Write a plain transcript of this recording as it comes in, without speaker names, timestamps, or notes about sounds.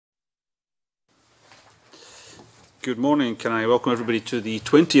Good morning. Can I welcome everybody to the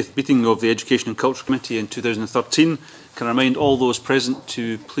 20th meeting of the Education and Culture Committee in 2013. Can I remind all those present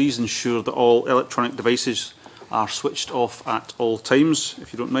to please ensure that all electronic devices are switched off at all times,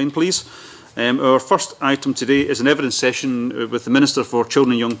 if you don't mind, please. Our first item today is an evidence session with the Minister for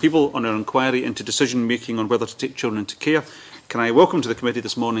Children and Young People on our inquiry into decision making on whether to take children into care. Can I welcome to the committee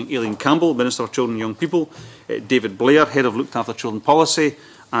this morning Aileen Campbell, Minister for Children and Young People, David Blair, Head of Looked After Children Policy,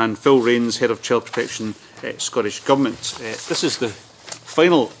 and Phil Rains, Head of Child Protection, Scottish Government. This is the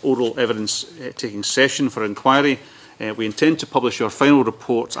final oral evidence taking session for inquiry. We intend to publish our final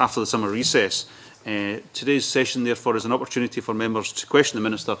reports after the summer recess. Today's session, therefore, is an opportunity for members to question the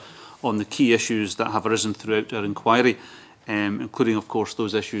Minister on the key issues that have arisen throughout our inquiry, including, of course,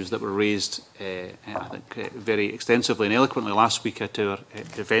 those issues that were raised, I think, very extensively and eloquently last week at our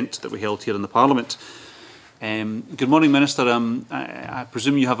event that we held here in the Parliament. Good morning, Minister. I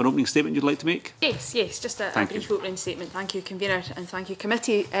presume you have an opening statement you'd like to make? Yes, just a brief opening statement. Thank you, Convener, and thank you,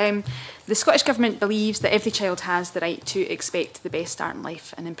 Committee. The Scottish Government believes that every child has the right to expect the best start in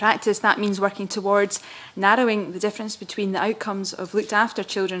life, and in practice that means working towards narrowing the difference between the outcomes of looked after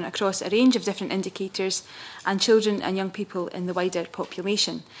children across a range of different indicators and children and young people in the wider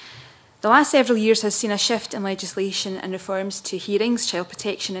population. The last several years has seen a shift in legislation and reforms to hearings, child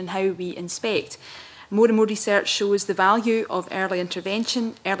protection and how we inspect. More and more research shows the value of early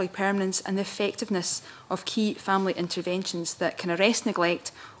intervention, early permanence and the effectiveness of key family interventions that can arrest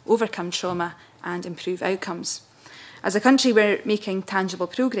neglect, overcome trauma and improve outcomes. As a country, we're making tangible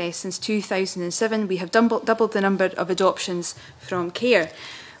progress. Since 2007, we have doubled the number of adoptions from care.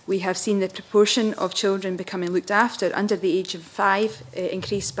 We have seen the proportion of children becoming looked after under the age of 5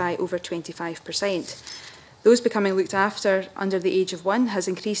 increase by over 25%. Those becoming looked after under the age of 1 has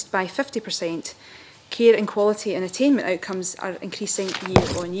increased by 50%. Care and quality and attainment outcomes are increasing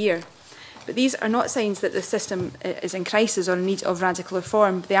year on year. But these are not signs that the system is in crisis or in need of radical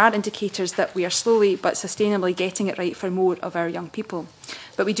reform. They are indicators that we are slowly but sustainably getting it right for more of our young people.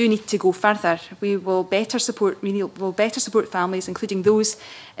 But we do need to go further. We will better support families, including those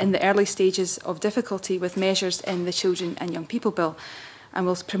in the early stages of difficulty, with measures in the Children and Young People Bill, and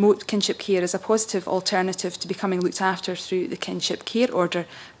will promote kinship care as a positive alternative to becoming looked after through the kinship care order,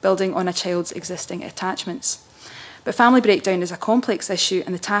 building on a child's existing attachments. But family breakdown is a complex issue,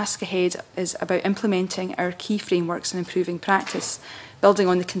 and the task ahead is about implementing our key frameworks and improving practice, building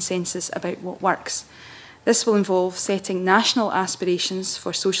on the consensus about what works. This will involve setting national aspirations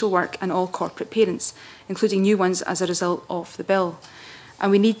for social work and all corporate parents, including new ones as a result of the bill. And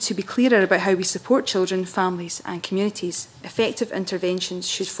we need to be clearer about how we support children, families and communities. Effective interventions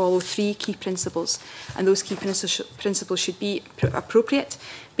should follow 3 key principles, and those key principles should be appropriate,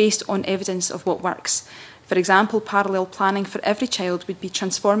 based on evidence of what works. For example, parallel planning for every child would be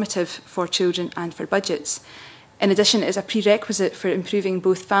transformative for children and for budgets. In addition, it is a prerequisite for improving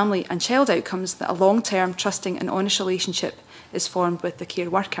both family and child outcomes that a long-term, trusting and honest relationship is formed with the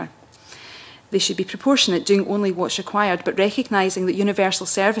care worker. They should be proportionate, doing only what's required, but recognising that universal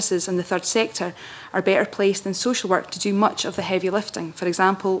services in the third sector are better placed than social work to do much of the heavy lifting, for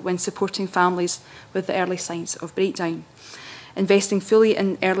example, when supporting families with the early signs of breakdown. Investing fully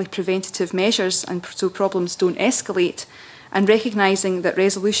in early preventative measures and so problems don't escalate, and recognising that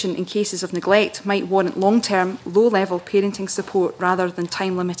resolution in cases of neglect might warrant long-term, low-level parenting support rather than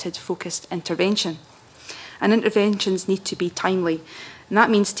time-limited, focused intervention. And interventions need to be timely. And that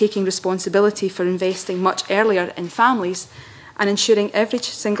means taking responsibility for investing much earlier in families and ensuring every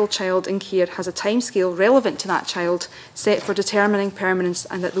single child in care has a timescale relevant to that child set for determining permanence,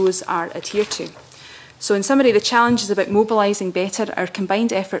 and that those are adhered to. So in summary, the challenge is about mobilising better our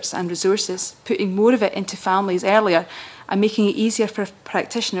combined efforts and resources, putting more of it into families earlier and making it easier for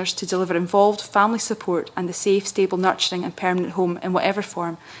practitioners to deliver involved family support and the safe, stable, nurturing and permanent home in whatever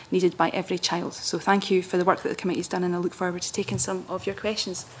form needed by every child. So thank you for the work that the committee has done, and I look forward to taking some of your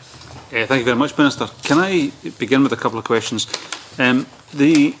questions. Thank you very much, Minister. Can I begin with a couple of questions?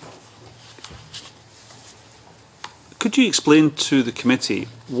 Could you explain to the committee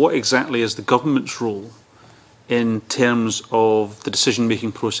what exactly is the government's role in terms of the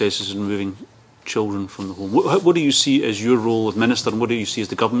decision-making processes in moving children from the home? What do you see as your role as Minister, and what do you see as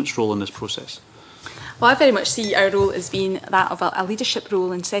the government's role in this process? Well, I very much see our role as being that of a leadership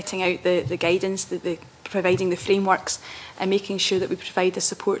role in setting out the guidance, providing the frameworks and making sure that we provide the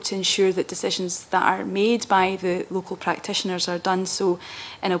support to ensure that decisions that are made by the local practitioners are done so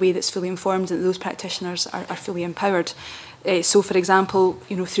in a way that's fully informed and that those practitioners are fully empowered. So, for example,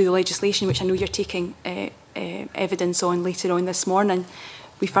 through the legislation, which I know you're taking evidence on later on this morning,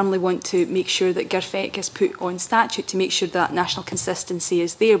 we firmly want to make sure that GIRFEC is put on statute to make sure that national consistency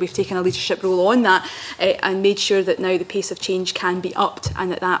is there. We've taken a leadership role on that and made sure that now the pace of change can be upped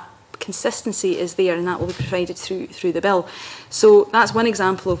and that consistency is there, and that will be provided through the bill. So that's one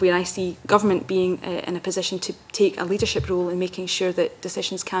example of where I see government being in a position to take a leadership role in making sure that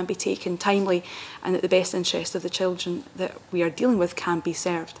decisions can be taken timely and that the best interest of the children that we are dealing with can be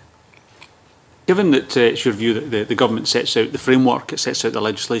served. Given that it's your view that the government sets out the framework, it sets out the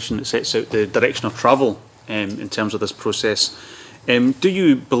legislation, it sets out the direction of travel in terms of this process, do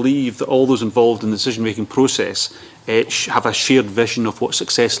you believe that all those involved in the decision-making process have a shared vision of what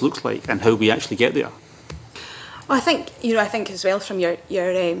success looks like and how we actually get there? Well, I think as well from your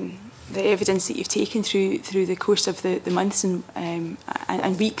the evidence that you've taken through the course of the months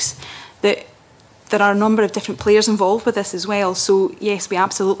and weeks, that there are a number of different players involved with this as well. So yes, we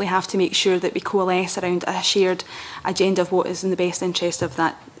absolutely have to make sure that we coalesce around a shared agenda of what is in the best interest of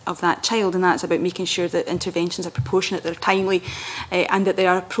that child, and that's about making sure that interventions are proportionate, they're timely, and that they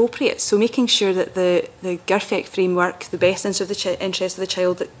are appropriate. So making sure that the GIRFEC framework, the best interest of the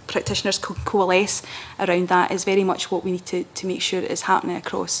child, that practitioners coalesce around that is very much what we need to make sure is happening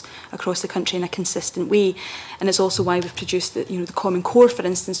across the country in a consistent way. And it's also why we've produced the Common Core, for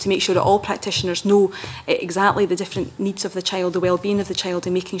instance, to make sure that all practitioners know exactly the different needs of the child, the well-being of the child,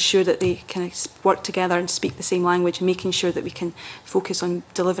 and making sure that they kind of work together and speak the same language, and making sure that we can focus on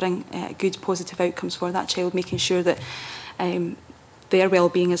delivering good, positive outcomes for that child, making sure that their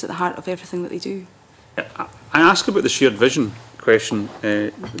well-being is at the heart of everything that they do. I ask about the shared vision question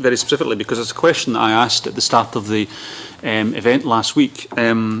very specifically because it's a question that I asked at the start of the event last week.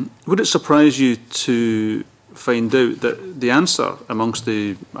 Would it surprise you to find out that the answer amongst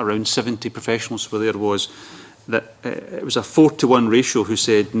the around 70 professionals who were there was that it was a 4-to-1 ratio who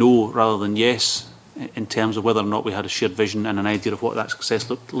said no rather than yes in terms of whether or not we had a shared vision and an idea of what that success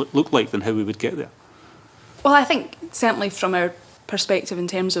looked like and how we would get there? Well, I think certainly from our perspective in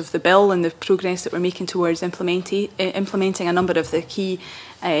terms of the bill and the progress that we're making towards implementing a number of the key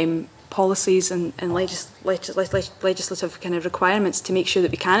policies and legislative kind of requirements to make sure that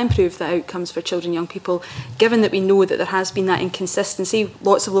we can improve the outcomes for children and young people, given that we know that there has been that inconsistency.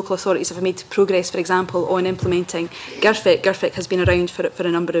 Lots of local authorities have made progress, for example, on implementing GIRFEC. GIRFEC has been around for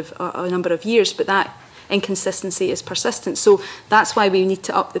a number of years, but that inconsistency is persistent. So that's why we need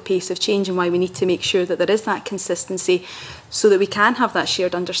to up the pace of change and why we need to make sure that there is that consistency so that we can have that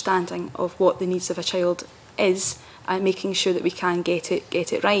shared understanding of what the needs of a child is and making sure that we can get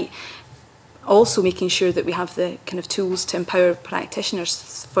it right. Also making sure that we have the kind of tools to empower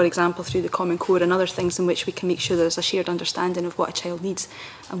practitioners, for example, through the Common Core and other things in which we can make sure there's a shared understanding of what a child needs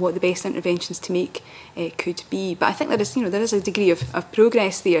and what the best interventions to make could be. But I think there is a degree of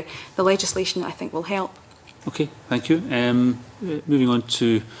progress there. The legislation, I think, will help. Okay, thank you. Moving on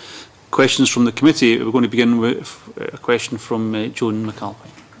to questions from the committee, we're going to begin with a question from Joan McAdam.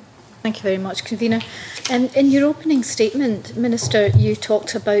 Thank you very much, Convener. In your opening statement, Minister, you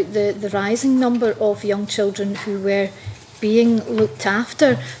talked about the rising number of young children who were being looked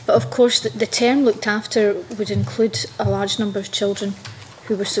after, but of course the term looked after would include a large number of children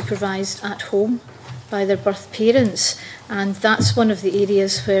who were supervised at home by their birth parents, and that's one of the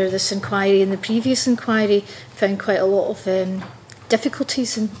areas where this inquiry and the previous inquiry found quite a lot of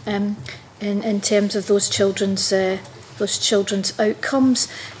difficulties in terms of those children's outcomes.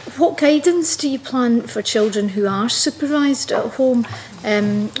 What guidance do you plan for children who are supervised at home?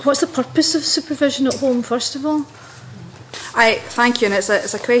 What's the purpose of supervision at home, first of all? Thank you, and it's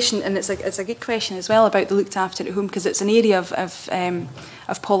a question, and it's a good question as well about the looked after at home, because it's an area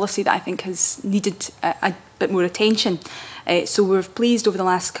of policy that I think has needed a bit more attention. So we're pleased over the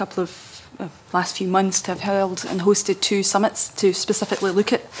last few months to have held and hosted 2 summits to specifically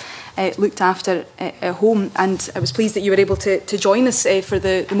look at looked after at home, and I was pleased that you were able to join us for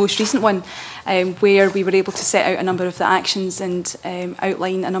the most recent one, where we were able to set out a number of the actions and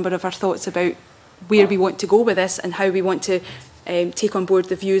outline a number of our thoughts about where we want to go with this and how we want to take on board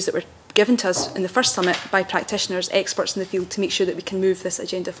the views that were given to us in the first summit by practitioners, experts in the field, to make sure that we can move this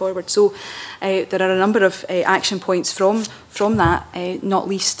agenda forward. So there are a number of action points from that, not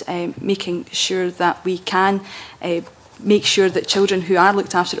least making sure that we can make sure that children who are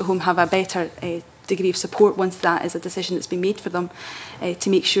looked after at home have a better degree of support once that is a decision that's been made for them, to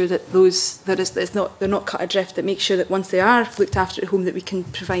make sure that they're not cut adrift, that make sure that once they are looked after at home that we can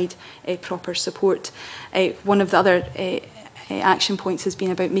provide proper support. One of the other action points has been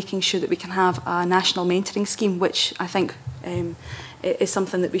about making sure that we can have a national mentoring scheme, which I think is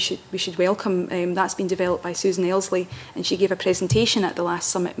something that we should welcome. That's been developed by Susan Elsley, and she gave a presentation at the last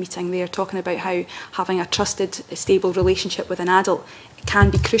summit meeting there, talking about how having a trusted, stable relationship with an adult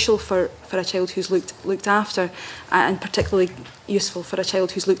can be crucial for a child who's looked after, and particularly useful for a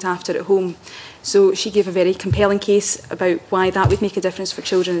child who's looked after at home. So she gave a very compelling case about why that would make a difference for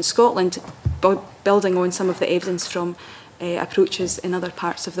children in Scotland, building on some of the evidence from approaches in other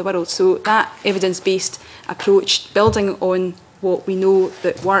parts of the world. So that evidence-based approach, building on what we know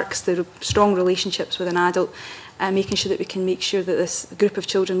that works, the strong relationships with an adult, and making sure that we can make sure that this group of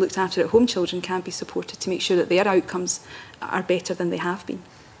children looked after at home children can be supported to make sure that their outcomes are better than they have been.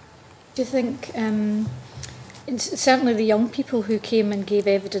 Do you think, certainly the young people who came and gave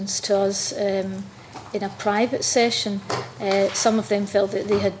evidence to us in a private session, some of them felt that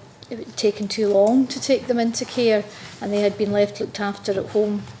they had taken too long to take them into care and they had been looked after at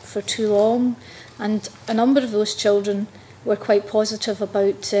home for too long, and a number of those children were quite positive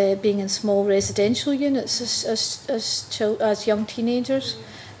about being in small residential units as young teenagers.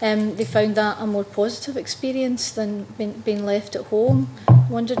 They found that a more positive experience than being left at home. I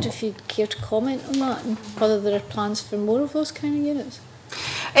wondered if you'd care to comment on that and whether there are plans for more of those kind of units.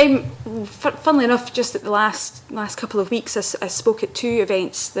 Funnily enough, just at the last couple of weeks, I spoke at 2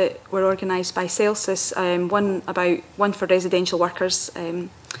 events that were organised by Celsius, one for residential workers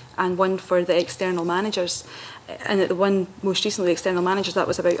and one for the external managers. And at the one most recently, the external managers, that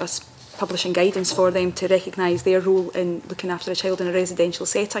was about us publishing guidance for them to recognise their role in looking after a child in a residential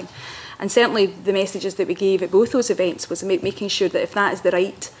setting. And certainly the messages that we gave at both those events was making sure that if that is the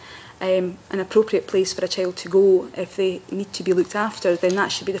right an appropriate place for a child to go if they need to be looked after, then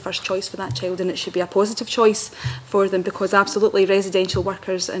that should be the first choice for that child, and it should be a positive choice for them, because absolutely residential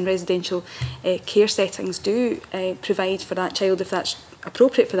workers and residential care settings do provide for that child, if that's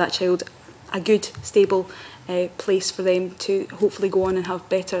appropriate for that child, a good, stable place for them to hopefully go on and have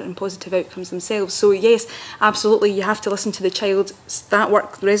better and positive outcomes themselves. So yes, absolutely, you have to listen to the child.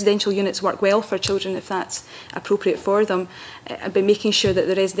 Residential units work well for children if that's appropriate for them, but making sure that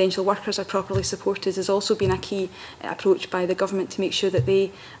the residential workers are properly supported has also been a key approach by the government to make sure that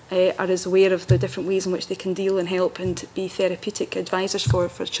they are as aware of the different ways in which they can deal and help and be therapeutic advisors for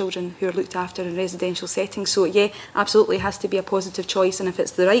children who are looked after in residential settings. So yeah, absolutely, it has to be a positive choice, and if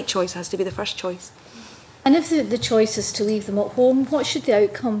it's the right choice, it has to be the first choice. And if the choice is to leave them at home, what should the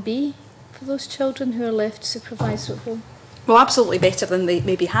outcome be for those children who are left supervised at home? Well, absolutely better than they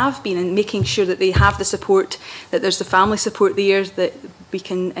maybe have been, and making sure that they have the support, that there's the family support there, that we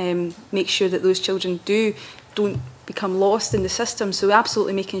can make sure that those children don't become lost in the system. So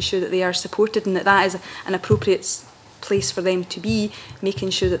absolutely making sure that they are supported and that is an appropriate place for them to be, making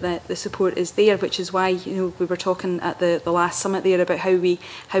sure that the support is there, which is why, you know, we were talking at the last summit there about how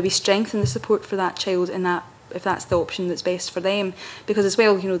we strengthen the support for that child, and that if that's the option that's best for them, because as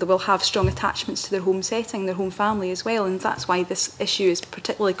well, you know, they will have strong attachments to their home setting, their home family as well, and that's why this issue is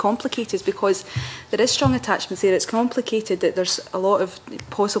particularly complicated, because there is strong attachments there. It's complicated that there's a lot of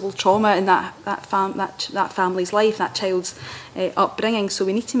possible trauma in that family's life, that child's upbringing. So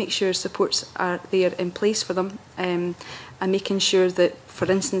we need to make sure supports are there in place for them, and making sure that,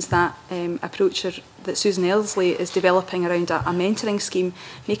 for instance, that approach that Susan Elsley is developing around a mentoring scheme,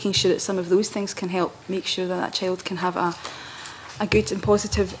 making sure that some of those things can help make sure that child can have a good and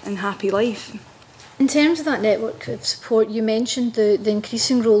positive and happy life. In terms of that network of support, you mentioned the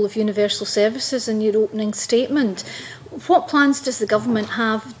increasing role of universal services in your opening statement. What plans does the government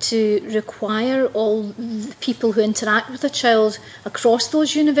have to require all the people who interact with a child across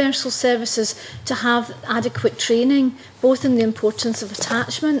those universal services to have adequate training, both in the importance of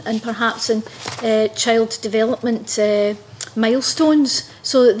attachment and perhaps in child development milestones,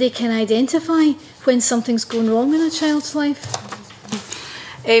 so that they can identify when something's going wrong in a child's life?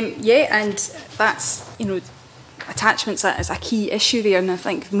 Yeah, and that's, you know, attachment's is a key issue there, and I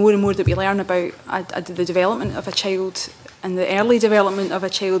think more and more that we learn about the development of a child and the early development of a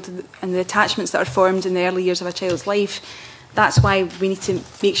child and the attachments that are formed in the early years of a child's life, that's why we need to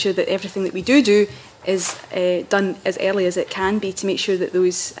make sure that everything that we do is done as early as it can be, to make sure that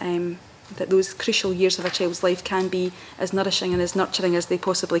those crucial years of a child's life can be as nourishing and as nurturing as they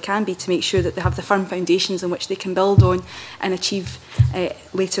possibly can be, to make sure that they have the firm foundations on which they can build on and achieve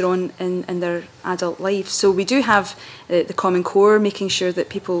later on in their adult life. So we do have the Common Core, making sure that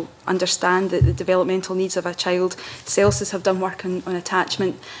people understand the developmental needs of a child. Celsius have done work on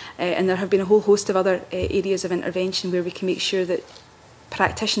attachment, and there have been a whole host of other areas of intervention where we can make sure that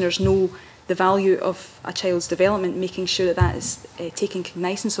practitioners know the value of a child's development, making sure that is taken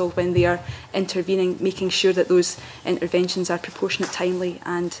cognizance of when they are intervening, making sure that those interventions are proportionate, timely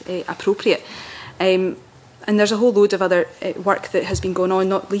and appropriate. And there's a whole load of other work that has been going on,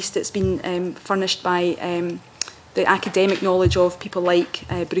 not least it's been furnished by the academic knowledge of people like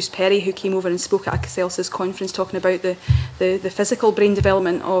Bruce Perry, who came over and spoke at a CELSIS conference talking about the physical brain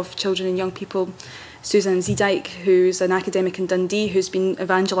development of children and young people. Susan Zedike, who's an academic in Dundee, who's been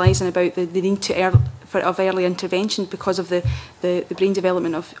evangelising about the need of early intervention because of the brain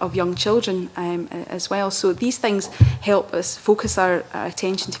development of young children as well. So these things help us focus our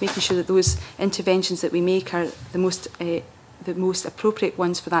attention to making sure that those interventions that we make are the most appropriate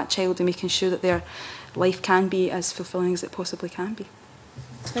ones for that child, and making sure that their life can be as fulfilling as it possibly can be.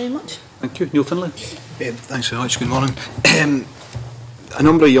 Thanks very much. Thank you. Neil Finlay. Thanks very much. Good morning. A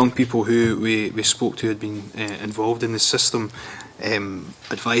number of young people who we spoke to had been involved in the system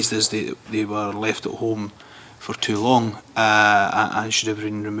advised us they were left at home for too long and should have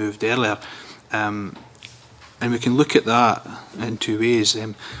been removed earlier. And we can look at that in two ways,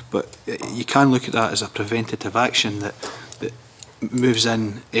 but you can look at that as a preventative action that moves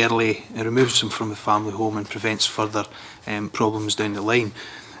in early and removes them from the family home and prevents further problems down the line.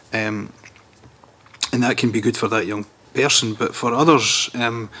 And that can be good for that young person, but for others,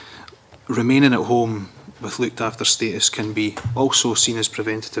 remaining at home with looked after status can be also seen as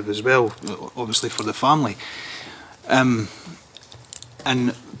preventative as well, obviously for the family. And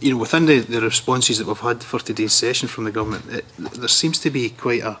you know, within the responses that we've had for today's session from the government, there seems to be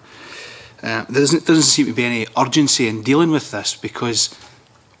quite a there doesn't seem to be any urgency in dealing with this, because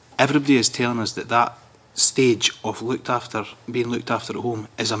everybody is telling us that stage of being looked after at home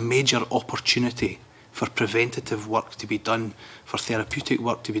is a major opportunity for preventative work to be done, for therapeutic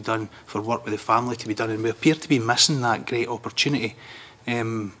work to be done, for work with the family to be done, and we appear to be missing that great opportunity.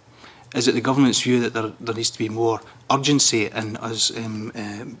 Is it the government's view that there needs to be more urgency in us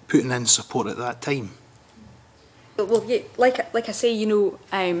putting in support at that time? Well, yeah, like I say, you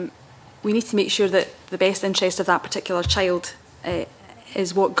know, we need to make sure that the best interest of that particular child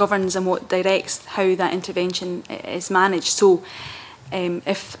is what governs and what directs how that intervention is managed. So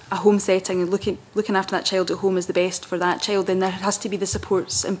if a home setting and looking after that child at home is the best for that child, then there has to be the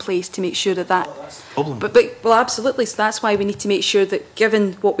supports in place to make sure that well, absolutely. So that's why we need to make sure that,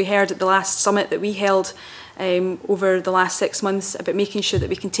 given what we heard at the last summit that we held over the last 6 months, about making sure that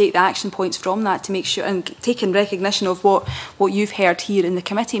we can take the action points from that to make sure, and taking recognition of what you've heard here in the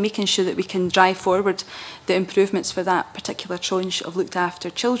committee, making sure that we can drive forward the improvements for that particular tranche of looked after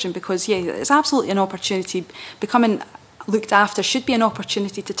children. Because yeah, it's absolutely an opportunity. Becoming looked after should be an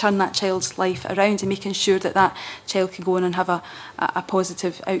opportunity to turn that child's life around, and making sure that that child can go on and have a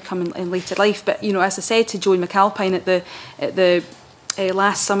positive outcome in later life. But you know, as I said to Joan McAlpine at the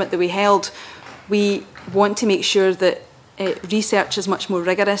last summit that we held, we want to make sure that research is much more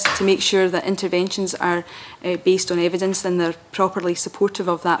rigorous, to make sure that interventions are based on evidence and they're properly supportive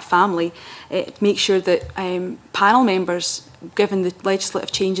of that family. Make sure that panel members, given the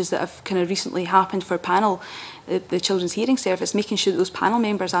legislative changes that have kind of recently happened for panel, the Children's Hearing Service, making sure that those panel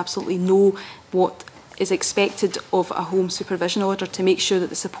members absolutely know what is expected of a home supervision order, to make sure that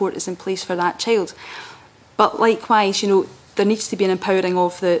the support is in place for that child. But likewise, you know, there needs to be an empowering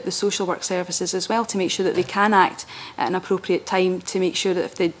of the social work services as well, to make sure that they can act at an appropriate time, to make sure that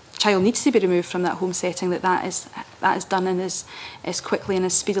if the child needs to be removed from that home setting, that is done and as quickly and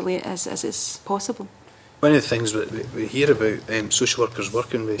as speedily as is possible. One of the things that we hear about social workers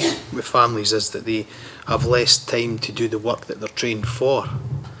working with families is that they have less time to do the work that they're trained for,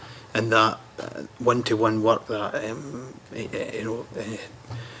 and that one-to-one work, that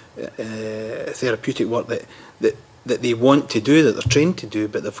therapeutic work that they want to do, that they're trained to do,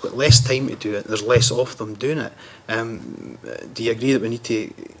 but they've got less time to do it. There's less of them doing it. Do you agree that we need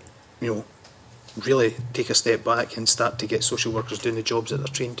to, you know, really take a step back and start to get social workers doing the jobs that they're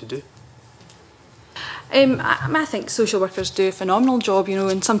trained to do? I think social workers do a phenomenal job, you know,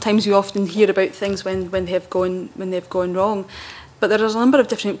 and sometimes we often hear about things when they've gone wrong. But there is a number of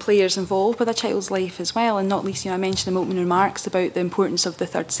different players involved with a child's life as well, and not least, you know, I mentioned in my opening remarks about the importance of the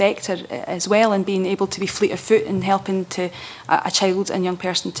third sector as well, and being able to be fleet of foot and helping a child and young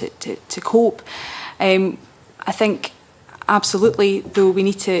person to cope. I think absolutely, though, we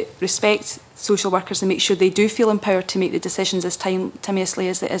need to respect social workers and make sure they do feel empowered to make the decisions as timeously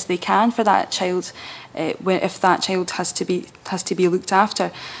as they can for that child, if that child has to be looked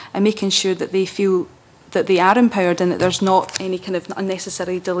after, and making sure that they feel that they are empowered and that there's not any kind of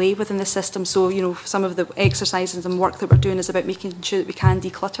unnecessary delay within the system. So, you know, some of the exercises and work that we're doing is about making sure that we can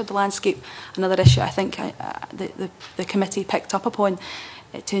declutter the landscape. Another issue I think the committee picked up upon,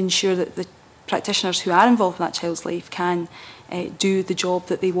 to ensure that the practitioners who are involved in that child's life can do the job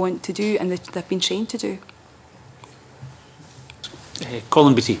that they want to do and that they've been trained to do.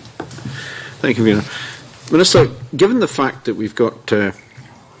 Colin Beattie. Thank you, Convener. Minister, given the fact that we've got a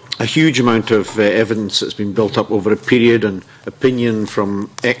huge amount of evidence that's been built up over a period and opinion from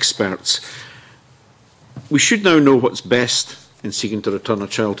experts, we should now know what's best in seeking to return a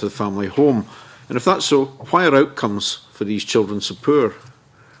child to the family home. And if that's so, why are outcomes for these children so poor?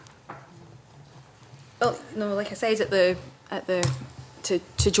 Well, no, like I said to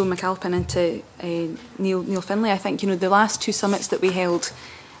Joe McAlpin and to Neil Finlay, I think the last two summits that we held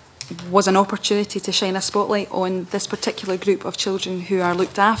was an opportunity to shine a spotlight on this particular group of children who are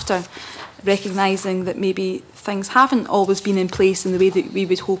looked after, recognising that maybe things haven't always been in place in the way that we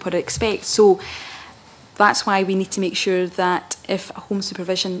would hope or expect. So that's why we need to make sure that if a home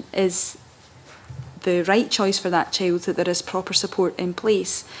supervision is the right choice for that child, that there is proper support in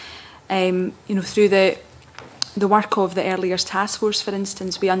place. Through the work of the Early Years Task Force, for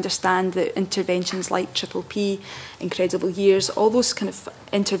instance, we understand that interventions like Triple P, Incredible Years, all those kind of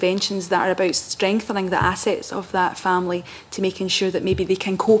interventions that are about strengthening the assets of that family to making sure that maybe they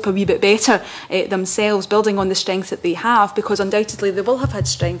can cope a wee bit better themselves, building on the strengths that they have, because undoubtedly they will have had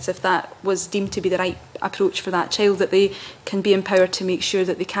strengths if that was deemed to be the right approach for that child, that they can be empowered to make sure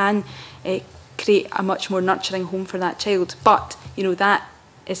that they can create a much more nurturing home for that child. But, that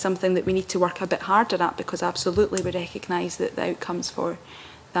is something that we need to work a bit harder at, because absolutely we recognise that the outcomes for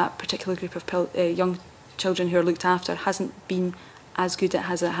that particular group of young children who are looked after hasn't been as good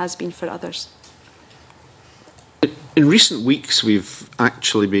as it has been for others. In recent weeks we've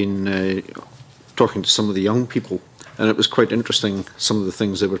actually been talking to some of the young people, and it was quite interesting some of the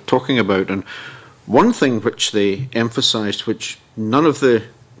things they were talking about. And one thing which they emphasised, which none of the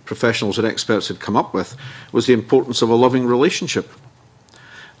professionals and experts had come up with, was the importance of a loving relationship.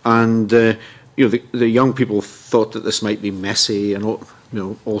 And the young people thought that this might be messy and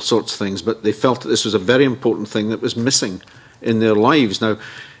all sorts of things, but they felt that this was a very important thing that was missing in their lives. Now,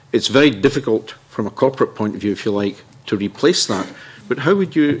 it's very difficult from a corporate point of view, if you like, to replace that. But how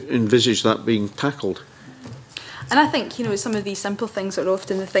would you envisage that being tackled? And I think, some of these simple things are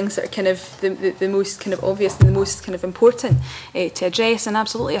often the things that are kind of the most kind of obvious and the most kind of important to address. And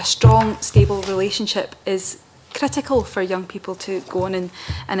absolutely a strong, stable relationship is critical for young people to go on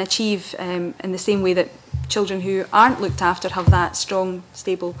and achieve, in the same way that children who aren't looked after have that strong,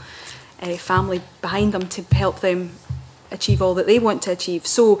 stable family behind them to help them achieve all that they want to achieve.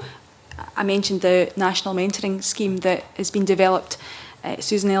 So I mentioned the national mentoring scheme that has been developed.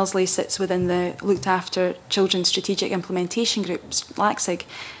 Susan Elsley sits within the Looked After Children's Strategic Implementation Group, LACSIG,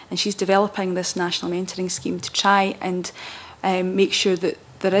 and she's developing this national mentoring scheme to try and make sure that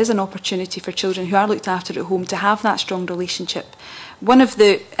there is an opportunity for children who are looked after at home to have that strong relationship. One of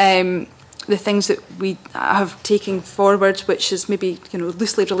the things that we have taken forward, which is maybe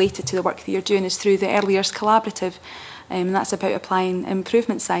loosely related to the work that you're doing, is through the Early Years Collaborative, and that's about applying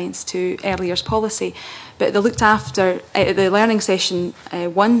improvement science to early years policy. But the looked after the learning session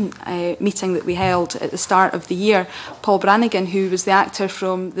one meeting that we held at the start of the year, Paul Brannigan, who was the actor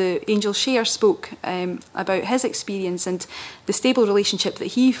from the Angel Share, spoke about his experience, and the stable relationship that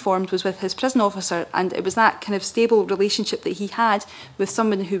he formed was with his prison officer, and it was that kind of stable relationship that he had with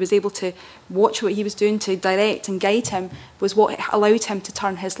someone who was able to watch what he was doing, to direct and guide him, was what allowed him to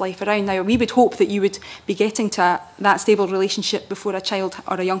turn his life around. Now, we would hope that you would be getting to that stable relationship before a child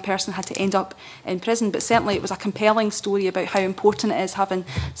or a young person had to end up in prison, but certainly it was a compelling story about how important it is having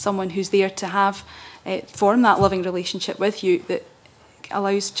someone who's there to have form that loving relationship with you that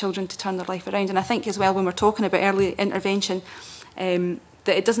allows children to turn their life around. And I think as well, when we're talking about early intervention,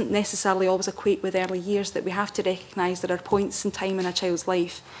 that it doesn't necessarily always equate with early years, that we have to recognise there are points in time in a child's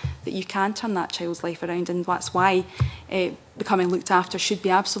life that you can turn that child's life around, and that's why becoming looked after should be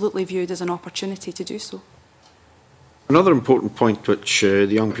absolutely viewed as an opportunity to do so. Another important point which the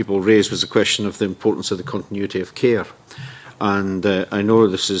young people raised was the question of the importance of the continuity of care. And I know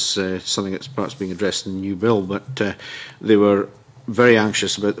this is something that's perhaps being addressed in the new bill, but they were very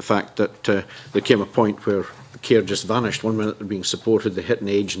anxious about the fact that there came a point where the care just vanished. 1 minute they're being supported, they hit an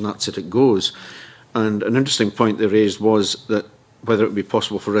age, and that's it goes. And an interesting point they raised was that whether it would be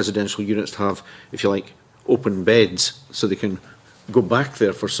possible for residential units to have, if you like, open beds so they can go back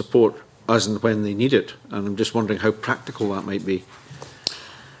there for support as and when they need it. And I'm just wondering how practical that might be.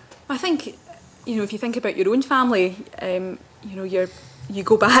 I think, if you think about your own family, you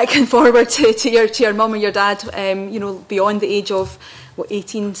go back and forward to your mum or your dad, beyond the age of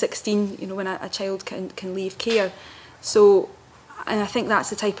 18, 16, when a child can leave care. So, and I think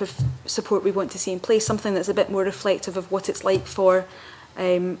that's the type of support we want to see in place, something that's a bit more reflective of what it's like for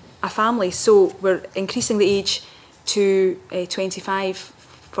a family. So we're increasing the age to 25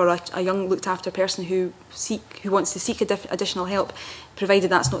 for a young looked after person who wants to seek additional help. provided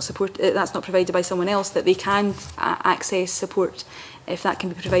that's not provided by someone else, that they can access support if that can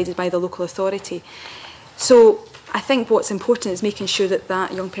be provided by the local authority. So I think what's important is making sure that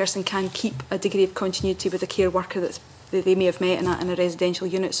that young person can keep a degree of continuity with a care worker that they may have met in a residential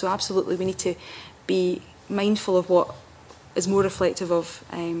unit. So absolutely we need to be mindful of what is more reflective of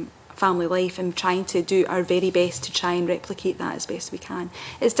family life and trying to do our very best to try and replicate that as best we can.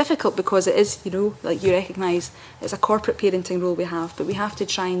 It's difficult because it is, you know, like you recognise, it's a corporate parenting role we have, but we have to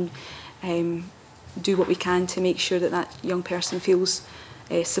try and do what we can to make sure that that young person feels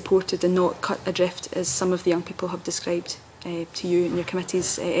supported and not cut adrift, as some of the young people have described to you in your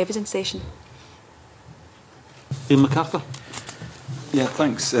committee's evidence session. Ian MacArthur. Yeah,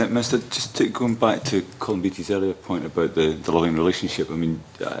 thanks, Minister. Just going back to Colin Beattie's earlier point about the loving relationship, I mean,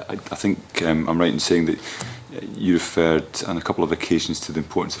 I think I'm right in saying that you referred on a couple of occasions to the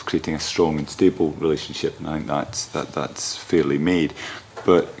importance of creating a strong and stable relationship, and I think that's fairly made.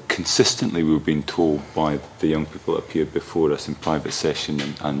 But consistently we've been told by the young people that appeared before us in private session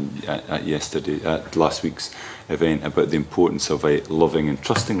and at last week's event about the importance of a loving and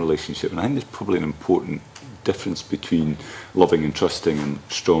trusting relationship. And I think there's probably an important difference between loving and trusting and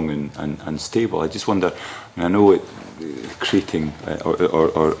strong and stable. I just wonder, I know it creating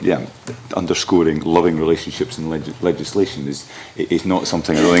underscoring loving relationships in legislation is not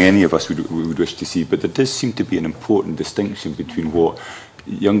something I don't think any of us would wish to see, but there does seem to be an important distinction between what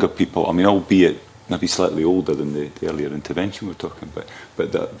younger people, I mean, albeit maybe slightly older than the earlier intervention we were talking about,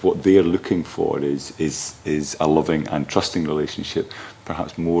 but that what they're looking for is a loving and trusting relationship,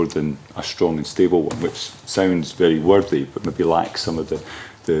 perhaps more than a strong and stable one, which sounds very worthy, but maybe lacks some of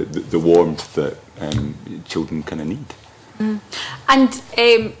the warmth that children kind of need. And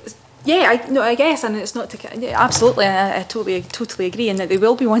yeah, I guess, and it's not to absolutely. I totally agree, in that they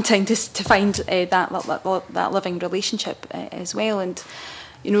will be wanting to find that loving relationship as well. And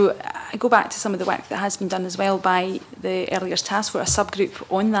you know, I go back to some of the work that has been done as well by the Early Years Task Force, a subgroup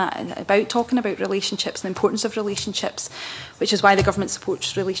on that, about talking about relationships and the importance of relationships, which is why the government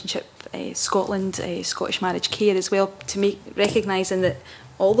supports Relationship Scotland, Scottish Marriage Care as well, to recognising that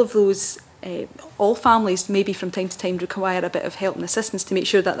all of those. All families maybe from time to time require a bit of help and assistance to make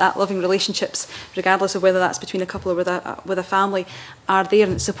sure that loving relationships, regardless of whether that's between a couple or with a family, are there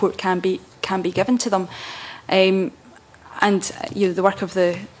and that support can be given to them. And you know, the work of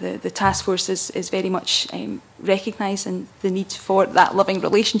the task force is very much recognising the need for that loving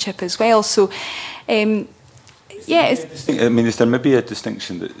relationship as well. So yeah, I mean, is there maybe a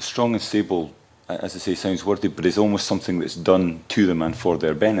distinction that strong and stable, as I say, sounds worthy, but is almost something that's done to them and for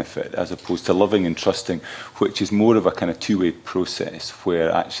their benefit, as opposed to loving and trusting, which is more of a kind of two-way process,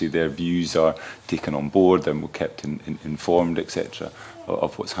 where actually their views are taken on board and we're kept informed, etc.,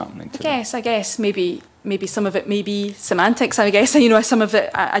 of what's happening to them. I guess maybe some of it may be semantics. I guess, you know, some of it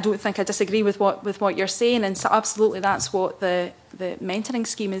I don't think I disagree with what you're saying, and so absolutely that's what the mentoring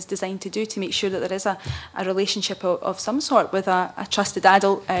scheme is designed to do, to make sure that there is a relationship of some sort with a trusted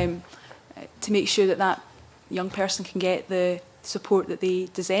adult. To make sure that young person can get the support that they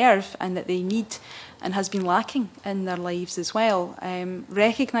deserve and that they need and has been lacking in their lives as well.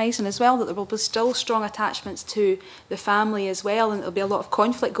 Recognising as well that there will be still strong attachments to the family as well, and there will be a lot of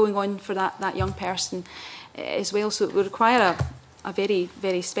conflict going on for that young person as well. So it will require a very,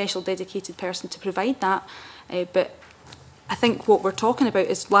 very special, dedicated person to provide that. But I think what we're talking about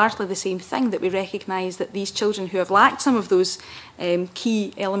is largely the same thing, that we recognise that these children who have lacked some of those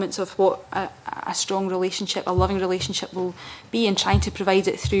key elements of what a strong relationship, a loving relationship will be, and trying to provide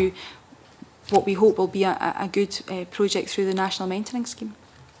it through what we hope will be a good project through the National Mentoring Scheme.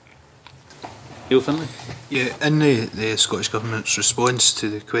 Finlay? Yeah, in the Scottish Government's response to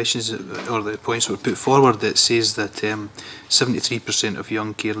the questions or the points that were put forward, it says that 73% of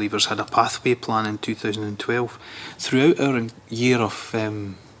young care leavers had a pathway plan in 2012. Throughout our year of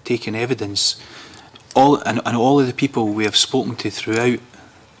taking evidence, all of the people we have spoken to throughout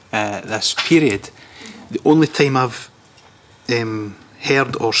this period, the only time I've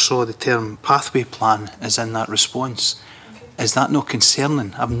heard or saw the term pathway plan is in that response. Is that not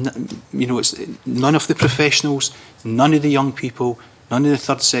concerning? You know, it's none of the professionals, none of the young people, none of the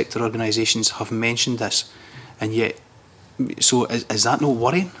third sector organisations have mentioned this, and yet, so is that not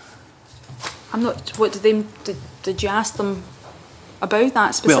worrying? I'm not. What did you ask them about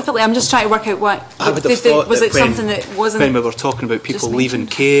that specifically? Well, I'm just trying to work out what. I would have thought was it when, something that wasn't? When we were talking about people leaving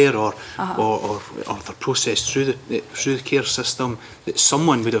care or the process through the care system, that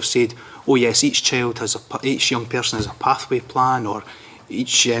someone would have said, "Oh yes, each young person has a pathway plan," or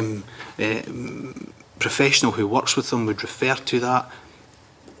each professional who works with them would refer to that.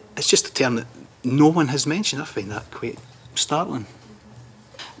 It's just a term that no one has mentioned. I find that quite startling.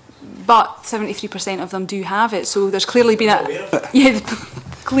 but 73% of them do have it. So there's clearly been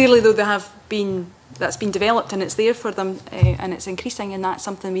clearly though that's been developed and it's there for them, and it's increasing, and that's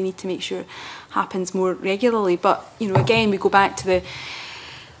something we need to make sure happens more regularly. But again, we go back to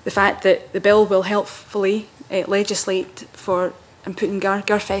the fact that the bill will helpfully legislate for and putting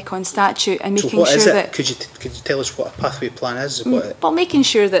GARFEC on statute and making what sure is it? that... Could you tell us what a pathway plan is? Well, making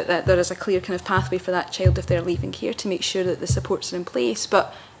sure that there is a clear kind of pathway for that child if they're leaving care, to make sure that the supports are in place.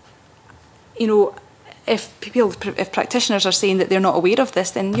 But, if practitioners are saying that they're not aware of this,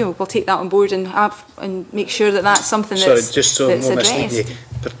 then we'll take that on board and make sure that that's something that's just so that's I'm not misleading addressed.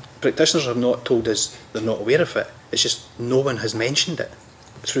 you. Practitioners have not told us they're not aware of it. It's just no one has mentioned it.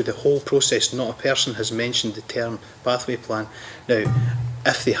 Through the whole process, not a person has mentioned the term pathway plan. Now,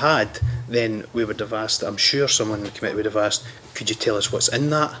 if they had, then we would have asked, I'm sure someone in the committee would have asked, could you tell us what's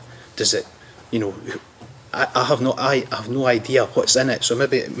in that? Does it, I have no idea what's in it, so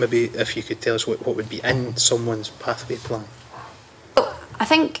maybe if you could tell us what would be in someone's pathway plan. Well, I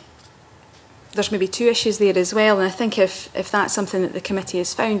think there's maybe two issues there as well, and I think if that's something that the committee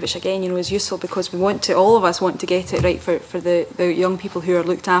has found, which again is useful, because all of us want to get it right for the young people who are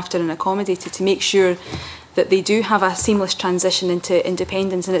looked after and accommodated, to make sure that they do have a seamless transition into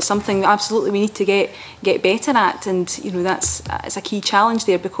independence, and it's something that absolutely we need to get better at, and it's a key challenge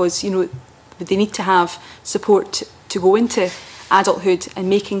there, because they need to have support to go into adulthood, and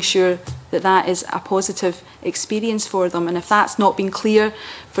making sure that is a positive experience for them. And if that's not been clear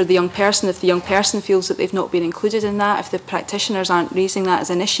for the young person, if the young person feels that they've not been included in that, if the practitioners aren't raising that as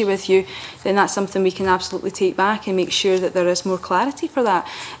an issue with you, then that's something we can absolutely take back and make sure that there is more clarity for that.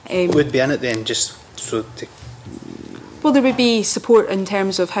 What would be in it then, just so to... Well, there would be support in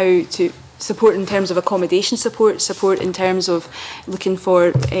terms of support in terms of accommodation support in terms of looking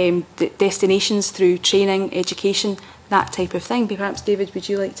for destinations through training, education, that type of thing. Perhaps, David, would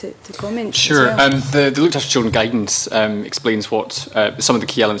you like to comment? Sure. As well? The Looked After Children guidance explains what some of the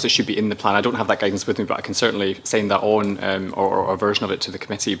key elements that should be in the plan. I don't have that guidance with me, but I can certainly send that on, or a version of it to the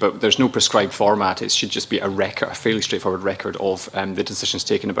committee. But there's no prescribed format. It should just be a fairly straightforward record of the decisions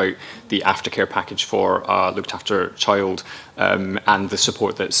taken about the aftercare package for a looked after child, and the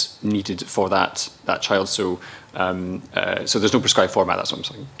support that's needed for that child. So there's no prescribed format, that's what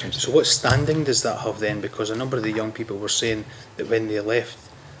I'm saying. So what standing does that have then? Because a number of the young people were saying that when they left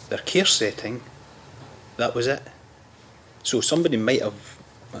their care setting, that was it. So somebody might have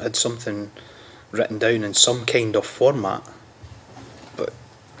had something written down in some kind of format, but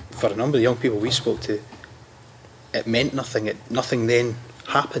for a number of the young people we spoke to, it meant nothing. Nothing then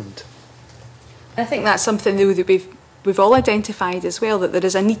happened. I think that's something though that we've all identified as well, that there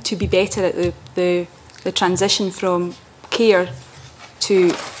is a need to be better at the transition from care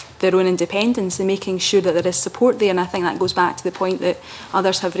to their own independence, and making sure that there is support there. And I think that goes back to the point that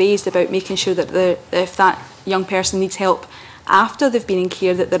others have raised about making sure that if that young person needs help after they've been in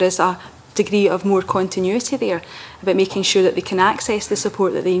care, that there is a degree of more continuity there, about making sure that they can access the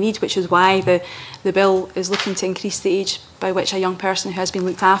support that they need, which is why the bill is looking to increase the age by which a young person who has been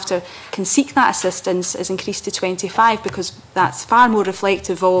looked after can seek that assistance is increased to 25, because that's far more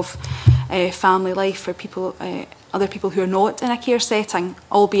reflective of family life for people, other people who are not in a care setting,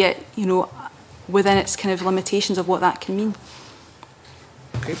 albeit within its kind of limitations of what that can mean.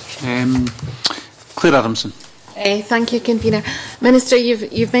 Okay. Claire Adamson. Thank you, Convener. Minister,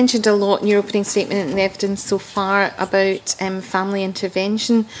 you've mentioned a lot in your opening statement and the evidence so far about family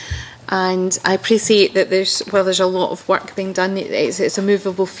intervention, and I appreciate that there's a lot of work being done. It's a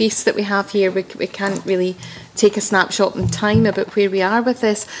movable feast that we have here. We can't really take a snapshot in time about where we are with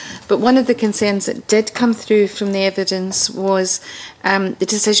this, but one of the concerns that did come through from the evidence was the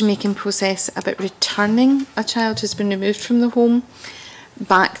decision-making process about returning a child who's been removed from the home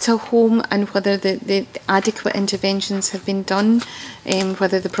back to home, and whether the adequate interventions have been done,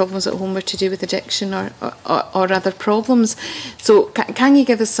 whether the problems at home were to do with addiction or other problems. So can you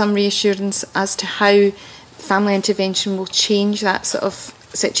give us some reassurance as to how family intervention will change that sort of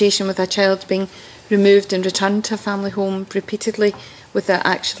situation with a child being removed and returned to a family home repeatedly without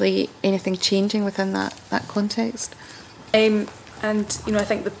actually anything changing within that context? And I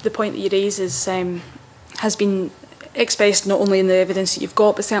think the point that you raise is has been expressed not only in the evidence that you've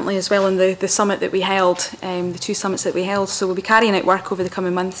got, but certainly as well in the summit that we held, the two summits that we held. So we'll be carrying out work over the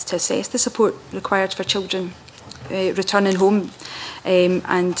coming months to assess the support required for children returning home,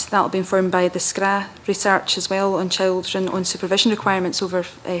 and that will be informed by the SCRA research as well on children on supervision requirements over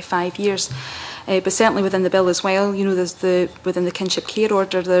 5 years. but certainly within the bill as well, you know, there's within the kinship care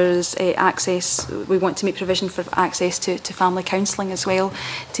order, there's access. We want to make provision for access to family counselling as well,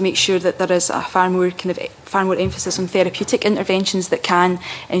 to make sure that there is a far more emphasis on therapeutic interventions that can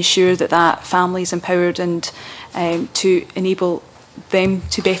ensure that family is empowered and to enable them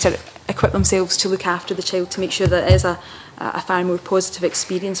to better equip themselves to look after the child, to make sure that it is a far more positive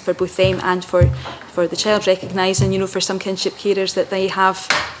experience for both them and for the child, recognising, you know, for some kinship carers that they have,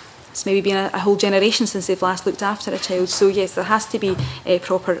 it's maybe been a whole generation since they've last looked after a child. So yes, there has to be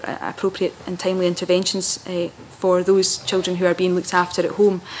proper, appropriate and timely interventions for those children who are being looked after at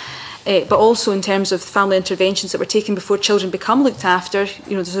home. But also in terms of family interventions that were taken before children become looked after,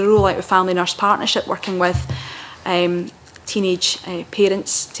 you know, there's a rollout of family nurse partnership working with teenage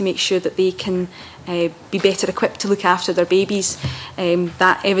parents to make sure that they can be better equipped to look after their babies.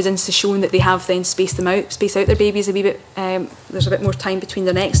 That evidence has shown that they have then spaced out their babies a wee bit. There's a bit more time between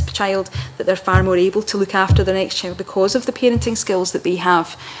their next child, that they're far more able to look after their next child because of the parenting skills that they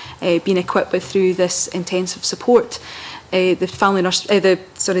have been equipped with through this intensive support.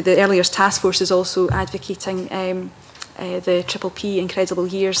 The Early Years Task Force is also advocating the Triple P Incredible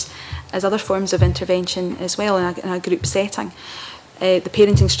Years as other forms of intervention as well in a group setting. The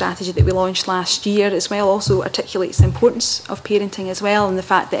parenting strategy that we launched last year as well also articulates the importance of parenting as well, and the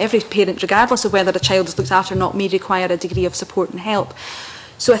fact that every parent, regardless of whether a child is looked after or not, may require a degree of support and help.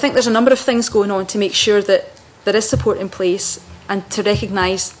 So I think there's a number of things going on to make sure that there is support in place, and to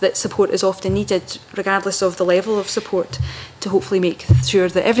recognise that support is often needed regardless of the level of support, to hopefully make sure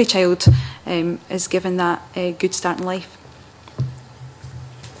that every child is given that good start in life.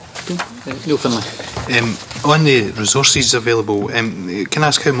 Neil Finlay. On the resources available, can I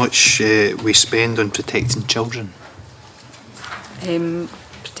ask how much we spend on protecting children?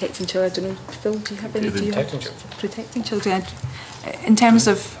 Protecting children, I don't know, Phil, do you have any? Children. Protecting children. In terms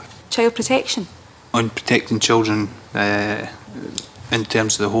of child protection? On protecting children, in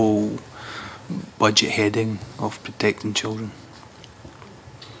terms of the whole budget heading of protecting children.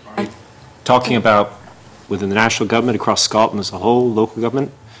 Talking about within the national government, across Scotland as a whole, local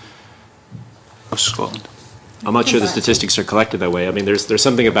government? Of Scotland. I'm not sure the statistics are collected that way. I mean, there's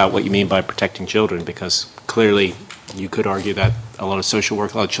something about what you mean by protecting children, because clearly you could argue that a lot of social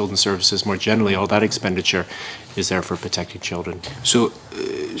work, a lot of children's services, more generally, all that expenditure is there for protecting children. So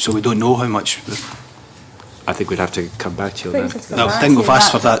we don't know how much. I think we'd have to come back to you on that. No, I think we've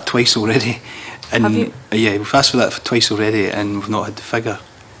asked for that twice already. And have you? Yeah, we've asked for that twice already, and we've not had the figure.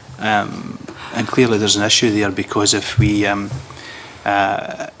 And clearly there's an issue there, because if we're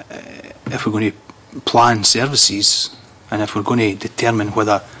going to plan services, and if we're going to determine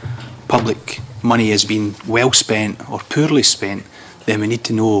whether public money has been well spent or poorly spent, then we need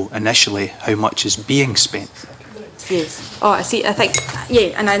to know initially how much is being spent. Yes. Oh, I see. I think,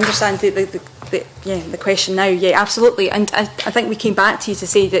 yeah, and I understand the question now. Yeah, absolutely. And I think we came back to you to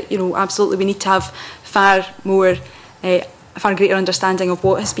say that, you know, absolutely we need to have far greater understanding of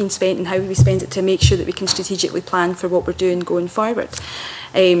what has been spent and how we spend it, to make sure that we can strategically plan for what we're doing going forward.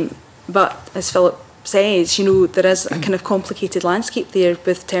 But as Philip says, you know, there is a kind of complicated landscape there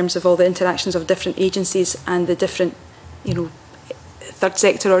with terms of all the interactions of different agencies and the different, you know, third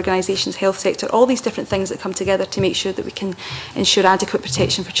sector organisations, health sector, all these different things that come together to make sure that we can ensure adequate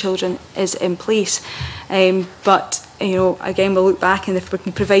protection for children is in place. But, you know, again, we'll look back, and if we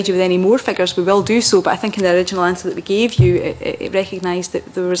can provide you with any more figures, we will do so. But I think in the original answer that we gave you, it recognised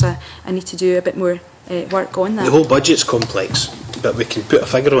that there was a need to do a bit more work on that. The whole budget's complex, but we can put a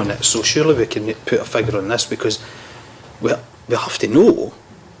figure on it. So surely we can put a figure on this, because we have to know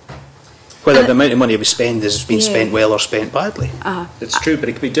whether the amount of money we spend is being spent well or spent badly. It's true, but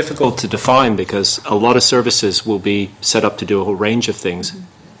it can be difficult to define, because a lot of services will be set up to do a whole range of things,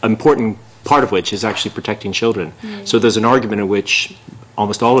 an important part of which is actually protecting children. So there's an argument in which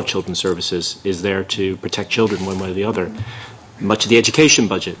almost all of children's services is there to protect children one way or the other. Much of the education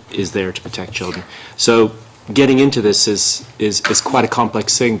budget is there to protect children. So getting into this is quite a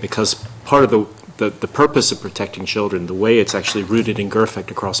complex thing, because part of the purpose of protecting children, the way it's actually rooted in GERFIC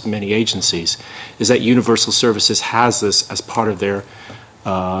across many agencies, is that Universal Services has this as part of their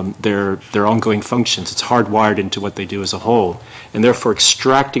ongoing functions. It's hardwired into what they do as a whole, and therefore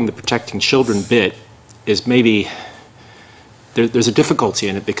extracting the protecting children bit is maybe there's a difficulty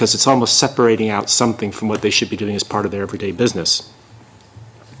in it, because it's almost separating out something from what they should be doing as part of their everyday business.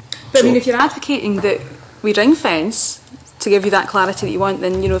 But I mean, if you're advocating that we ring fence to give you that clarity that you want,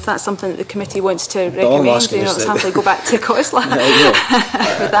 then, you know, if that's something that the committee wants to recommend, then, you know, let's happily go back to COSLA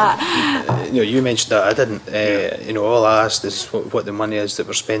with that. You know, you mentioned that, I didn't. You know, all I asked is what the money is that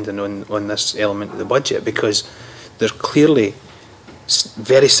we're spending on this element of the budget, because there's clearly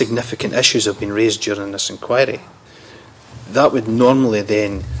very significant issues have been raised during this inquiry. That would normally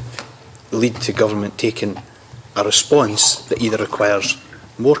then lead to government taking a response that either requires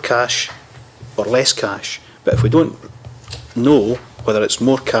more cash or less cash. But if we don't know whether it's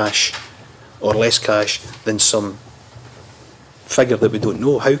more cash or less cash than some figure that we don't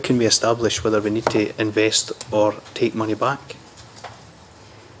know, how can we establish whether we need to invest or take money back?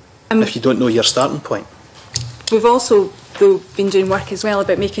 If you don't know your starting point. We've also, though, been doing work as well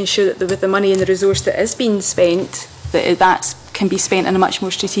about making sure that with the money and the resource that is being spent, that can be spent in a much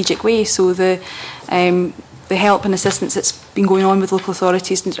more strategic way. So the help and assistance that's been going on with local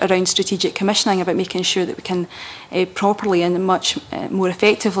authorities around strategic commissioning, about making sure that we can properly and much more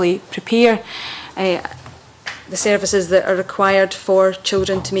effectively prepare the services that are required for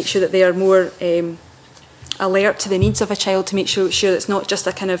children, to make sure that they are more alert to the needs of a child, to make sure it's not just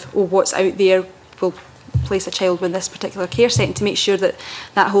a kind of, oh, what's out there, we'll place a child with this particular care setting, to make sure that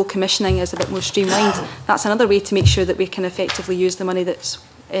that whole commissioning is a bit more streamlined. That's another way to make sure that we can effectively use the money that's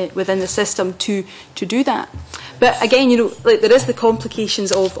within the system to do that. But again, you know, like, there is the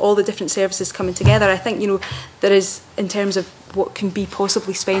complications of all the different services coming together. I think, you know, there is, in terms of what can be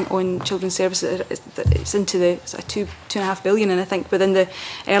possibly spent on children's services, it's into the £2.5 billion, and I think within the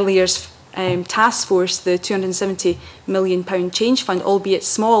early years task force, the £270 million change fund, albeit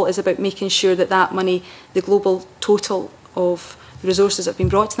small, is about making sure that that money, the global total of the resources that have been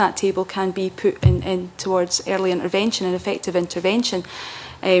brought to that table, can be put in towards early intervention and effective intervention.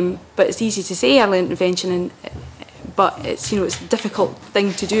 But it's easy to say early intervention, but it's, you know, it's a difficult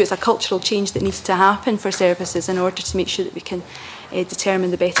thing to do. It's a cultural change that needs to happen for services in order to make sure that we can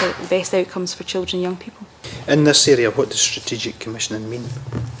determine the best outcomes for children and young people. In this area, what does strategic commissioning mean?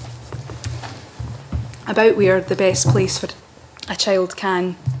 About where the best place for a child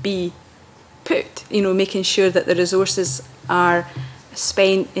can be put, you know, making sure that the resources are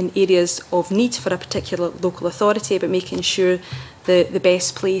spent in areas of need for a particular local authority, but making sure the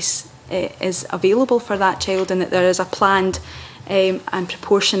best place is available for that child, and that there is a planned and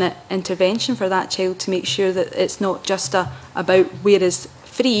proportionate intervention for that child, to make sure that it's not just about where is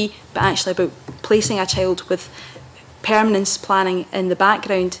free, but actually about placing a child with permanence planning in the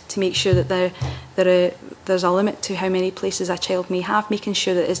background, to make sure that there's a limit to how many places a child may have, making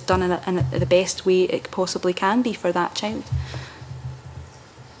sure that it's done in the best way it possibly can be for that child.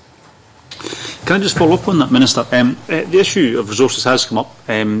 Can I just follow up on that, Minister? The issue of resources has come up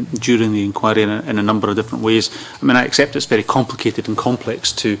during the inquiry in a number of different ways. I mean, I accept it's very complicated and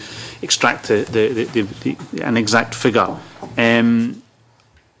complex to extract an exact figure.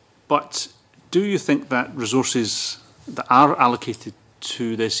 But do you think that resources that are allocated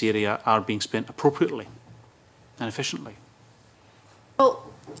to this area are being spent appropriately and efficiently? Well,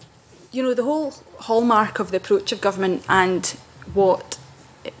 you know, the whole hallmark of the approach of government and what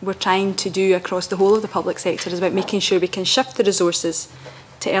we're trying to do across the whole of the public sector is about making sure we can shift the resources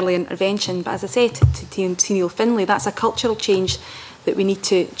to early intervention. But as I said to Neil Finlay, that's a cultural change that we need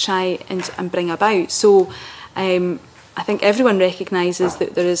to try and bring about. So I think everyone recognises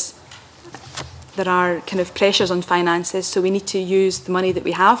that there are kind of pressures on finances, so we need to use the money that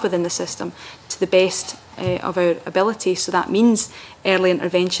we have within the system to the best of our ability. So that means early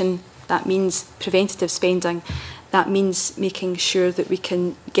intervention, that means preventative spending, that means making sure that we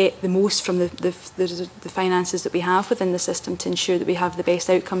can get the most from the finances that we have within the system to ensure that we have the best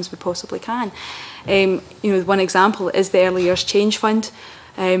outcomes we possibly can. You know, one example is the Early Years Change Fund,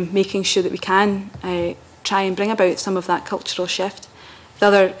 making sure that we can try and bring about some of that cultural shift. The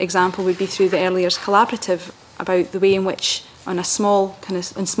other example would be through the Early Years Collaborative, about the way in which, on small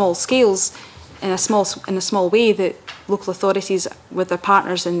scales, in a small way, that local authorities with their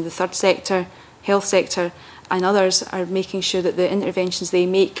partners in the third sector, health sector, and others are making sure that the interventions they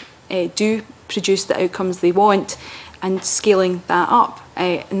make do produce the outcomes they want, and scaling that up.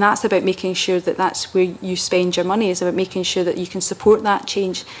 And that's about making sure that that's where you spend your money. It's about making sure that you can support that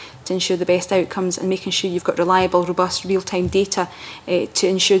change to ensure the best outcomes, and making sure you've got reliable, robust, real-time data to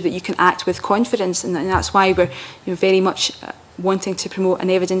ensure that you can act with confidence. And that's why we're very much wanting to promote an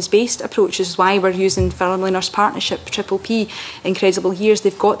evidence-based approach. This is why we're using Family Nurse Partnership, Triple P, Incredible Years.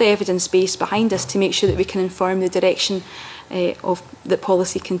 They've got the evidence base behind us to make sure that we can inform the direction that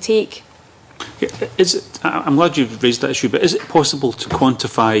policy can take. I'm glad you've raised that issue, but is it possible to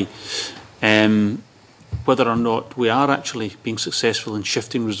quantify whether or not we are actually being successful in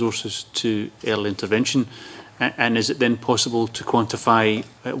shifting resources to early intervention? And is it then possible to quantify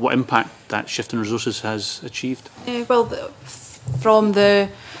what impact that shift in resources has achieved? Well, from the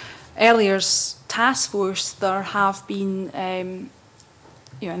Early Years Task Force, there have been a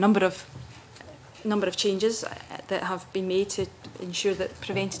number of number of changes that have been made to ensure that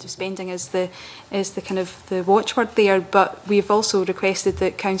preventative spending is the kind of the watchword there. But we've also requested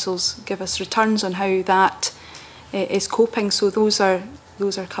that councils give us returns on how that is coping. So those are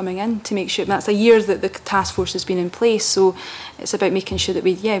coming in to make sure. And that's a year that the task force has been in place. So it's about making sure that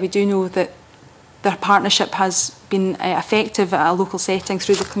we do know that their partnership has been effective at a local setting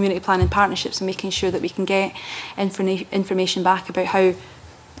through the community planning partnerships, and making sure that we can get information back about how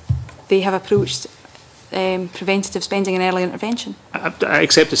they have approached preventative spending and early intervention. I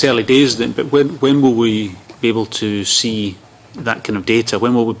accept it's early days then, but when will we be able to see that kind of data?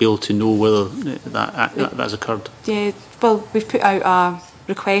 When will we be able to know whether that has occurred? Yeah, well, we've put out a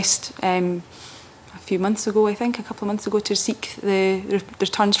request a few months ago, I think, a couple of months ago, to seek the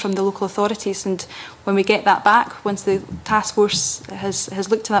returns from the local authorities, and when we get that back, once the task force has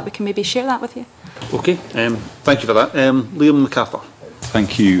looked at that, we can maybe share that with you. Okay, thank you for that. Liam MacArthur.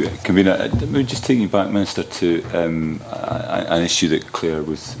 Thank you, Convener. Just taking you back, Minister, to an issue that Claire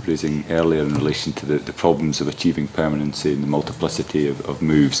was raising earlier in relation to the problems of achieving permanency and the multiplicity of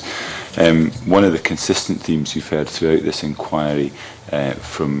moves. One of the consistent themes we've heard throughout this inquiry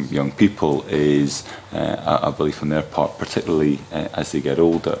from young people is a belief on their part, particularly as they get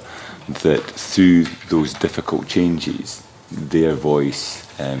older, that through those difficult changes, their voice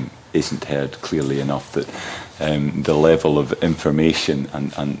isn't heard clearly enough, that the level of information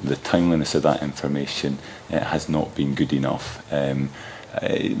and the timeliness of that information has not been good enough.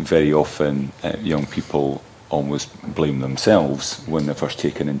 Very often young people almost blame themselves when they're first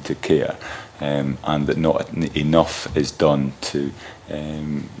taken into care, and that not enough is done to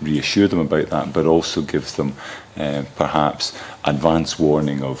reassure them about that, but also give them perhaps advance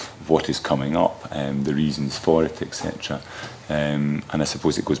warning of what is coming up, the reasons for it, etc. And I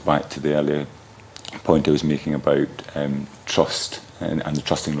suppose it goes back to the earlier point I was making about trust and the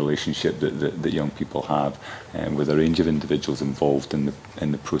trusting relationship that young people have with a range of individuals involved in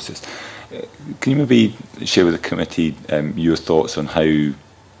the process. Can you maybe share with the committee your thoughts on how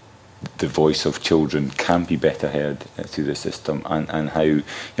the voice of children can be better heard through the system, and how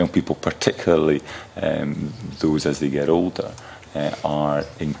young people, particularly those as they get older, are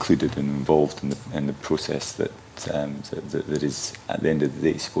included and involved in the process that is, at the end of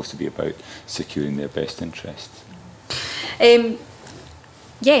the day, supposed to be about securing their best interests?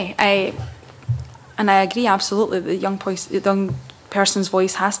 Yeah, I agree absolutely. The young person's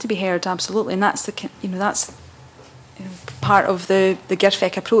voice has to be heard, absolutely, and that's that's part of the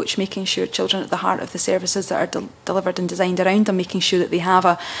GIRFEC approach, making sure children at the heart of the services that are delivered and designed around them, making sure that they have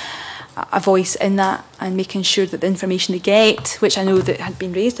a voice in that, and making sure that the information they get, which I know that had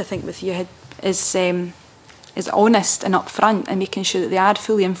been raised, I think, with you, is honest and upfront, and making sure that they are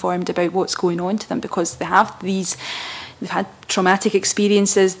fully informed about what's going on to them, because they've had traumatic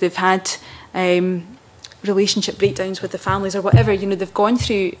experiences, they've had relationship breakdowns with the families or whatever, they've gone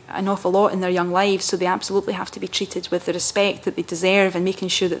through an awful lot in their young lives, so they absolutely have to be treated with the respect that they deserve, and making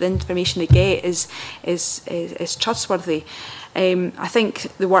sure that the information they get is trustworthy. I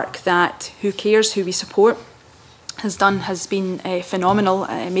think the work that Who Cares, Who We Support has done has been phenomenal,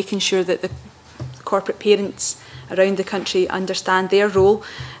 making sure that the corporate parents around the country understand their role,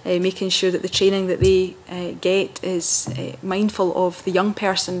 making sure that the training that they get is mindful of the young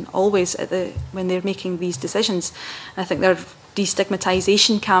person always when they're making these decisions. I think their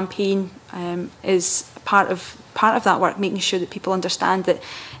destigmatisation campaign is part of that work, making sure that people understand that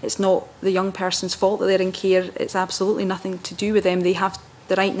it's not the young person's fault that they're in care. It's absolutely nothing to do with them. They have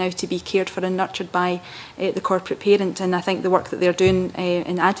the right now to be cared for and nurtured by the corporate parent, and I think the work that they're doing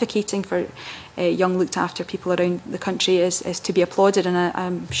in advocating for young looked after people around the country is to be applauded, and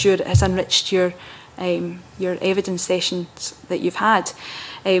I'm sure it has enriched your evidence sessions that you've had.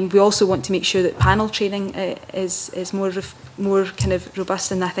 We also want to make sure that panel training is more kind of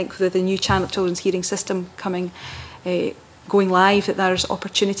robust, and I think with the new children's hearing system going live, that there's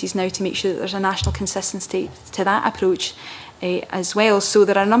opportunities now to make sure that there's a national consistency to that approach as well. So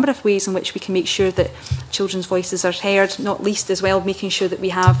there are a number of ways in which we can make sure that children's voices are heard, not least as well making sure that we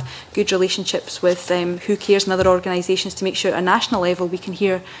have good relationships with Who Cares and other organisations, to make sure at a national level we can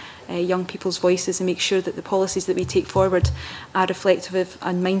hear young people's voices and make sure that the policies that we take forward are reflective of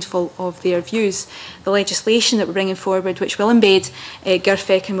and mindful of their views. The legislation that we're bringing forward, which will embed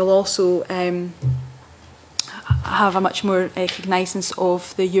GIRFEC and will also have a much more cognizance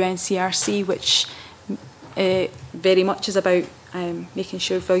of the UNCRC, which very much is about making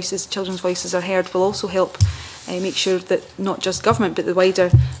sure children's voices are heard, will also help make sure that not just government but the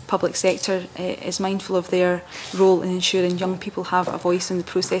wider public sector is mindful of their role in ensuring young people have a voice in the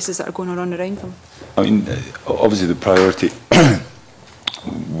processes that are going on around them. I mean, obviously the priority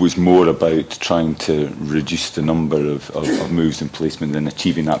was more about trying to reduce the number of moves and placement than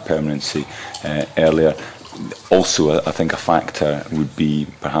achieving that permanency earlier. Also, I think a factor would be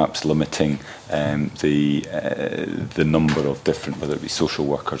perhaps limiting the number of different, whether it be social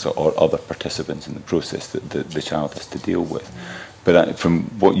workers or other participants in the process that the child has to deal with. But from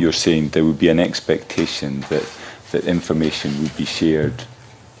what you're saying, there would be an expectation that information would be shared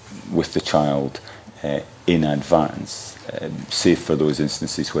with the child in advance, save for those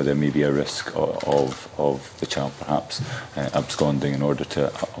instances where there may be a risk of the child perhaps absconding in order to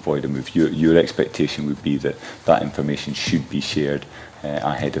avoid a move. Your expectation would be that information should be shared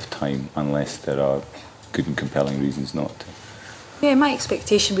ahead of time, unless there are good and compelling reasons not to. Yeah, my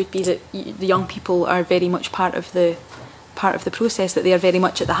expectation would be that the young people are very much part of the process, that they are very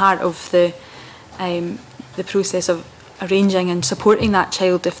much at the heart of the process of arranging and supporting that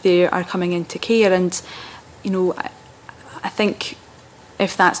child if they are coming into care. And I think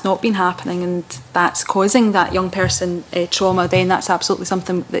if that's not been happening and that's causing that young person trauma, then that's absolutely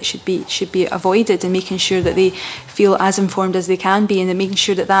something that should be avoided, and making sure that they feel as informed as they can be, and then making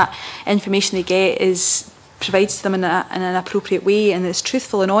sure that information they get is provided to them in an appropriate way and it's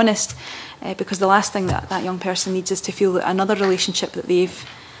truthful and honest, because the last thing that young person needs is to feel that another relationship that they've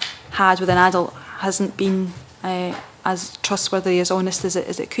had with an adult hasn't been as trustworthy, as honest as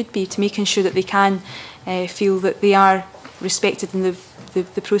it could be, to making sure that they can feel that they are respected in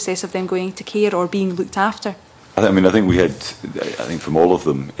the process of them going into care or being looked after. I think we had, from all of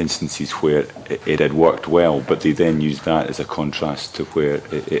them, instances where it had worked well, but they then used that as a contrast to where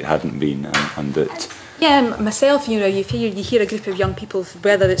it hadn't been, and that. Yeah, myself, you hear a group of young people,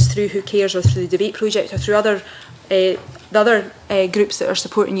 whether it's through Who Cares or through the Debate Project or through the other groups that are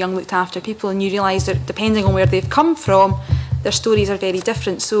supporting young looked after people, and you realise that depending on where they've come from, their stories are very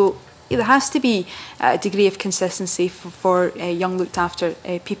different. So there has to be a degree of consistency for young looked after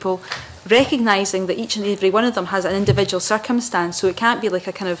people, recognising that each and every one of them has an individual circumstance, so it can't be like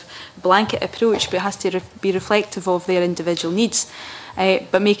a kind of blanket approach, but it has to be reflective of their individual needs,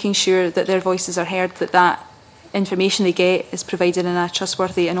 but making sure that their voices are heard, that information they get is provided in a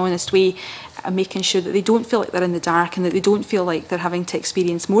trustworthy and honest way, and making sure that they don't feel like they're in the dark, and that they don't feel like they're having to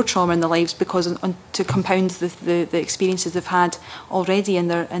experience more trauma in their lives because to compound the experiences they've had already in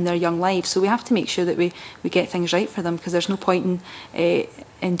their young lives. So we have to make sure that we get things right for them, because there's no point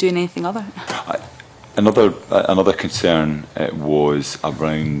in doing anything other. Another concern was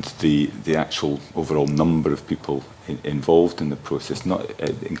around the actual overall number of people involved in the process, not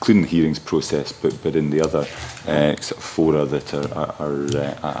including the hearings process, but in the other sort of fora that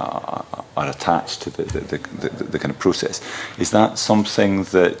are attached to the kind of process. Is that something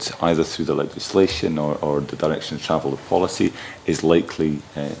that either through the legislation or the direction of travel of policy is likely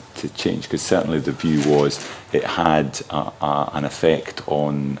to change? Because certainly the view was it had an effect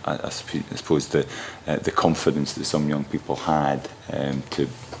on, I suppose, the confidence that some young people had to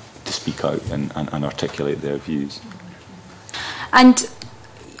speak out and articulate their views. And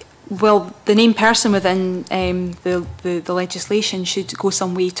well, the named person within the legislation should go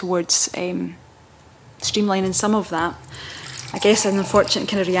some way towards streamlining some of that. I guess an unfortunate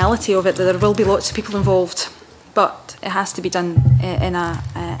kind of reality of it that there will be lots of people involved, but it has to be done in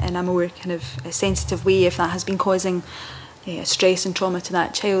a more kind of sensitive way if that has been causing stress and trauma to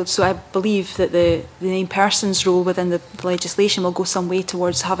that child. So I believe that the named person's role within the legislation will go some way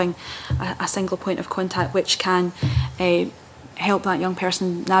towards having a single point of contact which can help that young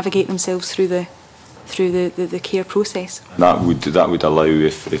person navigate themselves through the care process. That would allow,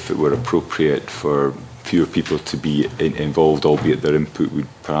 if it were appropriate, for fewer people to be involved, albeit their input would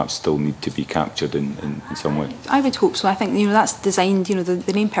perhaps still need to be captured in some way. I would hope so. I think that's designed.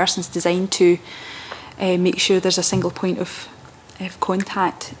 The named person's designed to make sure there's a single point of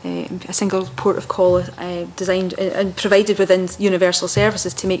contact, a single port of call designed and provided within universal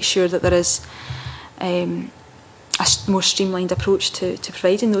services to make sure that there is a more streamlined approach to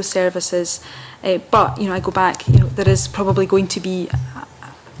providing those services. But I go back, there is probably going to be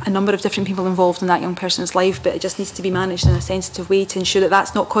a number of different people involved in that young person's life, but it just needs to be managed in a sensitive way to ensure that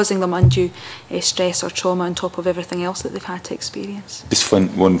that's not causing them undue stress or trauma on top of everything else that they've had to experience. Just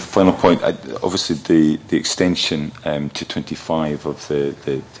one final point. Obviously, the extension to 25 of the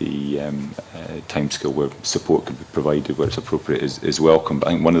timescale where support can be provided where it's appropriate is welcome. But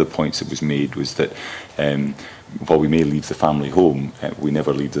I think one of the points that was made was that while we may leave the family home, we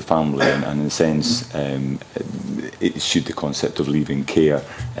never leave the family, and in a sense, should the concept of leaving care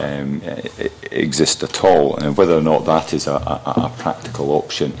exist at all, and whether or not that is a practical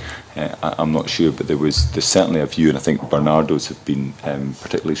option, I'm not sure. But there's certainly a view, and I think Bernardo's have been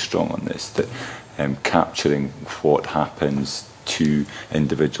particularly strong on this, that capturing what happens to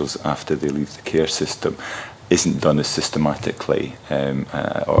individuals after they leave the care system isn't done as systematically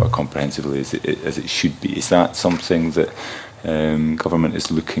or comprehensively as it should be. Is that something that government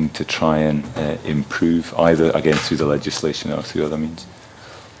is looking to try and improve, either again through the legislation or through other means?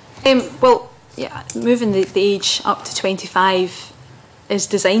 Well, yeah, moving the age up to 25 is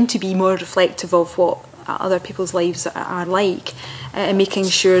designed to be more reflective of what other people's lives are like, and making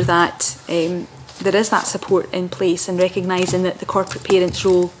sure that there is that support in place, and recognising that the corporate parent's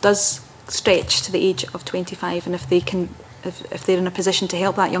role does stretch to the age of 25, and if they're in a position to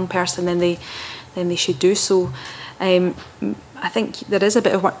help that young person, then they should do so. I think there is a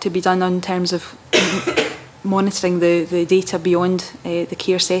bit of work to be done in terms of monitoring the data beyond the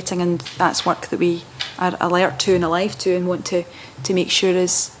care setting, and that's work that we are alert to and alive to and want to make sure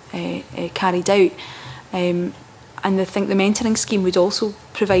is carried out. And I think the mentoring scheme would also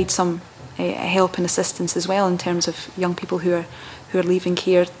provide some help and assistance as well in terms of young people who are leaving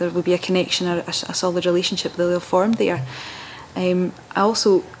care. There will be a connection or a solid relationship that they'll form there. I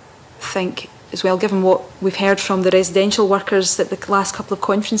also think as well, given what we've heard from the residential workers at the last couple of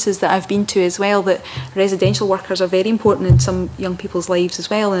conferences that I've been to as well, that residential workers are very important in some young people's lives as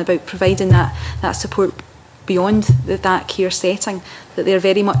well, and about providing that support beyond that care setting, that they're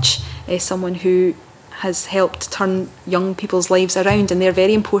very much someone who has helped turn young people's lives around, and they're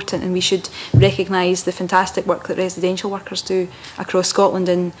very important, and we should recognise the fantastic work that residential workers do across Scotland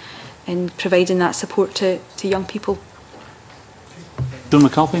in providing that support to young people. John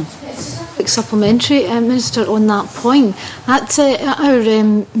McAlpine. Quick supplementary, Minister, on that point. At our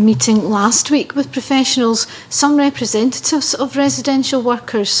meeting last week with professionals, some representatives of residential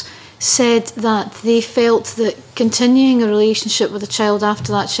workers said that they felt that continuing a relationship with a child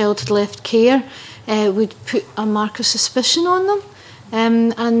after that child had left care would put a mark of suspicion on them.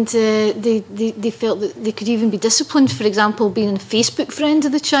 They felt that they could even be disciplined, for example, being a Facebook friend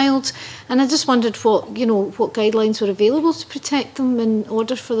of the child. And I just wondered what guidelines were available to protect them in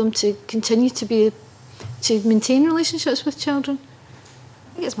order for them to continue to maintain relationships with children.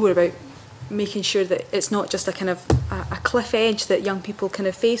 I think it's more about making sure that it's not just a kind of a cliff edge that young people kind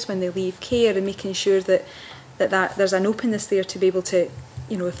of face when they leave care, and making sure that there's an openness there to be able to,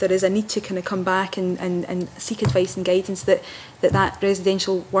 if there is a need to kind of come back and seek advice and guidance, that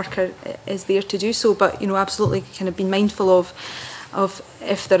residential worker is there to do so. But, absolutely kind of being mindful of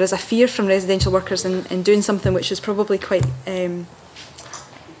if there is a fear from residential workers in doing something which is probably quite,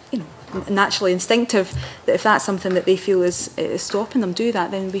 naturally instinctive, that if that's something that they feel is stopping them do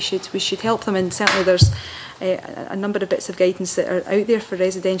that, then we should help them. And certainly there's a number of bits of guidance that are out there for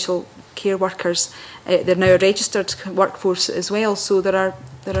residential care workers. They're now a registered workforce as well, so there are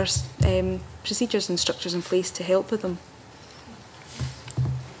procedures and structures in place to help with them.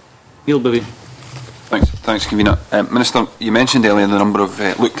 Neil Bibby. Thanks, Convener. Minister, you mentioned earlier the number of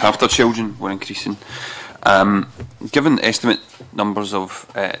looked after children were increasing. Given estimate numbers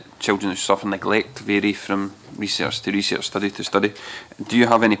of children who suffer neglect vary from research to research, study to study, do you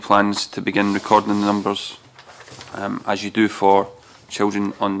have any plans to begin recording the numbers as you do for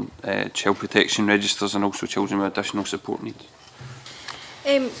children on child protection registers and also children with additional support needs?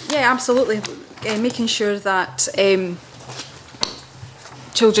 Yeah, absolutely. Making sure that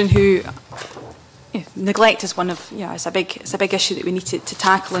children who neglect is one of it's a big issue that we need to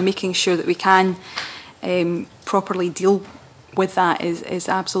tackle, and making sure that we can properly deal with that is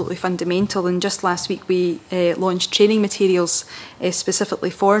absolutely fundamental. And just last week we launched training materials specifically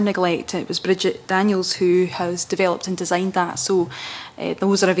for neglect. It was Bridget Daniels who has developed and designed that, so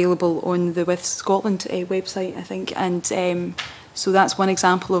those are available on the With Scotland website, I think, and so that's one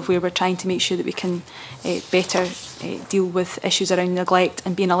example of where we're trying to make sure that we can better deal with issues around neglect,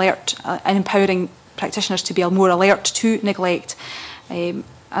 and being alert and empowering practitioners to be more alert to neglect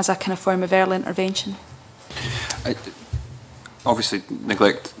as a kind of form of early intervention. Obviously,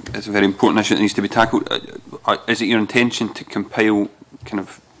 neglect is a very important issue that needs to be tackled. Is it your intention to compile kind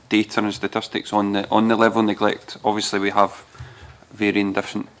of data and statistics on the level of neglect? Obviously, we have varying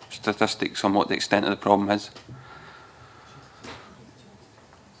different statistics on what the extent of the problem is.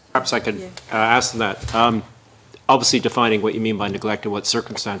 Perhaps I could ask that. Obviously, defining what you mean by neglect and what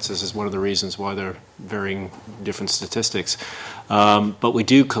circumstances is one of the reasons why there are varying different statistics. But we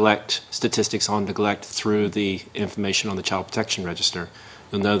do collect statistics on neglect through the information on the Child Protection Register.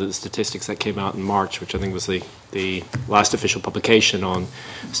 You'll know that the statistics that came out in March, which I think was the last official publication on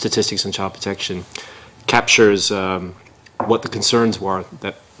statistics on child protection, captures what the concerns were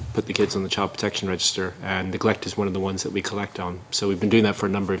that put the kids on the Child Protection Register, and neglect is one of the ones that we collect on. So we've been doing that for a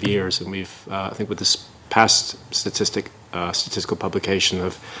number of years, and we've, I think with this past statistical publication,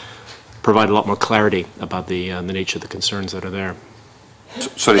 have provide a lot more clarity about the nature of the concerns that are there.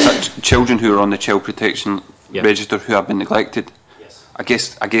 Sorry, is that children who are on the child protection register who have been neglected? Yes. I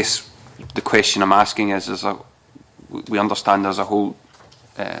guess the question I'm asking is we understand there's a whole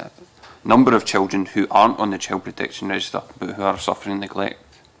number of children who aren't on the child protection register but who are suffering neglect,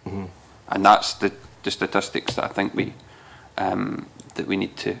 and that's the statistics that I think we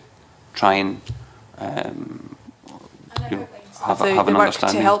need to try and have an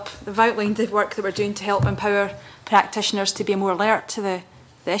understanding. To help, they've outlined the work that we're doing to help empower practitioners to be more alert to the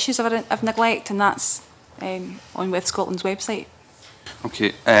issues of neglect, and that's on With Scotland's website.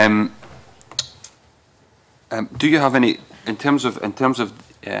 Okay. Do you have any, in terms of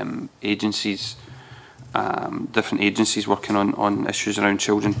agencies, different agencies working on issues around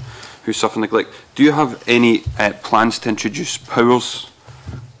children who suffer neglect, do you have any plans to introduce powers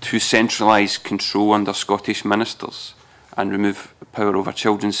to centralise control under Scottish ministers and remove power over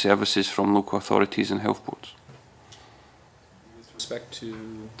children's services from local authorities and health boards? With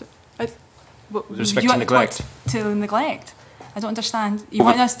respect to neglect? To neglect? I don't understand. You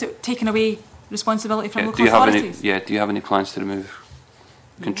want us to taking away responsibility from local authorities? Do you have any plans to remove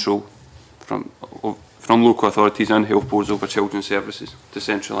control from local authorities and health boards over children's services, to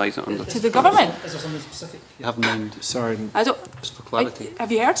centralise it under? To the government? Is there something specific you have in mind? Sorry, I don't. Just for clarity.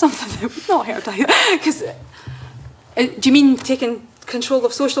 Have you heard something that we've not heard? Because do you mean taking control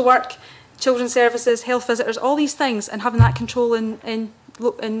of social work, children's services, health visitors, all these things, and having that control in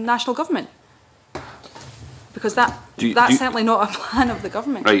national government? Because that's certainly not a plan of the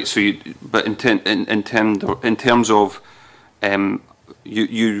government. Right. So, but in terms of,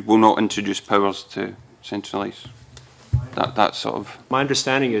 you will not introduce powers to centralise that sort of. My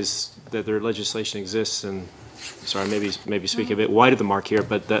understanding is that their legislation exists, and sorry, maybe speaking a bit wide of the mark here,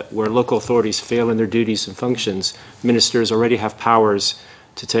 but that where local authorities fail in their duties and functions, ministers already have powers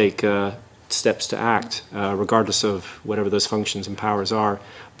to take steps to act, regardless of whatever those functions and powers are.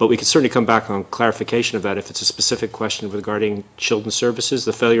 But we can certainly come back on clarification of that if it's a specific question regarding children's services,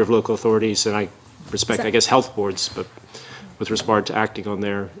 the failure of local authorities, and I respect, I guess, health boards, but with regard to acting on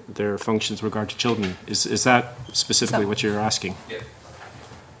their functions with regard to children. Is that specifically what you're asking? Yeah.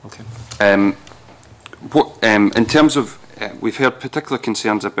 Okay. In terms of, we've heard particular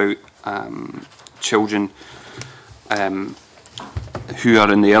concerns about children who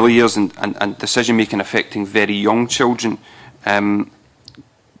are in the early years and decision making affecting very young children.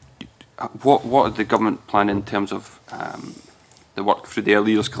 What are the government planning in terms of the work through the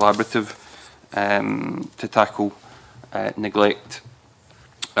Early Years Collaborative to tackle neglect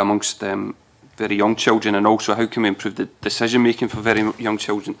amongst very young children, and also how can we improve the decision making for very young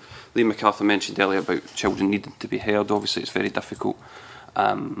children? Lee McArthur mentioned earlier about children needing to be heard. Obviously, it's very difficult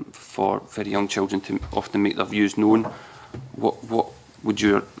for very young children to often make their views known. What would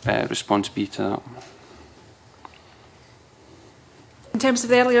your response be to that? In terms of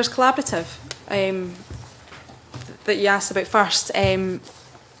the Early Years Collaborative that you asked about first, the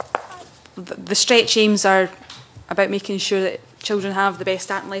stretch aims are about making sure that children have the best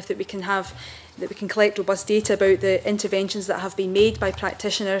start in life that we can have, that we can collect robust data about the interventions that have been made by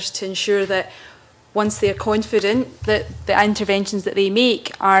practitioners to ensure that once they're confident that the interventions that they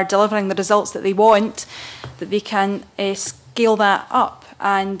make are delivering the results that they want, that they can scale that up,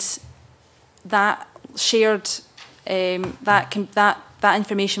 and that shared that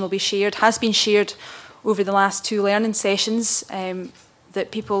information will be shared, has been shared over the last 2 learning sessions,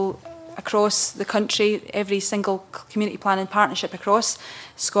 that people across the country, every single community planning partnership across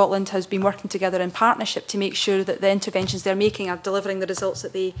Scotland has been working together in partnership to make sure that the interventions they're making are delivering the results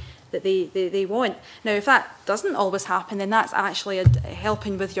that they want. Now, if that doesn't always happen, then that's actually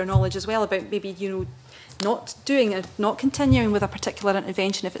helping with your knowledge as well about maybe, not continuing with a particular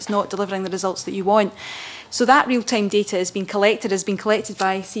intervention if it's not delivering the results that you want. So that real-time data has been collected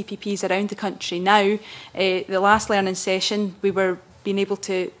by CPPs around the country now. The last learning session, we were being able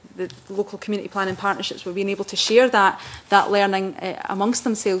to, the local community planning partnerships were being able to share that learning amongst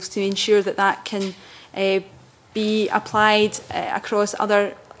themselves to ensure that that can be applied across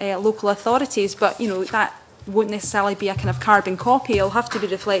other local authorities. But, that won't necessarily be a kind of carbon copy. It'll have to be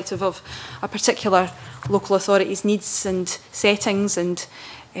reflective of a particular local authority's needs and settings and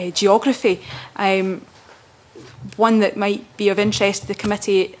geography. One that might be of interest to the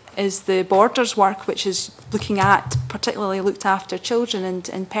committee is the Borders work, which is looking at particularly looked after children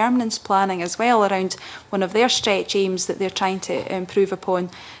and permanence planning as well, around one of their stretch aims that they're trying to improve upon.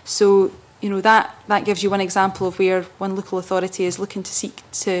 So, that gives you one example of where one local authority is looking to seek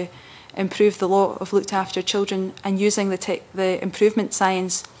to improve the law of looked after children and using the improvement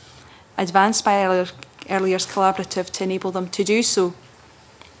science advanced by Early Years Collaborative to enable them to do so.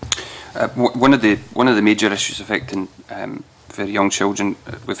 One of the major issues affecting very young children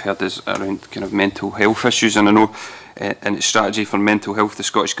we've heard is around kind of mental health issues, and I know in its strategy for mental health the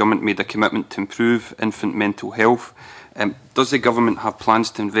Scottish Government made a commitment to improve infant mental health. Does the Government have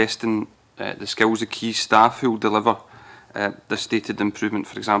plans to invest in the skills of key staff who will deliver the stated improvement,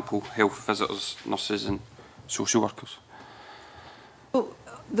 for example, health visitors, nurses and social workers? Well,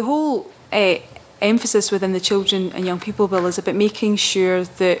 the whole emphasis within the Children and Young People Bill is about making sure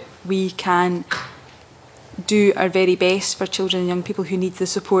that we can do our very best for children and young people who need the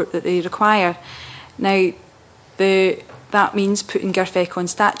support that they require. Now, that means putting GIRFEC on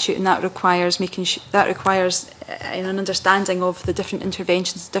statute, and that requires an understanding of the different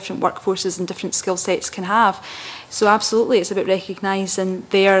interventions, different workforces and different skill sets can have. So absolutely, it's about recognising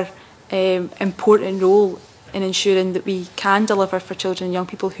their important role in ensuring that we can deliver for children and young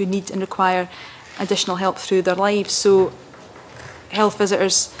people who need and require additional help through their lives. So health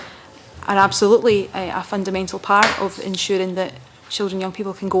visitors are absolutely a fundamental part of ensuring that children and young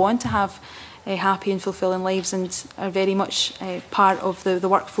people can go on to have happy and fulfilling lives, and are very much part of the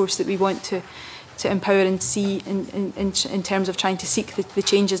workforce that we want to empower and see in terms of trying to seek the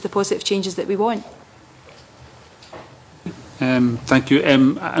changes, the positive changes that we want. Thank you.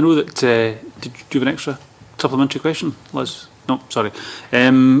 I know that, did you have an extra supplementary question, Liz? No, sorry.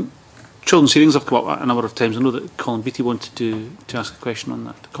 Children's hearings have come up a number of times. I know that Colin Beattie wanted to ask a question on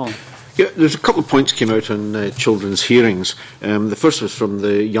that. Colin. Yeah, there's a couple of points came out on children's hearings. The first was from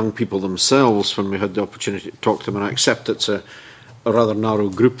the young people themselves when we had the opportunity to talk to them, and I accept it's a rather narrow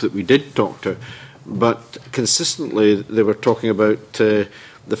group that we did talk to, but consistently they were talking about the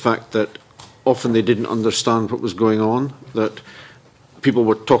fact that often they didn't understand what was going on, that people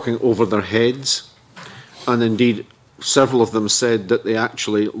were talking over their heads, and indeed several of them said that they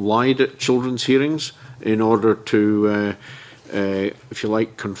actually lied at children's hearings in order to if you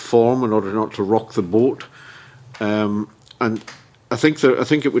like, conform, in order not to rock the boat. And I think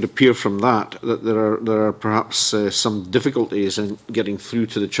it would appear from that there are perhaps some difficulties in getting through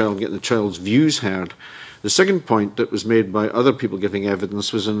to the child, getting the child's views heard. The second point that was made by other people giving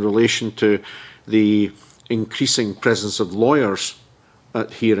evidence was in relation to the increasing presence of lawyers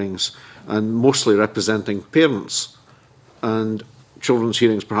at hearings, and mostly representing parents. And children's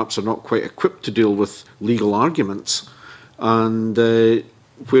hearings perhaps are not quite equipped to deal with legal arguments. And where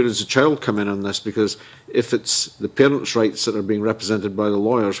does the child come in on this? Because if it's the parents' rights that are being represented by the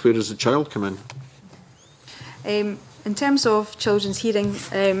lawyers, where does the child come in? In terms of children's hearing,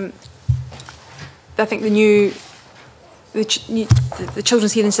 I think the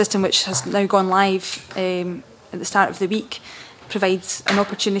children's hearing system, which has now gone live at the start of the week, provides an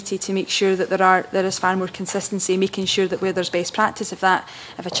opportunity to make sure that there is far more consistency, making sure that where there's best practice, if a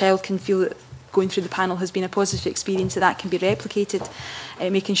child can feel that going through the panel has been a positive experience, that can be replicated,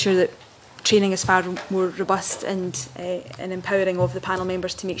 making sure that training is far more robust and empowering of the panel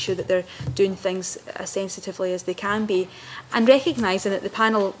members to make sure that they're doing things as sensitively as they can be, and recognising that the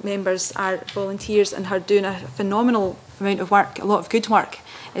panel members are volunteers and are doing a phenomenal amount of work, a lot of good work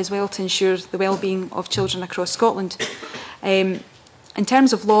as well, to ensure the well-being of children across Scotland. In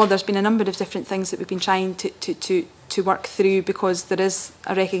terms of law, there's been a number of different things that we've been trying to work through, because there is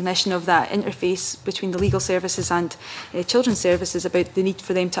a recognition of that interface between the legal services and children's services, about the need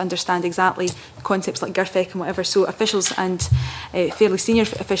for them to understand exactly concepts like GIRFEC and whatever. So officials and fairly senior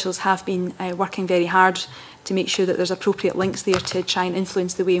officials have been working very hard to make sure that there's appropriate links there to try and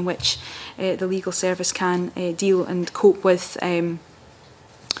influence the way in which the legal service can deal and cope with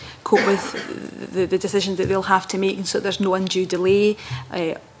the decisions that they'll have to make, and so there's no undue delay,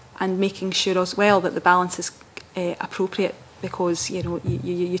 and making sure as well that the balance is appropriate, because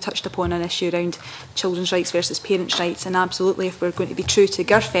you touched upon an issue around children's rights versus parents' rights, and absolutely, if we're going to be true to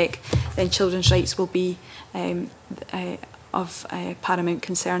GIRFEC, then children's rights will be of paramount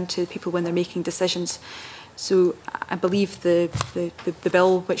concern to people when they're making decisions. So I believe the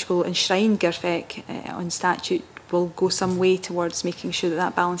bill, which will enshrine GIRFEC on statute, will go some way towards making sure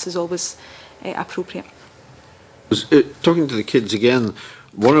that balance is always appropriate. Talking to the kids again,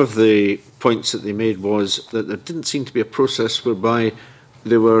 one of the points that they made was that there didn't seem to be a process whereby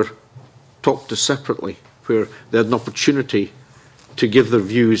they were talked to separately, where they had an opportunity to give their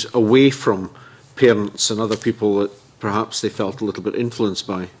views away from parents and other people that perhaps they felt a little bit influenced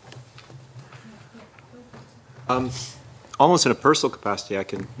by. Almost in a personal capacity, I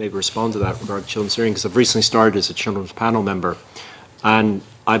can maybe respond to that regarding children's hearing, because I've recently started as a children's panel member, and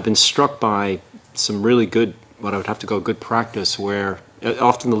I've been struck by some really good, what I would have to call good practice, where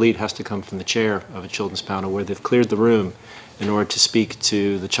often the lead has to come from the chair of a children's panel, where they've cleared the room in order to speak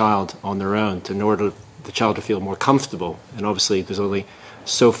to the child on their own, in order to the child to feel more comfortable. And obviously there's only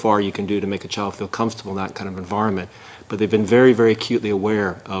so far you can do to make a child feel comfortable in that kind of environment. But they've been very, very acutely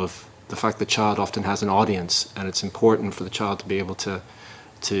aware of the fact the child often has an audience, and it's important for the child to be able to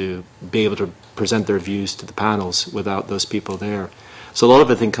present their views to the panels without those people there. So a lot of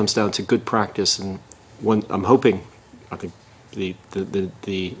it, I think, comes down to good practice, and when I'm hoping, I think the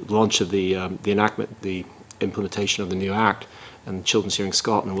launch of the enactment, the implementation of the new Act and Children's Hearing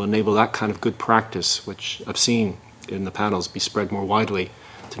Scotland will enable that kind of good practice, which I've seen in the panels, be spread more widely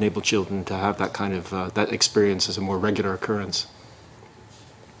to enable children to have that kind of that experience as a more regular occurrence.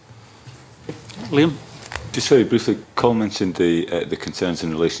 Liam? Just very briefly, Colin mentioned the concerns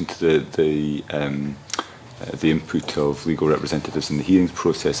in relation to the input of legal representatives in the hearings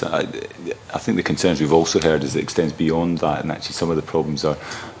process. I think the concerns we've also heard is it extends beyond that, and actually some of the problems are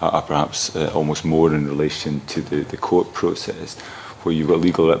perhaps almost more in relation to the court process, where you've got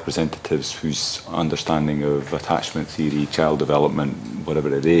legal representatives whose understanding of attachment theory, child development,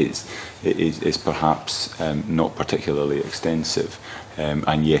 whatever it is perhaps not particularly extensive,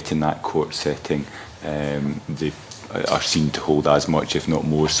 and yet in that court setting they are seen to hold as much, if not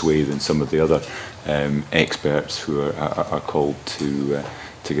more, sway than some of the other experts who are called to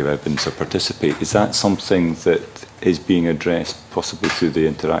give evidence or participate. Is that something that is being addressed possibly through the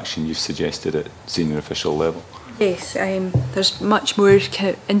interaction you've suggested at senior official level? Yes, there's much more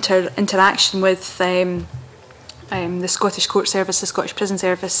interaction with the Scottish Court Service, the Scottish Prison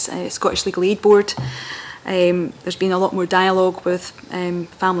Service, Scottish Legal Aid Board. There's been a lot more dialogue with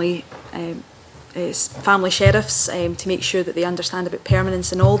family sheriffs to make sure that they understand about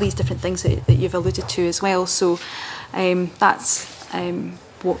permanence and all these different things that you've alluded to as well. So that's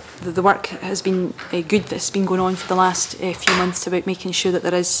what the work has been good that's been going on for the last few months about making sure that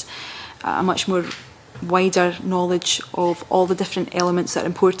there is a much more wider knowledge of all the different elements that are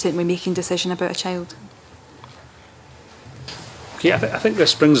important when making a decision about a child. Okay, I think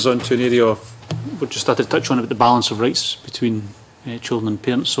this brings us on to an area of, we just started to touch on about the balance of rights between children and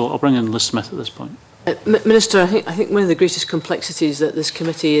parents, so I'll bring in Liz Smith at this point. Minister, I think one of the greatest complexities that this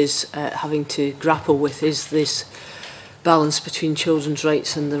committee is having to grapple with is this balance between children's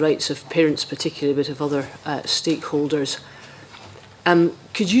rights and the rights of parents particularly, but of other stakeholders.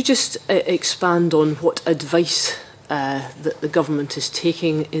 Could you just expand on what advice that the government is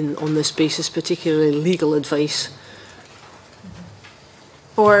taking on this basis, particularly legal advice?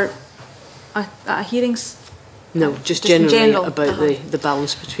 For hearings? No, just generally about the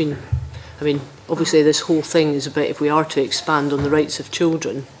balance between, I mean, obviously this whole thing is about if we are to expand on the rights of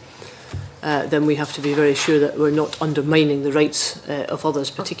children, then we have to be very sure that we're not undermining the rights of others,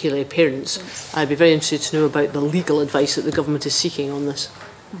 particularly parents. Yes. I'd be very interested to know about the legal advice that the government is seeking on this.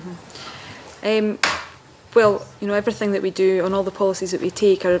 Well, you know, everything that we do and all the policies that we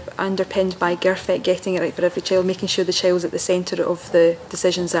take are underpinned by GIRFEC, getting it right for every child, making sure the child's at the centre of the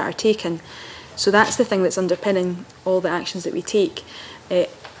decisions that are taken. So that's the thing that's underpinning all the actions that we take.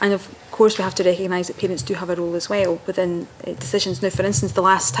 And of course we have to recognise that parents do have a role as well within decisions. Now, for instance, the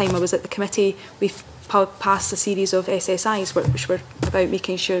last time I was at the committee, we've passed a series of SSIs which were about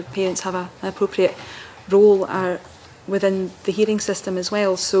making sure parents have an appropriate role within the hearing system as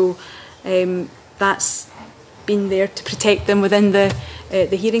well. So that's been there to protect them within the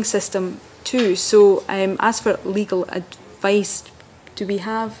hearing system too. So as for legal advice, do we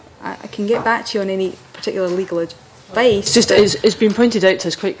have? I can get back to you on any particular legal advice. It's just it's been pointed out to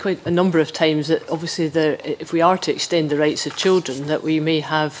us quite a number of times that obviously if we are to extend the rights of children, that we may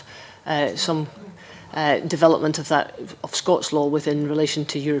have some development of Scots law within relation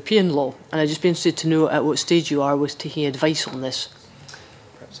to European law, and I'd just be interested to know at what stage you are with taking advice on this.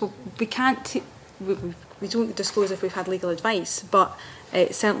 So we can't. We don't disclose if we've had legal advice, but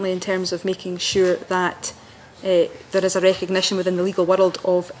certainly in terms of making sure that there is a recognition within the legal world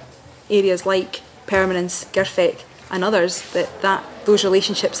of areas like permanence, GIRFEC and others, that those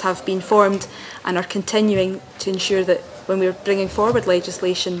relationships have been formed and are continuing to ensure that when we're bringing forward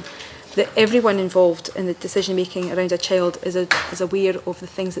legislation, that everyone involved in the decision making around a child is aware of the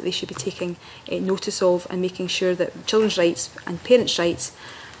things that they should be taking notice of, and making sure that children's rights and parents' rights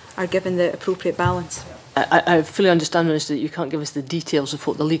are given the appropriate balance. I fully understand, Minister, that you can't give us the details of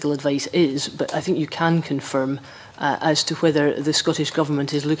what the legal advice is, but I think you can confirm as to whether the Scottish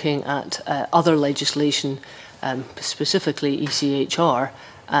Government is looking at other legislation, specifically ECHR,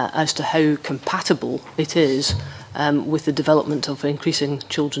 as to how compatible it is with the development of increasing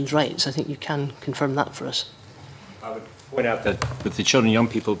children's rights. I think you can confirm that for us. I would point out that with the Children and Young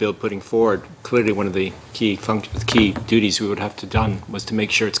People Bill putting forward, clearly one of the key duties we would have to done was to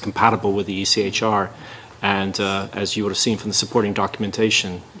make sure it's compatible with the ECHR. And as you would have seen from the supporting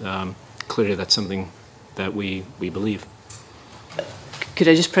documentation, clearly that's something that we believe. Could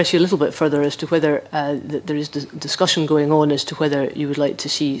I just press you a little bit further as to whether there is discussion going on as to whether you would like to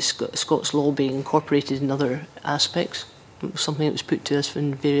see Scots law being incorporated in other aspects? Something that was put to us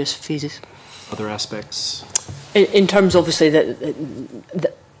in various phases. Other aspects? In terms, obviously,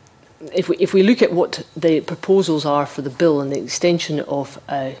 that if we look at what the proposals are for the bill and the extension of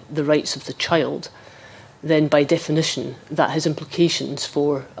the rights of the child, then by definition that has implications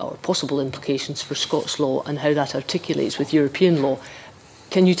for, or possible implications for Scots law and how that articulates with European law.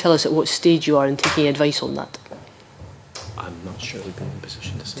 Can you tell us at what stage you are in taking advice on that? I'm not sure we'd be in a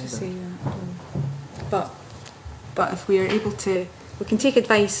position to say that. But if we are able to, we can take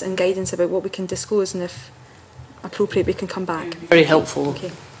advice and guidance about what we can disclose, and if appropriate, we can come back. Very helpful.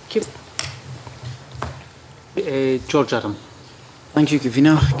 Okay. Thank you. George Adam. Thank you,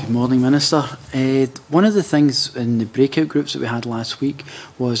 Convener. Good morning, Minister. One of the things in the breakout groups that we had last week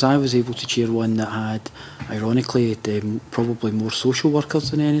was I was able to chair one that had, ironically, probably more social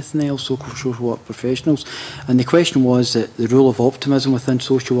workers than anything else, social work professionals. And the question was that the rule of optimism within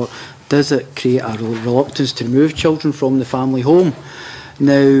social work, does it create a reluctance to remove children from the family home?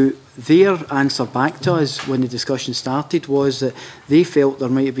 Now, their answer back to us when the discussion started was that they felt there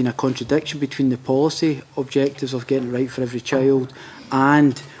might have been a contradiction between the policy objectives of getting it right for every child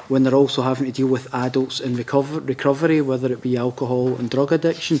and when they're also having to deal with adults in recovery, whether it be alcohol and drug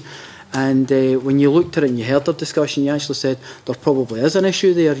addiction. And when you looked at it and you heard their discussion, you actually said there probably is an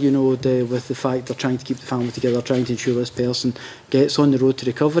issue there, you know, with the fact they're trying to keep the family together, trying to ensure this person gets on the road to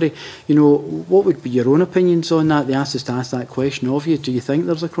recovery. You know, what would be your own opinions on that? They asked us to ask that question of you. Do you think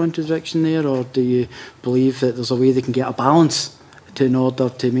there's a contradiction there, or do you believe that there's a way they can get a balance in order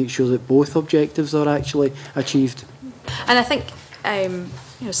to make sure that both objectives are actually achieved? And I think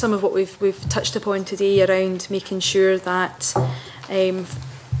you know, some of what we've touched upon today around making sure that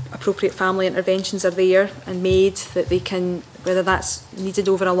appropriate family interventions are there and made, that they can, whether that's needed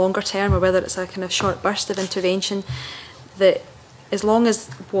over a longer term or whether it's a kind of short burst of intervention, that as long as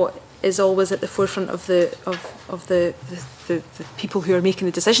what is always at the forefront of the people who are making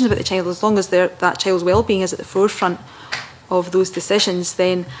the decisions about the child, as long as that child's well-being is at the forefront of those decisions,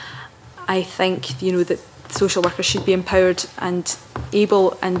 then I think, you know, that social workers should be empowered and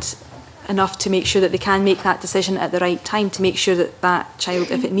able and enough to make sure that they can make that decision at the right time, to make sure that that child,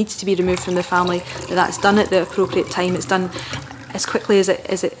 if it needs to be removed from the family, that that's done at the appropriate time, it's done as quickly as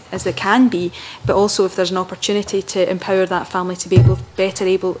it can be, but also if there's an opportunity to empower that family to be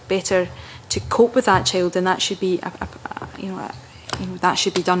better to cope with that child, then that should be that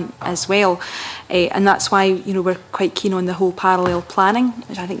should be done as well. And that's why, you know, we're quite keen on the whole parallel planning,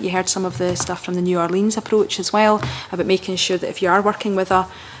 which I think you heard some of the stuff from the New Orleans approach as well, about making sure that if you are working with a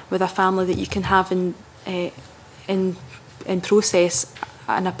family, that you can have in process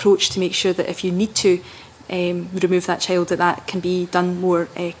an approach to make sure that if you need to remove that child, that can be done more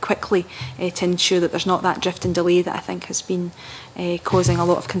quickly, to ensure that there's not that drift and delay that I think has been causing a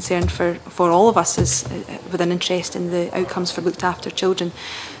lot of concern for all of us as with an interest in the outcomes for looked after children.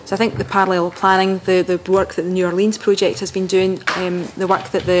 So I think the parallel planning, the work that the New Orleans project has been doing, the work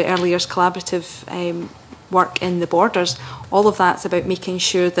that the Early Years Collaborative work in the borders, all of that's about making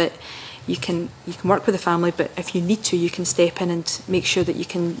sure that you can work with the family, but if you need to, you can step in and make sure that you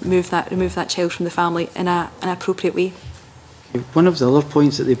can remove that child from the family in an appropriate way. One of the other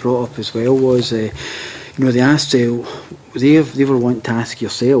points that they brought up as well was, you know, they asked, they were wanting to ask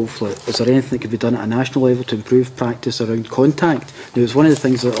yourself, like, is there anything that could be done at a national level to improve practice around contact? Now, it's one of the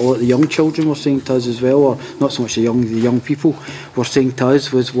things that a lot of the young children were saying to us as well, or not so much the young people were saying to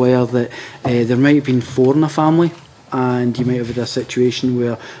us, was where that there might have been 4 in a family, and you might have had a situation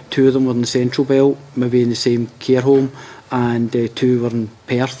where 2 of them were in the Central Belt, maybe in the same care home, and 2 were in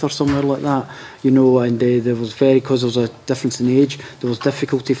Perth or somewhere like that, you know, and there was because there was a difference in age, there was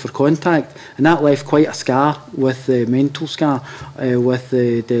difficulty for contact, and that left quite a scar, with the mental scar, with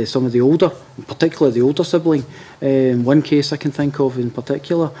some of the older, particularly the older sibling. One case I can think of in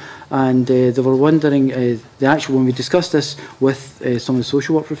particular, and they were wondering, when we discussed this with some of the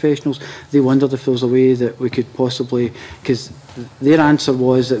social work professionals, they wondered if there was a way that we could possibly, because their answer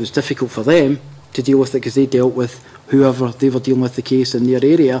was that it was difficult for them to deal with it because they dealt with whoever they were dealing with the case in their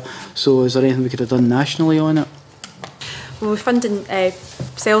area. So is there anything we could have done nationally on it? Well, we're funding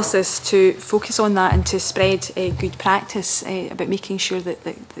Celsius to focus on that and to spread good practice about making sure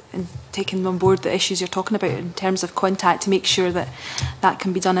that and taking on board the issues you're talking about in terms of contact, to make sure that that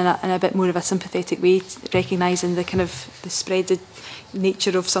can be done in a bit more of a sympathetic way, recognising the kind of the spreaded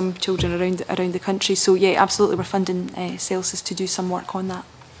nature of some children around the country. So yeah, absolutely, we're funding Celsius to do some work on that.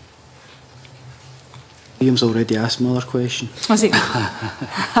 Liam's already asked my other question. Was it?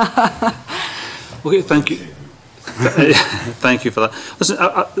 Okay, thank you. Thank you for that. Listen,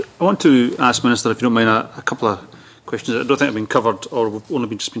 I want to ask Minister, if you don't mind, a couple of questions that I don't think have been covered or have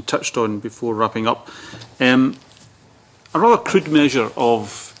only just been touched on before wrapping up. A rather crude measure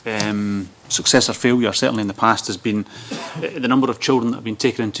of success or failure, certainly in the past, has been the number of children that have been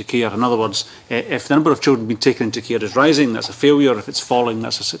taken into care. In other words, if the number of children being taken into care is rising, that's a failure. If it's falling,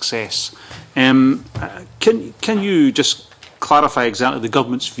 that's a success. Can you just clarify exactly the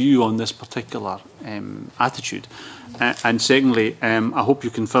government's view on this particular attitude? And secondly, I hope you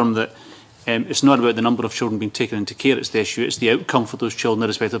confirm that it's not about the number of children being taken into care, it's the issue, it's the outcome for those children,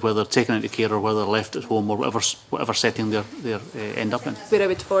 irrespective of whether they're taken into care or whether they're left at home or whatever setting they end up in. Where I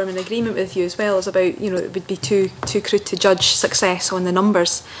would form an agreement with you as well is about, it would be too crude to judge success on the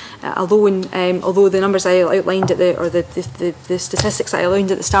numbers alone, although the numbers I outlined the statistics I outlined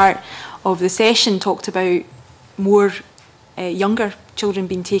at the start of the session talked about more younger children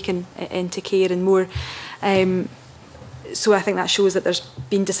being taken into care and more. So I think that shows that there's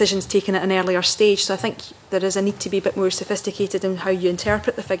been decisions taken at an earlier stage. So I think there is a need to be a bit more sophisticated in how you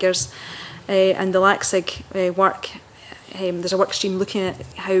interpret the figures. And the LACSIG work, there's a work stream looking at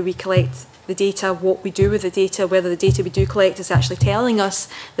how we collect the data, what we do with the data, whether the data we do collect is actually telling us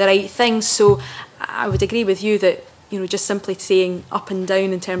the right things. So I would agree with you that, just simply saying up and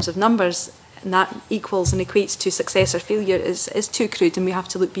down in terms of numbers, and that equals and equates to success or failure is too crude, and we have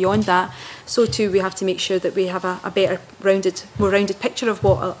to look beyond that. So too, we have to make sure that we have a better more rounded picture of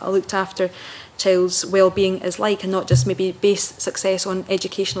what a looked after child's well-being is like, and not just maybe base success on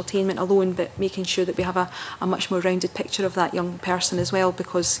educational attainment alone, but making sure that we have a much more rounded picture of that young person as well,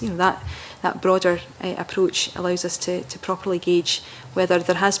 because that broader approach allows us to properly gauge whether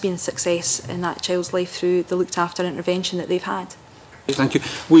there has been success in that child's life through the looked after intervention that they've had. Thank you.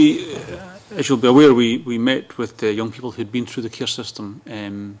 We, as you'll be aware, we met with the young people who'd been through the care system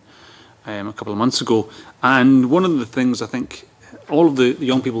a couple of months ago, and one of the things I think all of the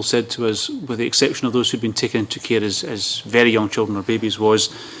young people said to us, with the exception of those who'd been taken into care as very young children or babies,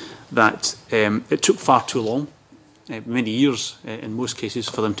 was that it took far too long, many years in most cases,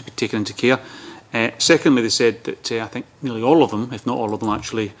 for them to be taken into care. Secondly, they said that I think nearly all of them, if not all of them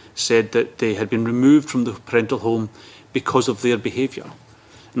actually, said that they had been removed from the parental home because of their behaviour.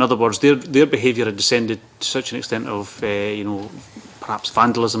 In other words, their behaviour had descended to such an extent of, perhaps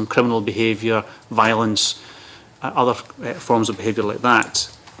vandalism, criminal behaviour, violence, other forms of behaviour like that.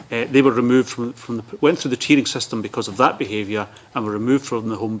 They were removed went through the tiering system because of that behaviour, and were removed from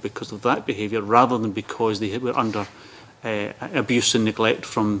the home because of that behaviour, rather than because they were under abuse and neglect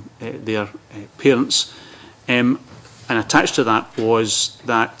from their parents. And attached to that was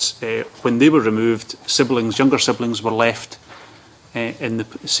that when they were removed, younger siblings were left in the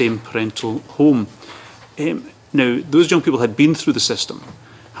same parental home. Now, those young people had been through the system.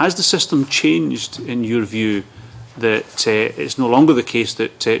 Has the system changed, in your view, that it's no longer the case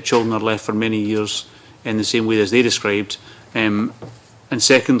that children are left for many years in the same way as they described? And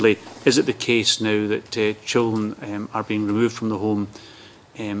secondly, is it the case now that children are being removed from the home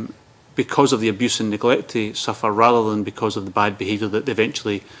because of the abuse and neglect they suffer, rather than because of the bad behaviour that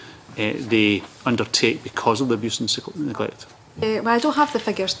eventually they undertake because of the abuse and neglect? Well, I don't have the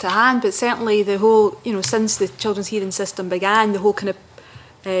figures to hand, but certainly the whole, since the children's hearing system began, the whole kind of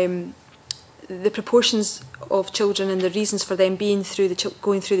the proportions of children and the reasons for them being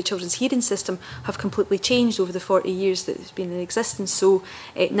going through the children's hearing system have completely changed over the 40 years that it's been in existence. So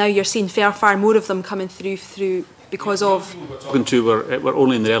now you're seeing far more of them coming through because of. Talking to were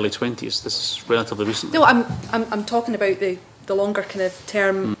only in their early 20s. This is relatively recent. No, I'm talking about the longer kind of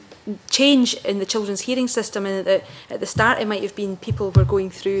term. Change in the children's hearing system, and at the start it might have been people were going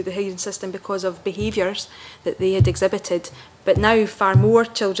through the hearing system because of behaviours that they had exhibited, but now far more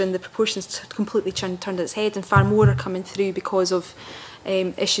children, the proportions completely turned its head, and far more are coming through because of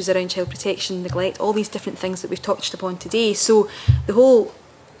issues around child protection, neglect, all these different things that we've touched upon today. So the whole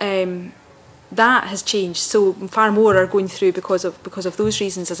that has changed. So far more are going through because of those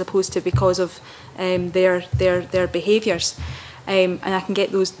reasons, as opposed to because of their behaviours. And I can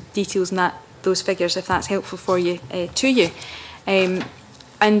get those details and those figures if that's helpful for you to you. And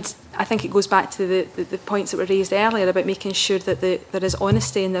I think it goes back to the points that were raised earlier about making sure that there is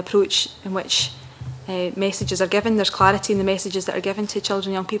honesty in the approach in which messages are given. There's clarity in the messages that are given to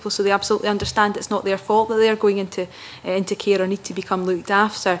children and young people, so they absolutely understand it's not their fault that they're going into care or need to become looked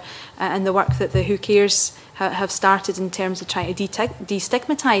after. And the work that the Who Cares have started in terms of trying to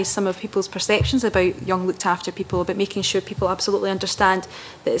destigmatise some of people's perceptions about young looked after people, about making sure people absolutely understand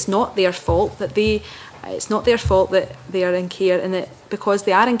that it's not their fault, that it's not their fault that they are in care, and that because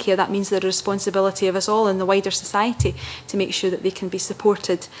they are in care, that means they're a responsibility of us all in the wider society to make sure that they can be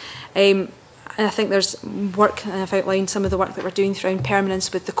supported. And I think there's work, and I've outlined some of the work that we're doing around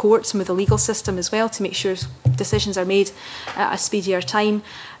permanence with the courts and with the legal system as well, to make sure decisions are made at a speedier time.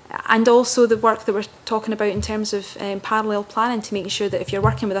 And also the work that we're talking about in terms of parallel planning, to make sure that if you're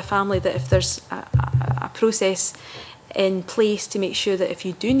working with a family, that if there's a process in place to make sure that if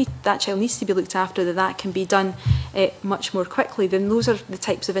you do need, that child needs to be looked after, that can be done much more quickly, then those are the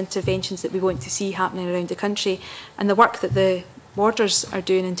types of interventions that we want to see happening around the country. And the work that the warders are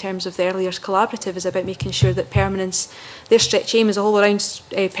doing in terms of the Early Years Collaborative is about making sure that permanence, their stretch aim is all around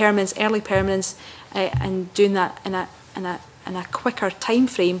permanence, early permanence, and doing that in a quicker time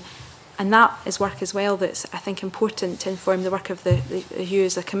frame. And that is work as well that's, I think, important to inform the work of you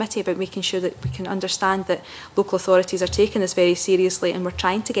as a committee about making sure that we can understand that local authorities are taking this very seriously, and we're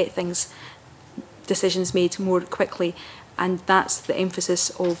trying to get decisions made more quickly. And that's the emphasis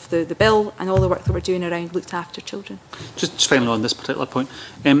of the bill and all the work that we're doing around looked after children. Just finally on this particular point,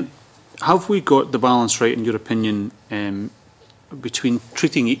 have we got the balance right, in your opinion, between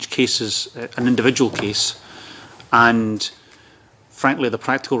treating each case as an individual case and, frankly, the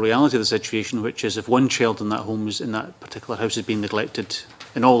practical reality of the situation, which is if one child in that home is in that particular house is being neglected,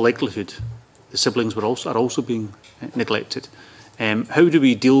 in all likelihood, the siblings are also being neglected. How do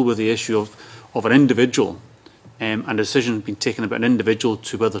we deal with the issue of an individual? And a decision has been taken about an individual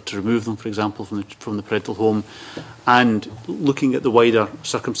to whether to remove them, for example, from the parental home, and looking at the wider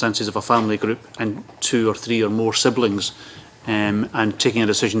circumstances of a family group and 2 or 3 or more siblings, and taking a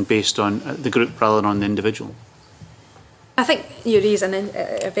decision based on the group rather than on the individual. I think you raise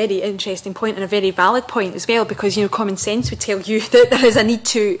a very interesting point and a very valid point as well, because common sense would tell you that there is a need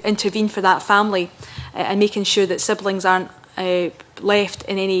to intervene for that family, and making sure that siblings aren't left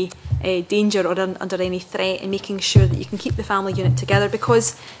in any danger or under any threat, and making sure that you can keep the family unit together,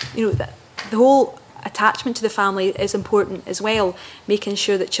 because the whole attachment to the family is important as well. Making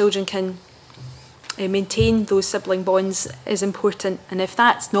sure that children can maintain those sibling bonds is important, and if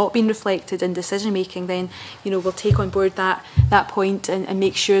that's not been reflected in decision making, then we'll take on board that point and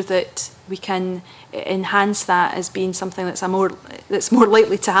make sure that we can enhance that as being something that's more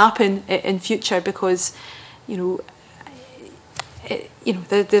likely to happen in future, because there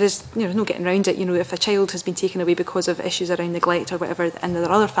is no getting around it. If a child has been taken away because of issues around neglect or whatever, and there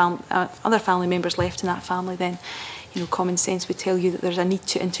are other family members left in that family, then common sense would tell you that there's a need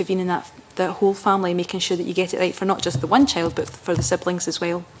to intervene in that whole family, making sure that you get it right for not just the one child but for the siblings as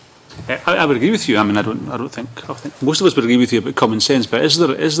well. I would agree with you. I mean, I think most of us would agree with you about common sense, but is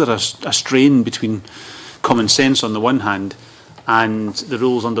there a strain between common sense on the one hand and the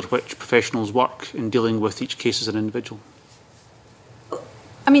rules under which professionals work in dealing with each case as an individual?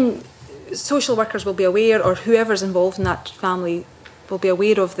 I mean, social workers will be aware, or whoever's involved in that family will be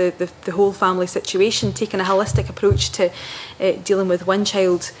aware of the whole family situation. Taking a holistic approach to dealing with one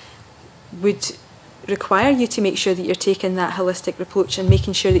child would require you to make sure that you're taking that holistic approach and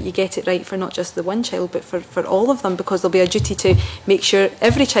making sure that you get it right for not just the one child but for all of them, because there'll be a duty to make sure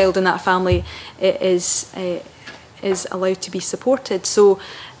every child in that family is allowed to be supported. So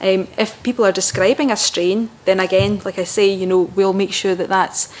if people are describing a strain, then again, like I say, we'll make sure that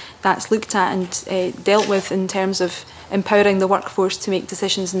that's looked at and dealt with in terms of empowering the workforce to make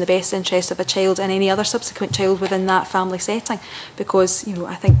decisions in the best interest of a child and any other subsequent child within that family setting. Because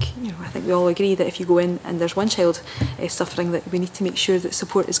I think we all agree that if you go in and there's one child suffering, that we need to make sure that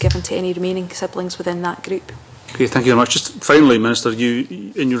support is given to any remaining siblings within that group. Okay, thank you very much. Just finally, Minister,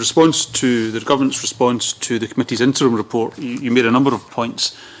 in your response to the government's response to the committee's interim report, you made a number of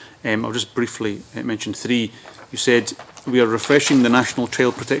points. I'll just briefly mention 3. You said we are refreshing the National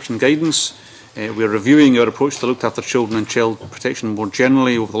Child Protection Guidance. We are reviewing our approach to looked after children and child protection more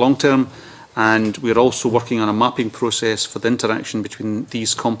generally over the long term, and we are also working on a mapping process for the interaction between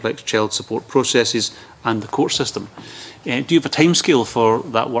these complex child support processes and the court system. Do you have a timescale for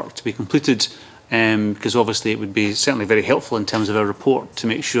that work to be completed? Because obviously it would be certainly very helpful in terms of our report to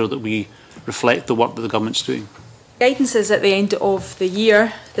make sure that we reflect the work that the government's doing. Guidance is at the end of the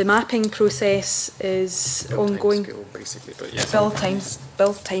year. The mapping process is ongoing. Basically, but yes. Build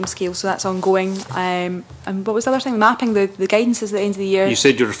timescale, so that's ongoing. And what was the other thing? Mapping, the guidance is at the end of the year. You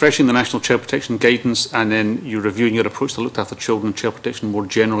said you're refreshing the National Child Protection Guidance, and then you're reviewing your approach to looked after children and child protection more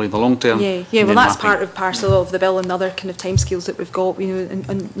generally in the long term. Yeah. Well, that's mapping. Part of parcel of the bill and other kind of timescales that we've got.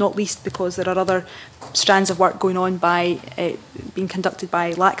 And not least because there are other strands of work going on by being conducted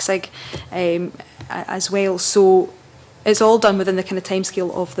by LACSIG. As well, so it's all done within the kind of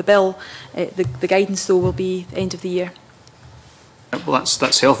timescale of the bill. The guidance, though, will be the end of the year. Well,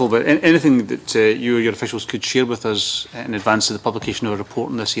 that's helpful. But anything that you or your officials could share with us in advance of the publication of a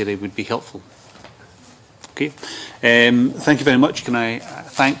report in this area would be helpful. Okay. Thank you very much. Can I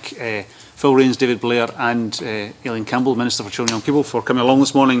thank Phil Rains, David Blair and Aileen Campbell, Minister for Children and Young People, for coming along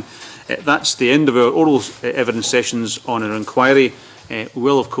this morning. That's the end of our oral evidence sessions on our inquiry. We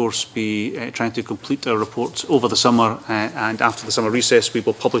will, of course, be trying to complete our report over the summer, and after the summer recess we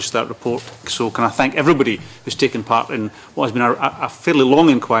will publish that report. So can I thank everybody who's taken part in what has been a fairly long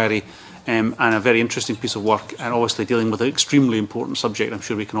inquiry and a very interesting piece of work, and obviously dealing with an extremely important subject, I'm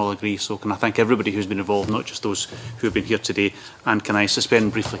sure we can all agree. So can I thank everybody who's been involved, not just those who have been here today, and can I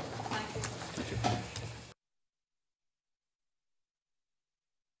suspend briefly?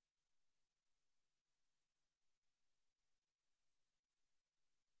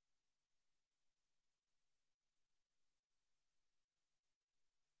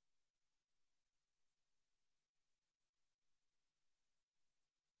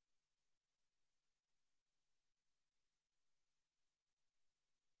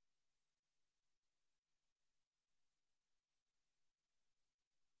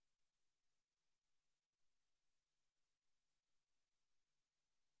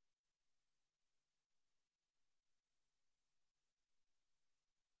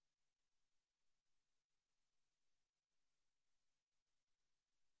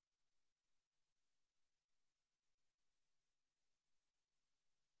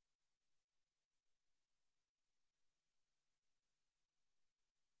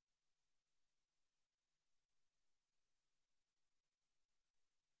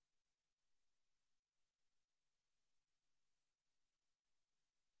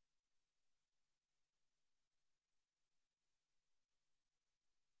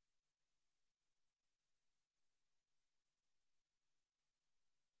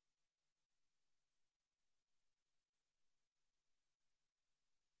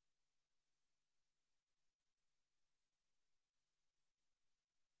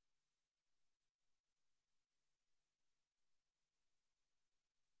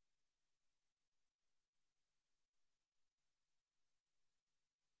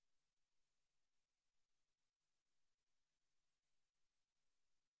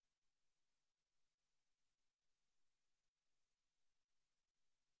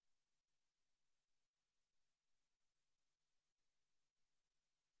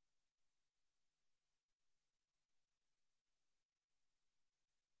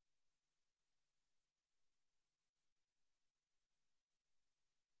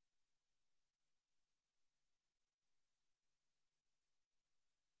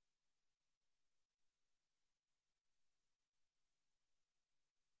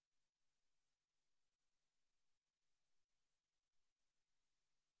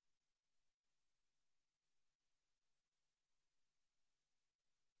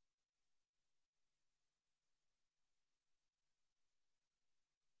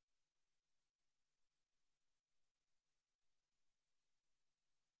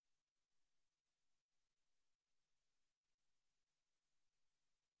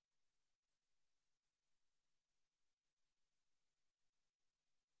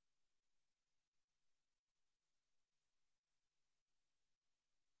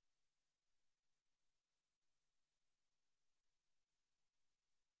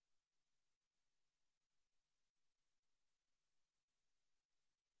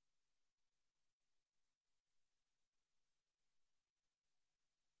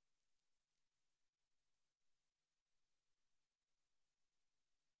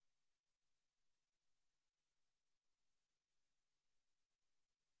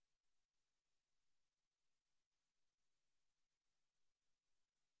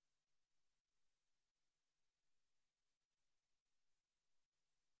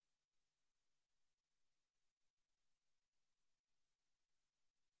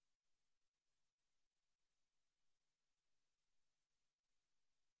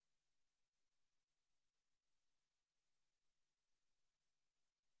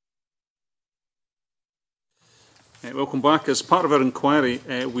 Welcome back. As part of our inquiry,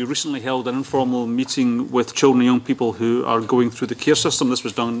 we recently held an informal meeting with children and young people who are going through the care system. This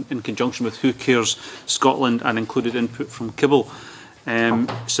was done in conjunction with Who Cares Scotland and included input from Campbell.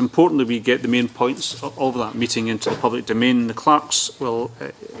 It's important that we get the main points of that meeting into the public domain. The clerks will,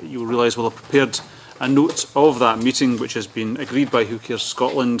 you will realise, will have prepared a note of that meeting, which has been agreed by Who Cares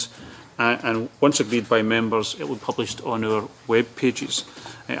Scotland, and once agreed by members, it will be published on our web pages,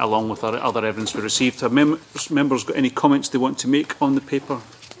 along with our other evidence we received. Have members got any comments they want to make on the paper,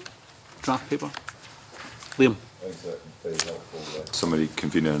 draft paper? Liam. Very helpful summary,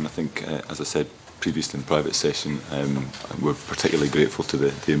 convener, and I think, as I said previously in private session, we're particularly grateful to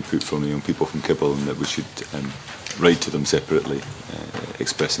the input from the young people from Campbell, and that we should write to them separately,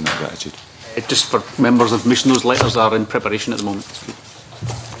 expressing that gratitude. Just for members of information, those letters are in preparation at the moment.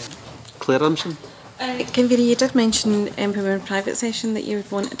 Claire. Claire Adamson. Convener, you did mention when we were in private session that you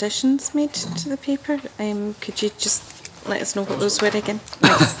would want additions made to the paper. Could you just let us know what those were again?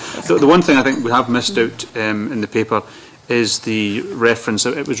 The one thing I think we have missed out in the paper is the reference,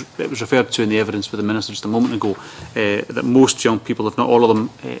 it was referred to in the evidence with the Minister just a moment ago, that most young people, if not all of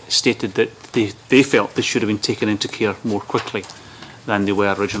them, stated that they felt they should have been taken into care more quickly than they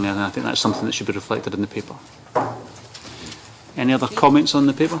were originally, and I think that's something that should be reflected in the paper. Any other comments on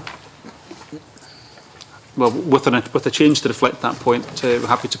the paper? Well, with a change to reflect that point, we're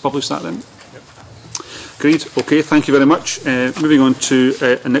happy to publish that then. Agreed. Okay, thank you very much. Moving on to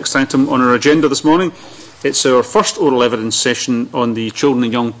the next item on our agenda this morning. It's our first oral evidence session on the Children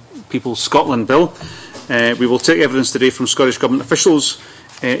and Young People Scotland Bill. We will take evidence today from Scottish Government officials.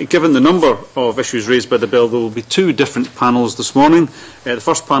 Given the number of issues raised by the bill, there will be two different panels this morning. The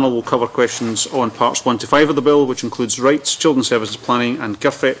first panel will cover questions on parts 1 to 5 of the bill, which includes rights, children's services planning and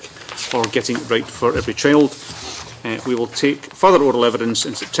GIRFEC, or getting it right for every child. We will take further oral evidence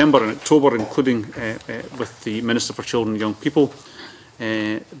in September and October, including with the Minister for Children and Young People.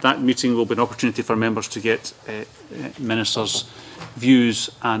 That meeting will be an opportunity for members to get Ministers' views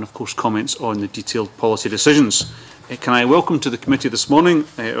and, of course, comments on the detailed policy decisions. Can I welcome to the committee this morning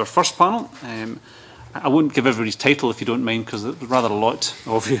our first panel. I won't give everybody's title if you don't mind, because there's rather a lot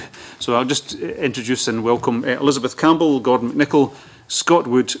of you. So I'll just introduce and welcome Elisabeth Campbell, Gordon McNicoll, Scott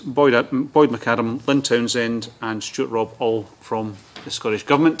Wood, Boyd McAdam, Lynn Townsend and Stuart Robb, all from the Scottish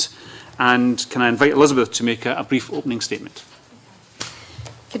Government. And can I invite Elisabeth to make a brief opening statement?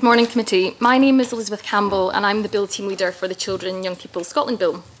 Good morning, committee. My name is Elisabeth Campbell and I'm the Bill Team Leader for the Children and Young People Scotland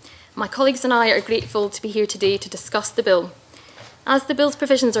Bill. My colleagues and I are grateful to be here today to discuss the bill. As the bill's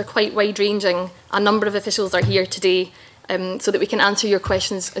provisions are quite wide-ranging, a number of officials are here today so that we can answer your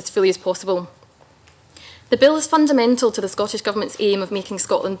questions as fully as possible. The bill is fundamental to the Scottish Government's aim of making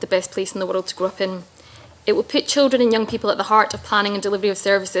Scotland the best place in the world to grow up in. It will put children and young people at the heart of planning and delivery of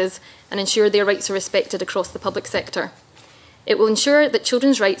services and ensure their rights are respected across the public sector. It will ensure that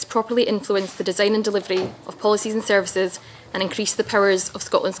children's rights properly influence the design and delivery of policies and services and increase the powers of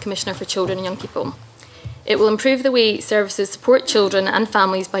Scotland's Commissioner for Children and Young People. It will improve the way services support children and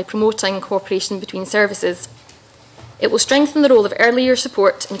families by promoting cooperation between services. It will strengthen the role of early year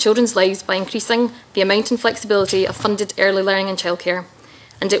support in children's lives by increasing the amount and flexibility of funded early learning and childcare.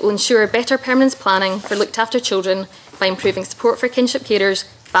 And it will ensure better permanence planning for looked after children by improving support for kinship carers,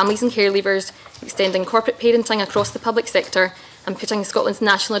 families and care leavers, extending corporate parenting across the public sector and putting Scotland's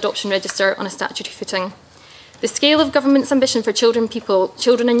National Adoption Register on a statutory footing. The scale of government's ambition for children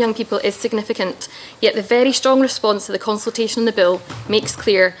and young people is significant, yet the very strong response to the consultation on the bill makes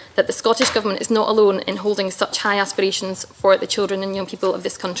clear that the Scottish Government is not alone in holding such high aspirations for the children and young people of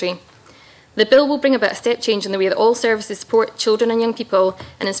this country. The bill will bring about a step change in the way that all services support children and young people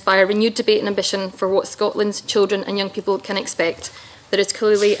and inspire renewed debate and ambition for what Scotland's children and young people can expect. There is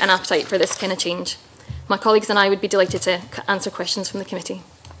clearly an appetite for this kind of change. My colleagues and I would be delighted to answer questions from the committee.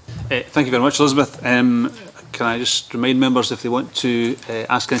 Thank you very much, Elisabeth. Can I just remind members, if they want to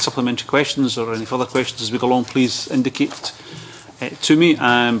ask any supplementary questions or any further questions as we go along, please indicate to me.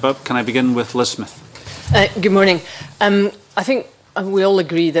 But can I begin with Liz Smith? Good morning. I think we all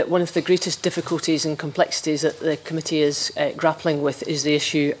agree that one of the greatest difficulties and complexities that the committee is grappling with is the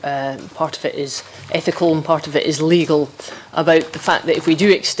issue, part of it is ethical and part of it is legal, about the fact that if we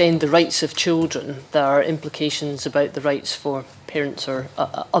do extend the rights of children, there are implications about the rights for parents or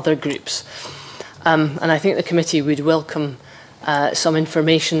other groups. And I think the committee would welcome some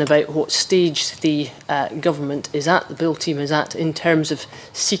information about what stage the government is at, the bill team is at, in terms of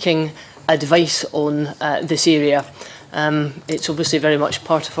seeking advice on this area. It's obviously very much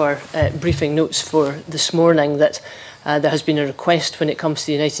part of our briefing notes for this morning that there has been a request when it comes to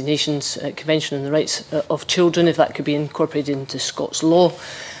the United Nations Convention on the Rights of Children, if that could be incorporated into Scots law.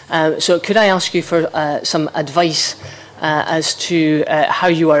 So could I ask you for some advice as to how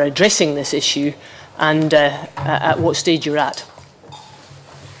you are addressing this issue and at what stage you're at?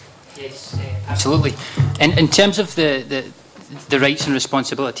 Yes, absolutely. In terms of the rights and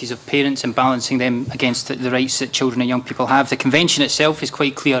responsibilities of parents and balancing them against the rights that children and young people have, the Convention itself is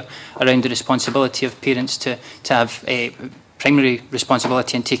quite clear around the responsibility of parents to have a primary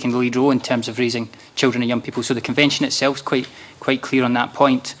responsibility in taking the lead role in terms of raising children and young people. So the Convention itself is quite clear on that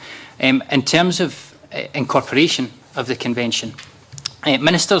point. In terms of incorporation of the Convention,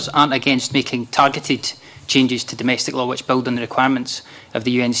 ministers aren't against making targeted changes to domestic law which build on the requirements of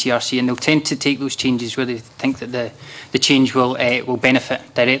the UNCRC, and they'll tend to take those changes where they think that the change will benefit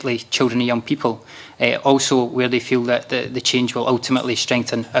directly children and young people. Also where they feel that the change will ultimately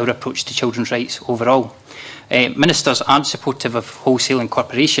strengthen our approach to children's rights overall. Ministers aren't supportive of wholesale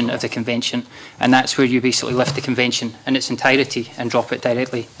incorporation of the Convention, and that's where you basically lift the Convention in its entirety and drop it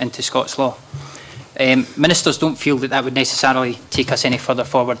directly into Scots law. Ministers don't feel that that would necessarily take us any further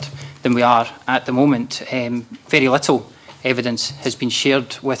forward than we are at the moment. Very little evidence has been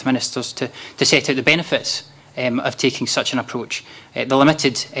shared with ministers to set out the benefits of taking such an approach. The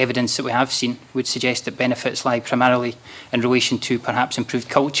limited evidence that we have seen would suggest that benefits lie primarily in relation to perhaps improved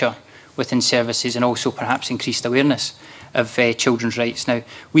culture within services and also perhaps increased awareness of children's rights. Now,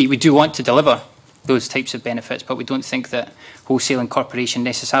 we do want to deliver those types of benefits, but we don't think that wholesale incorporation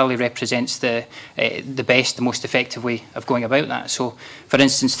necessarily represents the best, the most effective way of going about that. So, for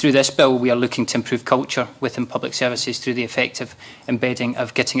instance, through this bill, we are looking to improve culture within public services through the effective embedding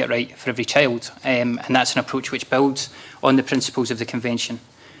of getting it right for every child, and that's an approach which builds on the principles of the Convention.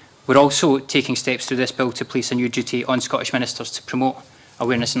 We're also taking steps through this bill to place a new duty on Scottish ministers to promote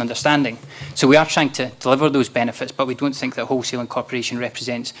awareness and understanding. So we are trying to deliver those benefits, but we don't think that wholesale incorporation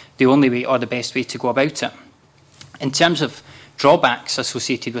represents the only way or the best way to go about it. In terms of drawbacks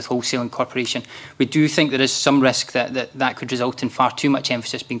associated with wholesale incorporation, we do think there is some risk that could result in far too much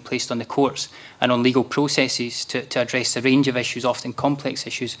emphasis being placed on the courts and on legal processes to address a range of issues, often complex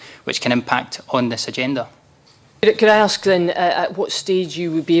issues, which can impact on this agenda. Could I ask then at what stage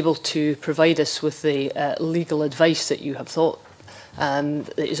you would be able to provide us with the legal advice that you have thought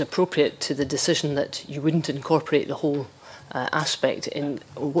that is appropriate to the decision that you wouldn't incorporate the whole aspect? In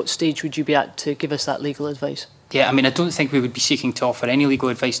what stage would you be at to give us that legal advice? Yeah, I mean, I don't think we would be seeking to offer any legal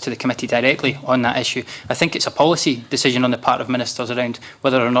advice to the committee directly on that issue. I think it's a policy decision on the part of ministers around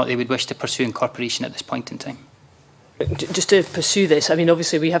whether or not they would wish to pursue incorporation at this point in time. Just to pursue this, I mean,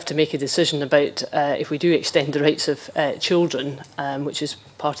 obviously we have to make a decision about if we do extend the rights of children, which is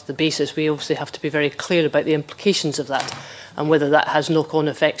part of the basis, we obviously have to be very clear about the implications of that and whether that has knock-on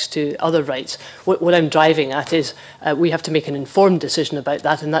effects to other rights. What I'm driving at is we have to make an informed decision about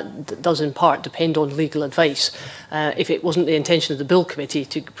that, and that does in part depend on legal advice. If it wasn't the intention of the Bill Committee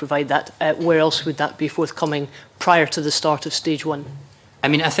to provide that, where else would that be forthcoming prior to the start of stage one? I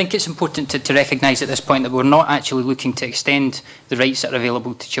mean, I think it's important to recognise at this point that we're not actually looking to extend the rights that are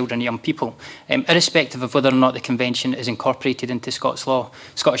available to children and young people. Irrespective of whether or not the Convention is incorporated into Scots law,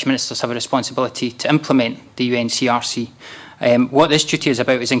 Scottish ministers have a responsibility to implement the UNCRC. What this duty is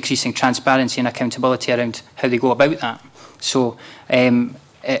about is increasing transparency and accountability around how they go about that. So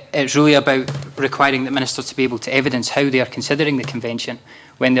it's really about requiring the ministers to be able to evidence how they are considering the Convention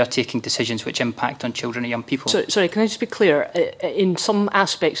when they are taking decisions which impact on children and young people. Sorry, can I just be clear? In some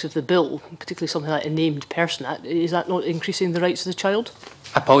aspects of the bill, particularly something like a named person act, is that not increasing the rights of the child?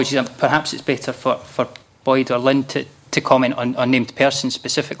 Apologies, perhaps it's better for Boyd or Lynn to comment on named persons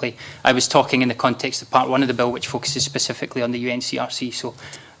specifically. I was talking in the context of part 1 of the bill, which focuses specifically on the UNCRC. So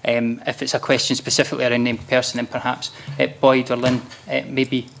if it's a question specifically around named person, then perhaps Boyd or Lynn may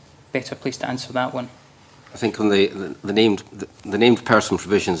be better placed to answer that one. I think on the named person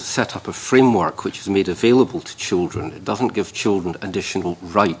provisions set up a framework which is made available to children. It doesn't give children additional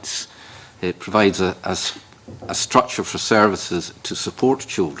rights. It provides a structure for services to support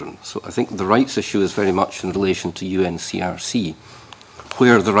children. So I think the rights issue is very much in relation to UNCRC,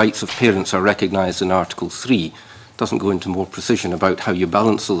 where the rights of parents are recognised in Article 3. Doesn't go into more precision about how you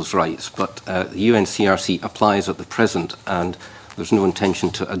balance those rights, but the UNCRC applies at the present, and there's no intention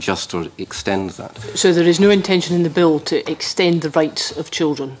to adjust or extend that. So there is no intention in the bill to extend the rights of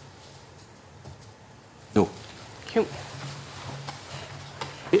children? No. Okay.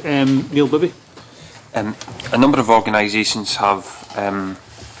 Neil Bibby. A number of organisations have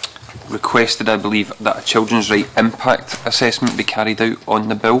requested, I believe, that a children's right impact assessment be carried out on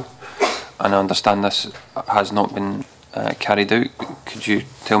the bill, and I understand this has not been carried out. Could you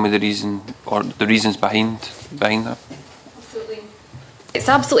tell me the reason or the reasons behind that? It's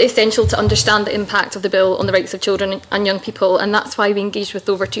absolutely essential to understand the impact of the bill on the rights of children and young people, and that's why we engaged with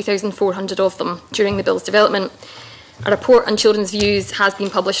over 2,400 of them during the bill's development. A report on children's views has been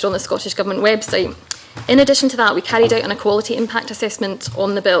published on the Scottish Government website. In addition to that, we carried out an equality impact assessment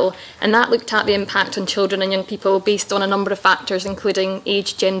on the bill, and that looked at the impact on children and young people based on a number of factors, including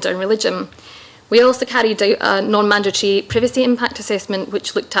age, gender and religion. We also carried out a non-mandatory privacy impact assessment,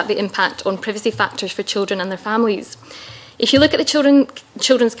 which looked at the impact on privacy factors for children and their families. If you look at the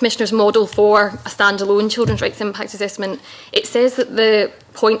Children's Commissioner's model for a standalone children's rights impact assessment, it says that the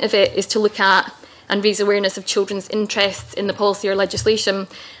point of it is to look at and raise awareness of children's interests in the policy or legislation.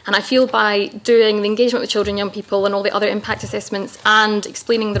 And I feel by doing the engagement with children, young people and all the other impact assessments and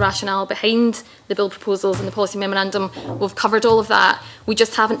explaining the rationale behind the bill proposals and the policy memorandum, we've covered all of that. We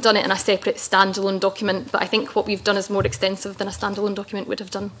just haven't done it in a separate standalone document, but I think what we've done is more extensive than a standalone document would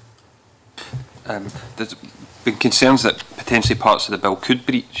have done. There's been concerns that potentially parts of the bill could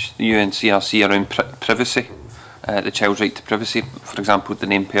breach the UNCRC around privacy, the child's right to privacy, for example, the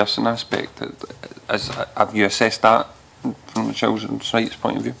named person aspect. Have you assessed that from the children's rights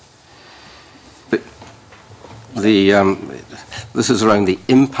point of view? This is around the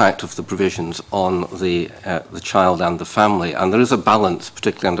impact of the provisions on the child and the family, and there is a balance,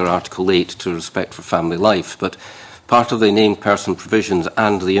 particularly under Article 8, to respect for family life, but part of the named person provisions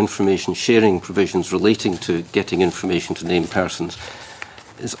and the information sharing provisions relating to getting information to named persons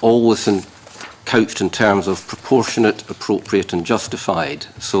is always couched in terms of proportionate, appropriate and justified.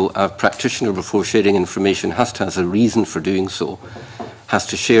 So a practitioner, before sharing information, has to have a reason for doing so, has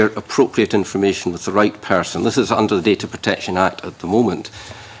to share appropriate information with the right person. This is under the Data Protection Act at the moment.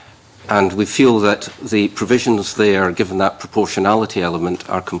 And we feel that the provisions there, given that proportionality element,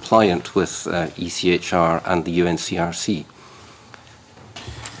 are compliant with ECHR and the UNCRC.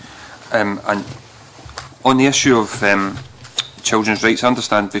 And on the issue of children's rights, I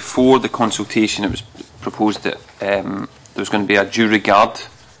understand before the consultation it was proposed that there was going to be a due regard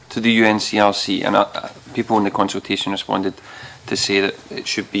to the UNCRC, and people in the consultation responded to say that it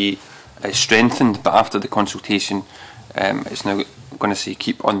should be strengthened, but after the consultation it's now going to say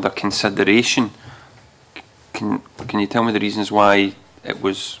keep under consideration. Can you tell me the reasons why it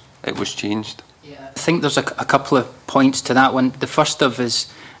was changed? Yeah, I think there's a couple of points to that one. The first of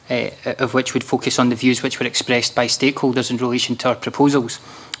which would focus on the views which were expressed by stakeholders in relation to our proposals.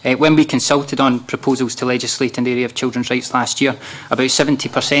 When we consulted on proposals to legislate in the area of children's rights last year, about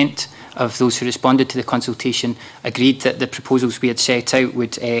 70% of those who responded to the consultation agreed that the proposals we had set out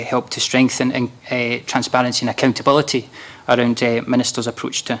would help to strengthen transparency and accountability around ministers'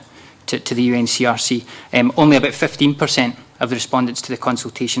 approach to the UNCRC. Only about 15% of the respondents to the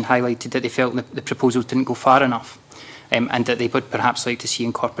consultation highlighted that they felt that the proposals didn't go far enough and that they would perhaps like to see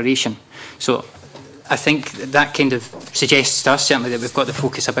incorporation. So I think that kind of suggests to us certainly that we've got the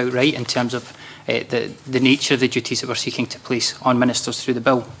focus about right in terms of the nature of the duties that we're seeking to place on ministers through the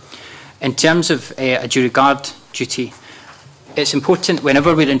bill. In terms of a due regard duty, it's important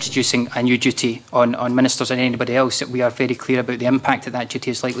whenever we're introducing a new duty on ministers and anybody else that we are very clear about the impact that that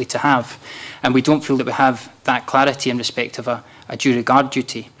duty is likely to have. And we don't feel that we have that clarity in respect of a due regard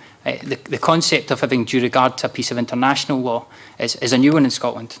duty. The concept of having due regard to a piece of international law is a new one in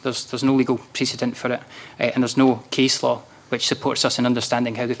Scotland. There's no legal precedent for it, and there's no case law which supports us in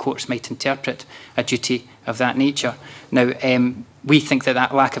understanding how the courts might interpret a duty of that nature. Now, we think that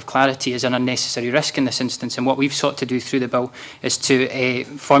that lack of clarity is an unnecessary risk in this instance, and what we've sought to do through the bill is to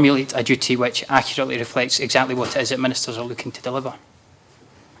formulate a duty which accurately reflects exactly what it is that ministers are looking to deliver.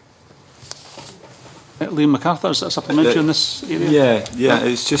 Liam MacArthur, is that supplementary in this area? Yeah,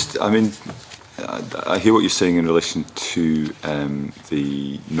 it's just, I mean, I hear what you're saying in relation to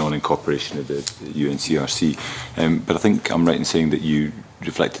the non-incorporation of the UNCRC, but I think I'm right in saying that you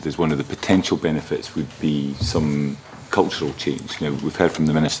reflected as one of the potential benefits would be some cultural change. Now, we've heard from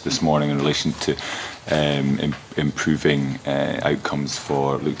the Minister this morning in relation to improving outcomes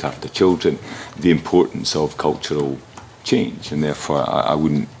for looked after children, the importance of cultural change, and therefore I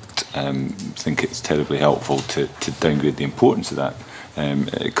wouldn't think it's terribly helpful to downgrade the importance of that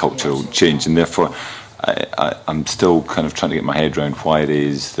cultural change, and therefore I'm still kind of trying to get my head around why it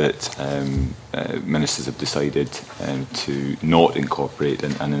is that ministers have decided to not incorporate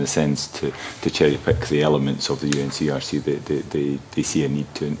and in a sense to cherry pick the elements of the UNCRC that they see a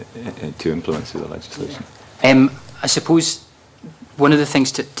need to implement through the legislation. I suppose one of the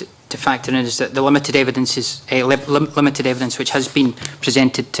things to factor in is that the limited evidence which has been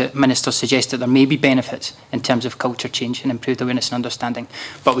presented to ministers suggests that there may be benefits in terms of culture change and improved awareness and understanding,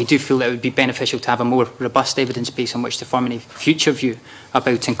 but we do feel that it would be beneficial to have a more robust evidence base on which to form any future view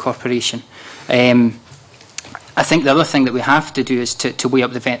about incorporation. I think the other thing that we have to do is to weigh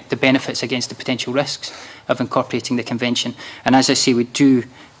up the benefits against the potential risks of incorporating the convention, and as I say, we do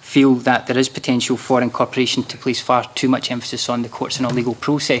feel that there is potential for incorporation to place far too much emphasis on the courts and all legal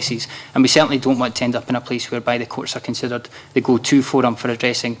processes, and we certainly don't want to end up in a place whereby the courts are considered the go-to forum for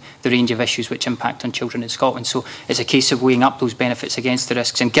addressing the range of issues which impact on children in Scotland. So it's a case of weighing up those benefits against the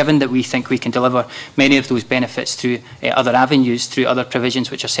risks, and given that we think we can deliver many of those benefits through other avenues, through other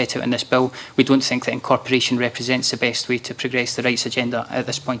provisions which are set out in this bill, we don't think that incorporation represents the best way to progress the rights agenda at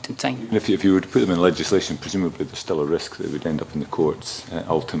this point in time. If you were to put them in legislation, presumably there's still a risk that it would end up in the courts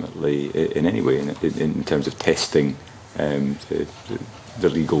ultimately. ultimately in any way in terms of testing the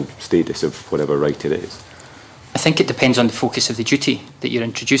legal status of whatever right it is? I think it depends on the focus of the duty that you're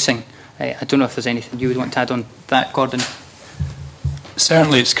introducing. I don't know if there's anything you would want to add on that, Gordon.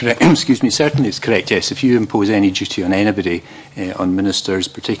 Certainly it's correct. Excuse me. Certainly it's correct. Yes, if you impose any duty on anybody, on ministers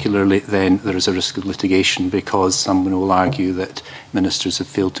particularly, then there is a risk of litigation because someone will argue that ministers have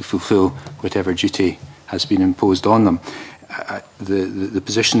failed to fulfil whatever duty has been imposed on them. The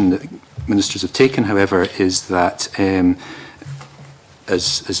position that ministers have taken, however, is that,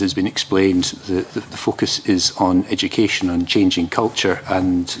 as has been explained, the focus is on education, on changing culture,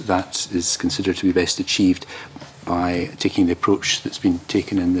 and that is considered to be best achieved by taking the approach that's been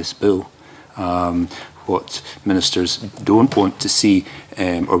taken in this bill. What ministers don't want to see,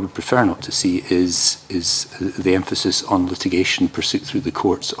 or would prefer not to see, is the emphasis on litigation pursuit through the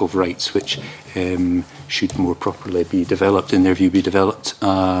courts of rights, which should more properly be developed, in their view, be developed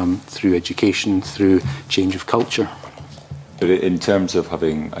through education, through change of culture. But in terms of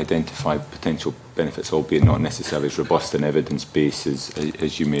having identified potential benefits, albeit not necessarily as robust an evidence base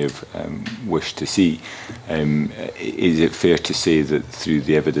as you may have wished to see, is it fair to say that through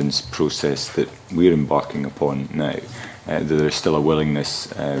the evidence process that we're embarking upon now, that there is still a willingness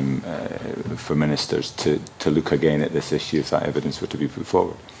for ministers to look again at this issue if that evidence were to be put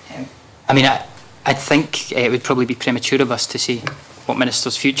forward? I mean, I think it would probably be premature of us to say what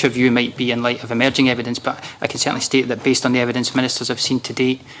ministers' future view might be in light of emerging evidence, but I can certainly state that based on the evidence ministers have seen to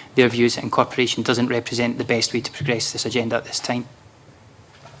date, their views that incorporation doesn't represent the best way to progress this agenda at this time.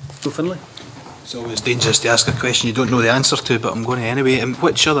 Bill Finlay. It's always dangerous to ask a question you don't know the answer to, but I'm going to anyway.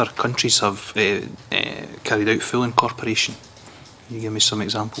 Which other countries have carried out full incorporation? Can you give me some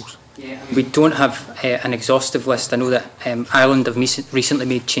examples? Yeah, we don't have an exhaustive list. I know that Ireland have recently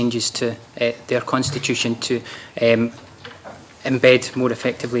made changes to their constitution to embed more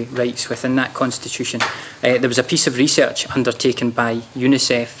effectively rights within that constitution. There was a piece of research undertaken by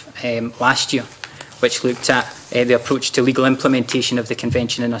UNICEF last year which looked at the approach to legal implementation of the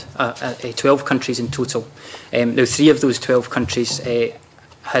convention in 12 countries in total. Now 3 of those 12 countries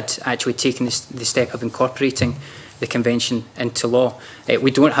had actually taken the step of incorporating the convention into law.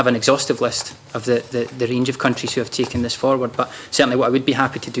 We don't have an exhaustive list of the range of countries who have taken this forward, but certainly what I would be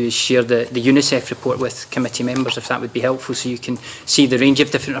happy to do is share the UNICEF report with committee members, if that would be helpful, so you can see the range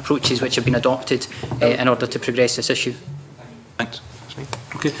of different approaches which have been adopted in order to progress this issue. Thanks.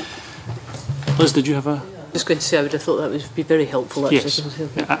 Okay. Liz, did you have a... I was going to say I would have thought that would be very helpful. Actually.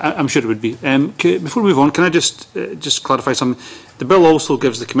 Yes, I'm sure it would be. Before we move on, can I just clarify something? The bill also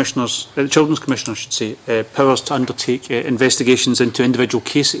gives the commissioners, the Children's Commissioner, I should say, powers to undertake investigations into individual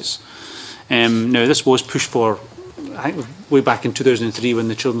cases. Now, this was pushed for, I think, way back in 2003 when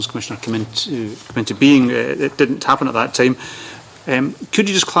the Children's Commissioner came into being. It didn't happen at that time. Could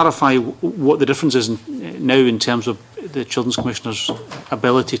you just clarify what the difference is now in terms of the Children's Commissioner's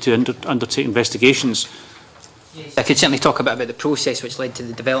ability to undertake investigations? I could certainly talk a bit about the process which led to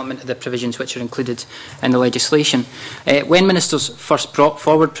the development of the provisions which are included in the legislation. When ministers first brought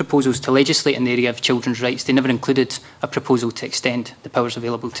forward proposals to legislate in the area of children's rights, they never included a proposal to extend the powers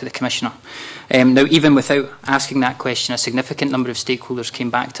available to the Commissioner. Now, even without asking that question, a significant number of stakeholders came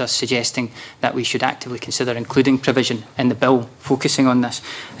back to us suggesting that we should actively consider including provision in the bill focusing on this.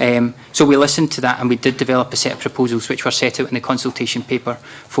 So we listened to that and we did develop a set of proposals which were set out in the consultation paper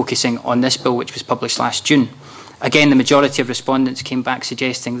focusing on this bill, which was published last June. Again, the majority of respondents came back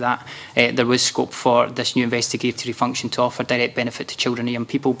suggesting that there was scope for this new investigatory function to offer direct benefit to children and young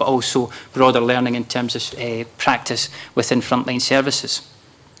people, but also broader learning in terms of practice within frontline services.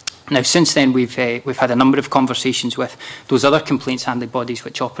 Now, since then, we've had a number of conversations with those other complaints handling bodies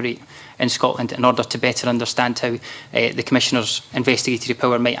which operate in Scotland in order to better understand how the Commissioner's investigatory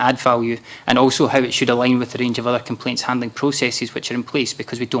power might add value, and also how it should align with the range of other complaints handling processes which are in place,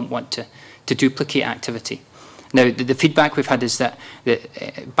 because we don't want to duplicate activity. Now, the feedback we've had is that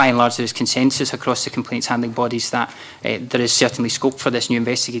by and large there is consensus across the complaints handling bodies that there is certainly scope for this new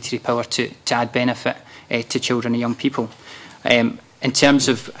investigatory power to add benefit to children and young people. In terms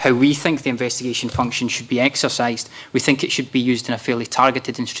of how we think the investigation function should be exercised, we think it should be used in a fairly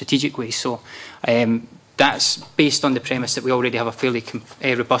targeted and strategic way. So that's based on the premise that we already have a fairly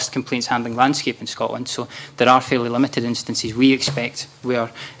robust complaints handling landscape in Scotland. So there are fairly limited instances we expect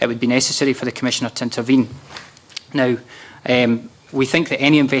where it would be necessary for the Commissioner to intervene. Now, we think that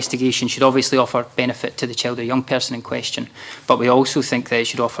any investigation should obviously offer benefit to the child or young person in question, but we also think that it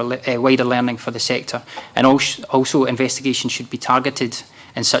should offer wider learning for the sector, and also investigations should be targeted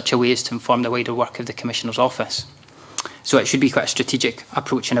in such a way as to inform the wider work of the Commissioner's office. So it should be quite a strategic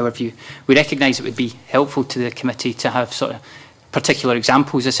approach in our view. We recognise it would be helpful to the committee to have sort of particular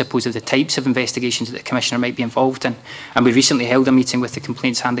examples, I suppose, of the types of investigations that the Commissioner might be involved in. And we recently held a meeting with the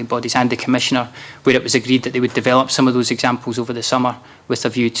complaints handling bodies and the Commissioner where it was agreed that they would develop some of those examples over the summer with a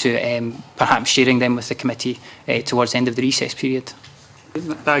view to perhaps sharing them with the committee towards the end of the recess period.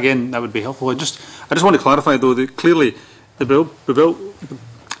 That again, that would be helpful. I just want to clarify though that clearly the bill,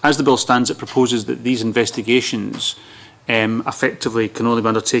 as the bill stands, it proposes that these investigations effectively can only be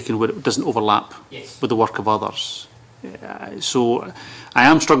undertaken where it doesn't overlap with the work of others. So I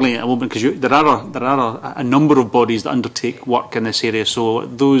am struggling at the moment because there are a number of bodies that undertake work in this area. So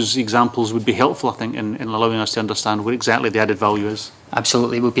those examples would be helpful, I think, in allowing us to understand where exactly the added value is.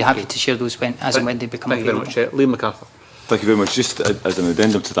 Absolutely, we'll be happy to share those as and when they become available. Thank you very much, Liam MacArthur. Thank you very much. Just as an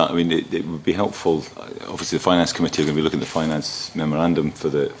addendum to that, I mean, it would be helpful. Obviously, the Finance Committee are going to be looking at the Finance Memorandum for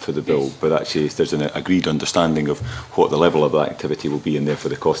the bill, but actually, if there's an agreed understanding of what the level of that activity will be, and therefore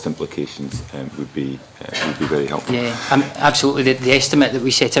the cost implications would be very helpful. Yeah, absolutely. The estimate that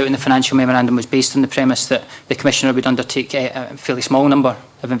we set out in the Financial Memorandum was based on the premise that the Commissioner would undertake a fairly small number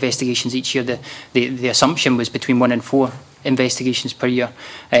of investigations each year. The assumption was between 1 and 4 investigations per year,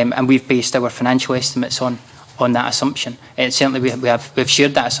 and we've based our financial estimates on that assumption. Certainly we've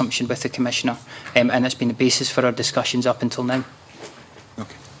shared that assumption with the Commissioner, and it's been the basis for our discussions up until now.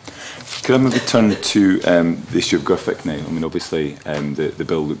 Okay. Could I maybe turn to the issue of GURFIC now? I mean, obviously the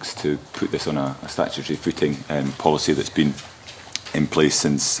bill looks to put this on a statutory footing policy that's been in place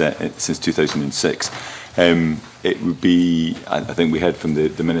since 2006. It would be, I think we heard from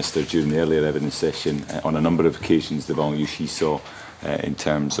the Minister during the earlier evidence session on a number of occasions the value she saw in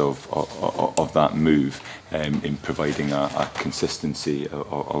terms of that move in providing a consistency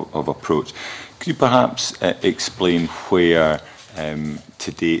of approach. Could you perhaps explain where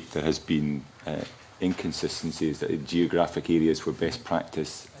to date there has been inconsistencies, that geographic areas where best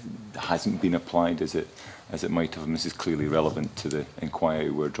practice hasn't been applied as it might have? And this is clearly relevant to the inquiry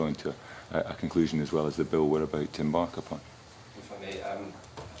we're drawing to a conclusion as well as the bill we're about to embark upon. If I may,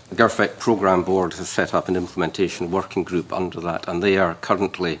 the GURFIC Programme Board has set up an implementation working group under that, and they are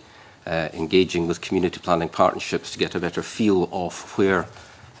currently engaging with community planning partnerships to get a better feel of where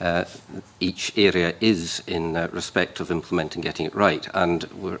each area is in respect of implementing, getting it right. And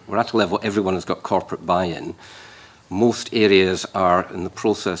we're at a level everyone has got corporate buy-in. Most areas are in the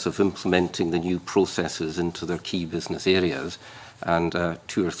process of implementing the new processes into their key business areas, and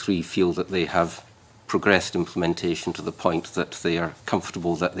 2 or 3 feel that they have progressed implementation to the point that they are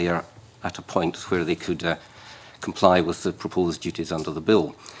comfortable that they are at a point where they could comply with the proposed duties under the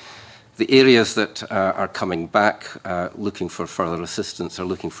bill. The areas that are coming back looking for further assistance are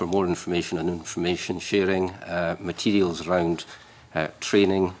looking for more information and information sharing, materials around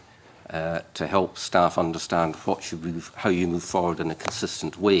training to help staff understand how you move forward in a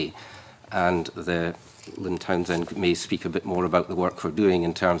consistent way. And Lynn Townsend may speak a bit more about the work we're doing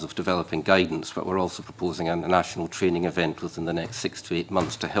in terms of developing guidance, but we're also proposing a national training event within the next 6 to 8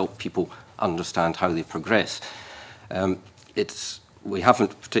 months to help people understand how they progress. We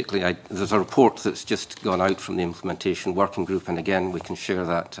haven't particularly, there's a report that's just gone out from the implementation working group, and again we can share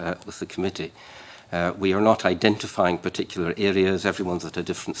that with the committee. We are not identifying particular areas, everyone's at a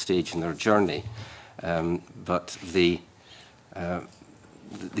different stage in their journey, but the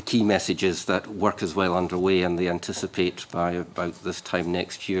key message is that work is well underway, and they anticipate by about this time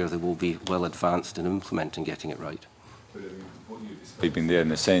next year they will be well advanced in implementing, getting it right. What you're describing there,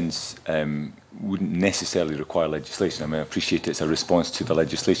 in a sense, wouldn't necessarily require legislation. I mean, I appreciate it's a response to the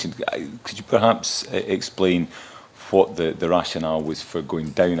legislation. Could you perhaps explain what the rationale was for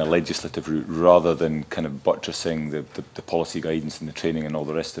going down a legislative route rather than kind of buttressing the policy guidance and the training and all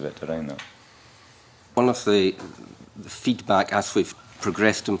the rest of it around that? One of the feedback as we've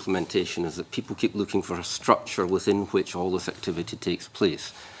progressed implementation is that people keep looking for a structure within which all this activity takes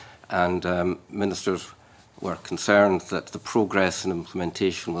place. And ministers were concerned that the progress in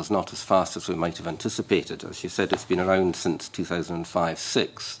implementation was not as fast as we might have anticipated. As you said, it's been around since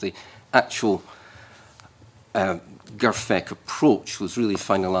 2005-06. The actual GURFIC approach was really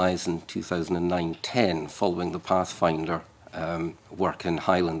finalised in 2009-10 following the Pathfinder work in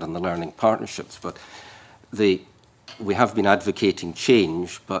Highland and the learning partnerships. But we have been advocating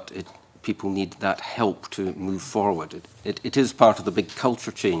change, but people need that help to move forward. It is part of the big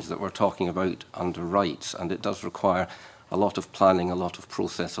culture change that we're talking about under rights, and it does require a lot of planning, a lot of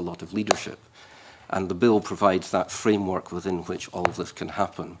process, a lot of leadership. And the bill provides that framework within which all of this can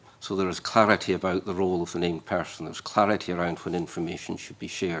happen. So there is clarity about the role of the named person, there's clarity around when information should be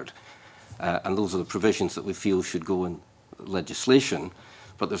shared. And those are the provisions that we feel should go in legislation,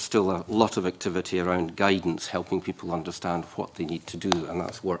 but there's still a lot of activity around guidance, helping people understand what they need to do, and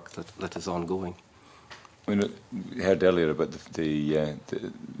that's work that is ongoing. We heard earlier about the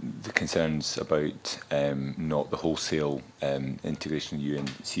concerns about not the wholesale integration of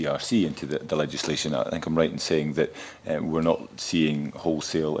UNCRC into the legislation. I think I'm right in saying that we're not seeing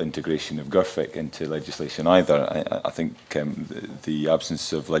wholesale integration of GURFIC into legislation either. I think the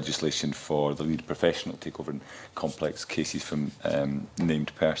absence of legislation for the lead professional to take over in complex cases from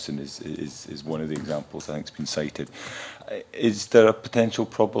named person is one of the examples I think has been cited. Is there a potential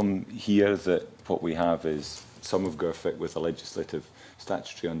problem here that what we have is some of GURFIC with a legislative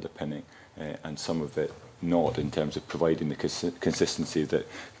statutory underpinning and some of it not, in terms of providing the consistency that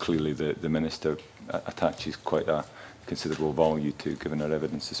clearly the Minister attaches quite a considerable value to, given our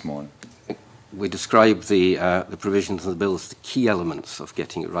evidence this morning? We describe the provisions of the bill as the key elements of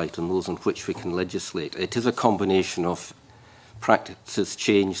getting it right and those on which we can legislate. It is a combination of practices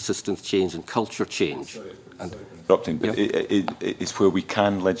change, systems change and culture change. Interrupting, but it's where we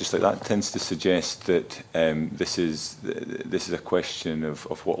can legislate. That tends to suggest that this is a question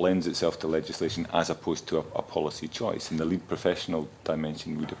of what lends itself to legislation as opposed to a policy choice. And the lead professional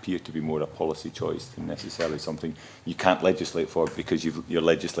dimension would appear to be more a policy choice than necessarily something you can't legislate for because you're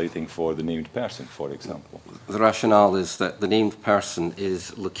legislating for the named person, for example. The rationale is that the named person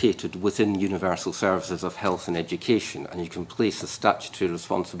is located within universal services of health and education, and you can place a statutory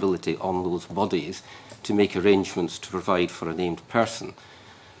responsibility on those bodies to make arrangements to provide for a named person.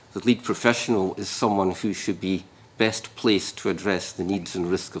 The lead professional is someone who should be best placed to address the needs and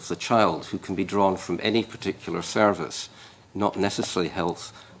risk of the child, who can be drawn from any particular service, not necessarily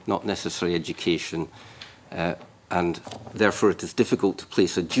health, not necessarily education, and therefore it is difficult to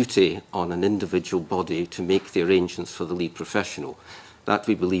place a duty on an individual body to make the arrangements for the lead professional. That,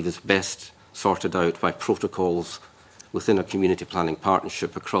 we believe, is best sorted out by protocols within a community planning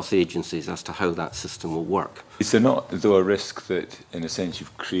partnership across agencies as to how that system will work. Is there not, though, a risk that, in a sense,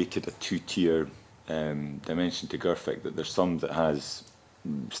 you've created a two-tier dimension to GURFIC, that there's some that has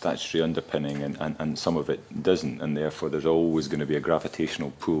statutory underpinning and some of it doesn't, and therefore there's always going to be a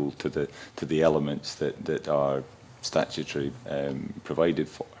gravitational pull to the elements that are statutory provided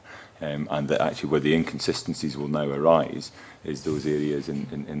for, and that actually where the inconsistencies will now arise is those areas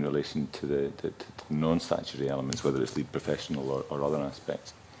in relation to the non-statutory elements, whether it's lead professional or other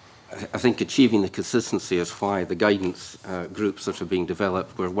aspects. I think achieving the consistency is why the guidance groups that are being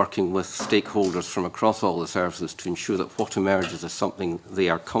developed, we're working with stakeholders from across all the services to ensure that what emerges is something they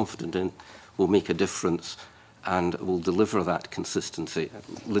are confident in, will make a difference and will deliver that consistency.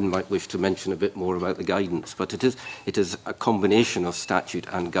 Lynn might wish to mention a bit more about the guidance, but it is a combination of statute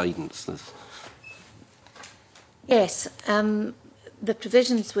and guidance. Yes, the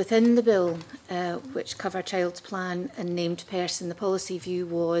provisions within the bill which cover child's plan and named person, the policy view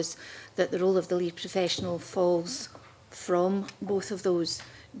was that the role of the lead professional falls from both of those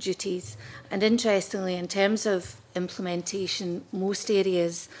duties. And interestingly, in terms of implementation, most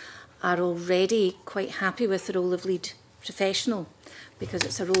areas are already quite happy with the role of lead professional because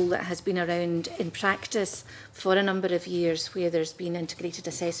it's a role that has been around in practice for a number of years where there's been integrated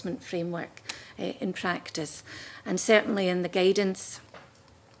assessment framework in practice. And certainly in the guidance,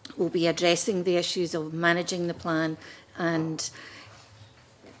 we'll be addressing the issues of managing the plan, and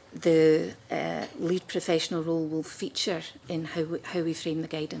the lead professional role will feature in how we frame the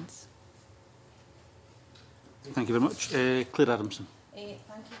guidance. Thank you very much. Claire Adamson. Thank you,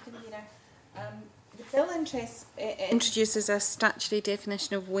 Convener. The bill introduces a statutory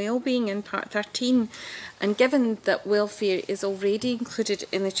definition of wellbeing in Part 13, and given that welfare is already included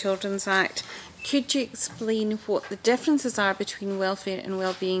in the Children's Act, could you explain what the differences are between welfare and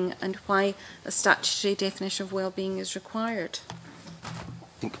wellbeing and why a statutory definition of wellbeing is required?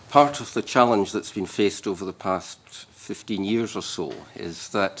 I think part of the challenge that's been faced over the past 15 years or so is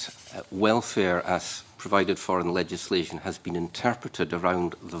that welfare as provided for in legislation has been interpreted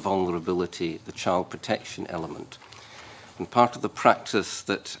around the vulnerability, the child protection element. And part of the practice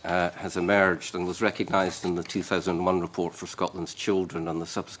that has emerged and was recognised in the 2001 report for Scotland's children and the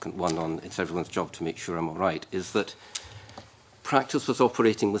subsequent one on It's Everyone's Job to Make Sure I'm All Right is that practice was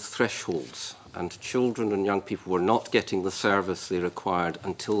operating with thresholds, and children and young people were not getting the service they required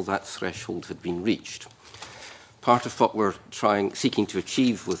until that threshold had been reached. Part of what we're seeking to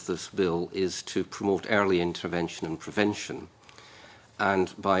achieve with this bill is to promote early intervention and prevention.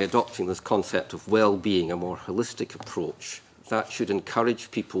 And by adopting this concept of well-being, a more holistic approach, that should encourage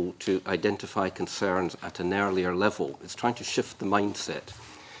people to identify concerns at an earlier level. It's trying to shift the mindset.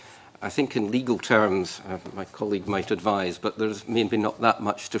 I think in legal terms, my colleague might advise, but there's maybe not that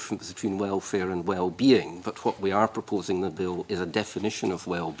much difference between welfare and well-being. But what we are proposing in the bill is a definition of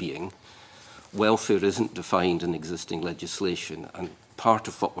well-being. Welfare isn't defined in existing legislation, and part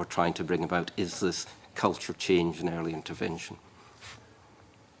of what we're trying to bring about is this culture change and early intervention.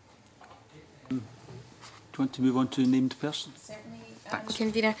 Do you want to move on to named person? Certainly,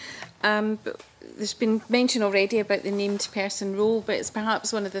 Convener. But there's been mention already about the named person role, but it's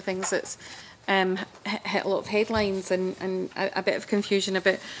perhaps one of the things that's hit a lot of headlines and a bit of confusion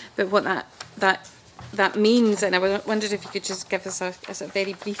about what that means. And I wondered if you could just give us a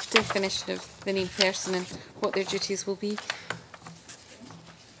very brief definition of the named person and what their duties will be.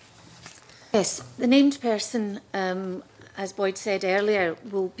 Yes, the named person, as Boyd said earlier,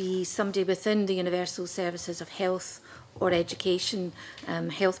 will be somebody within the universal services of health or education.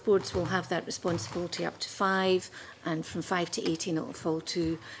 Health boards will have that responsibility up to 5, and from 5 to 18 it will fall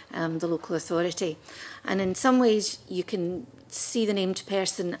to the local authority. And in some ways you can see the named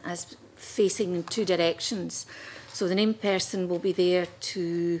person as facing in 2 directions. So the named person will be there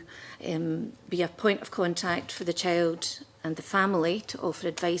to be a point of contact for the child and the family, to offer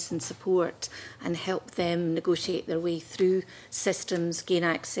advice and support and help them negotiate their way through systems, gain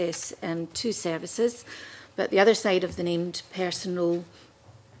access to services. But the other side of the named person role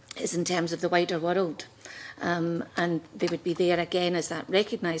is in terms of the wider world. And they would be there again as that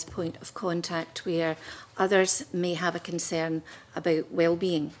recognised point of contact where others may have a concern about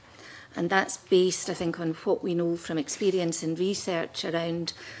well-being. And that's based, I think, on what we know from experience and research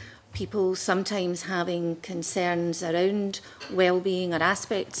around people sometimes having concerns around well-being or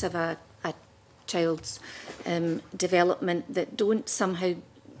aspects of a child's development that don't somehow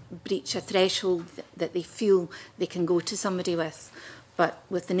breach a threshold that they feel they can go to somebody with. But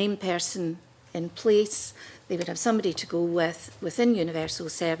with the named person in place, they would have somebody to go with within universal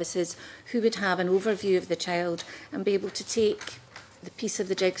services who would have an overview of the child and be able to take the piece of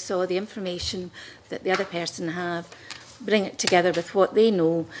the jigsaw, the information that the other person have, bring it together with what they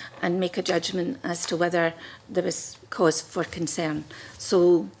know and make a judgment as to whether there was cause for concern.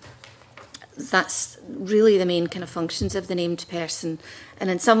 So that's really the main kind of functions of the named person.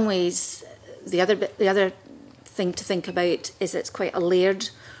 And in some ways, the other thing to think about is it's quite a layered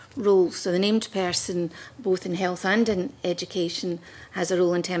role. So the named person, both in health and in education, has a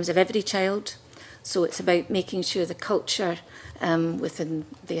role in terms of every child. So it's about making sure the culture within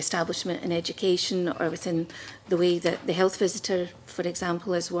the establishment in education or within the way that the health visitor, for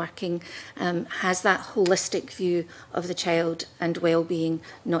example, is working, has that holistic view of the child and well-being,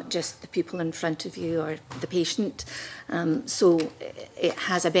 not just the people in front of you or the patient. So it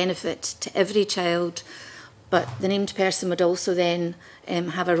has a benefit to every child. But the named person would also then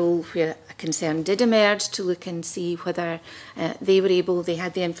have a role where a concern did emerge to look and see whether they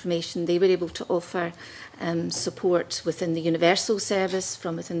had the information, they were able to offer support within the universal service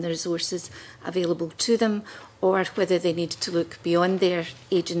from within the resources available to them, or whether they needed to look beyond their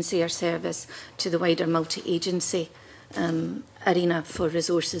agency or service to the wider multi-agency arena for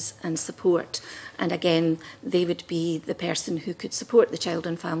resources and support. And again, they would be the person who could support the child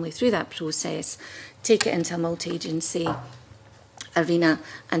and family through that process, take it into a multi-agency arena,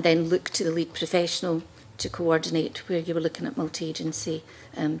 and then look to the lead professional to coordinate where you were looking at multi-agency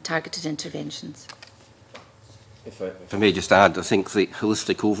targeted interventions. If I may just add, I think the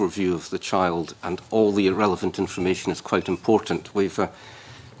holistic overview of the child and all the relevant information is quite important. We've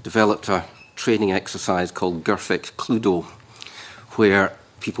developed a training exercise called GIRFIC Cluedo, where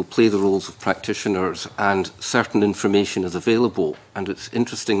people play the roles of practitioners and certain information is available. And it's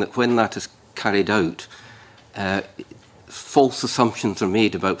interesting that when that is carried out, false assumptions are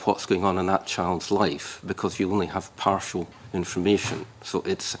made about what's going on in that child's life because you only have partial information. So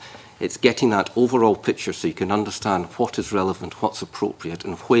it's getting that overall picture so you can understand what is relevant, what's appropriate,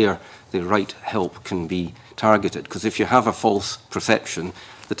 and where the right help can be targeted. Because if you have a false perception,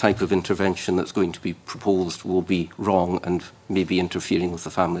 the type of intervention that's going to be proposed will be wrong and maybe interfering with the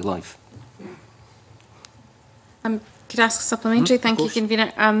family life. Could I ask a supplementary? Thank you,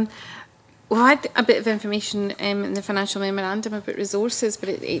 Convener. We had a bit of information in the financial memorandum about resources, but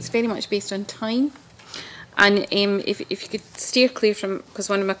it's very much based on time. And if you could steer clear from, because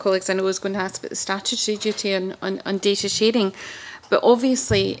one of my colleagues I know is going to ask about the statutory duty on data sharing, but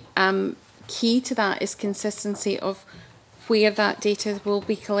obviously key to that is consistency of where that data will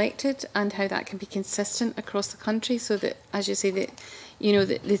be collected and how that can be consistent across the country, so that, as you say, that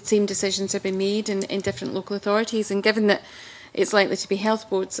the same decisions are being made in different local authorities. And given that it's likely to be health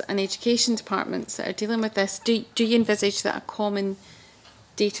boards and education departments that are dealing with this, do you envisage that a common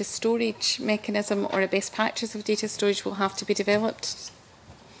data storage mechanism or a best practice of data storage will have to be developed?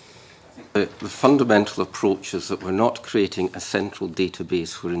 The fundamental approach is that we're not creating a central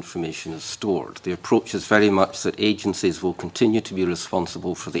database where information is stored. The approach is very much that agencies will continue to be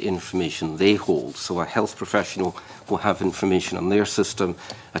responsible for the information they hold. So a health professional will have information on their system,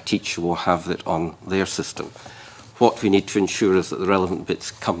 a teacher will have it on their system. What we need to ensure is that the relevant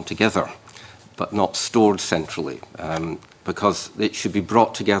bits come together, but not stored centrally, because it should be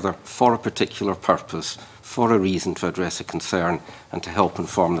brought together for a particular purpose, for a reason to address a concern and to help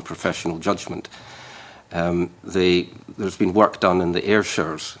inform the professional judgment. There's been work done in the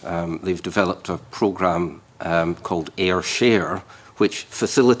Ayrshires. They've developed a programme called AirShare, which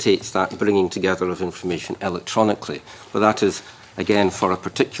facilitates that bringing together of information electronically. But that is, again, for a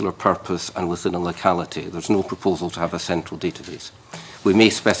particular purpose and within a locality. There's no proposal to have a central database. We may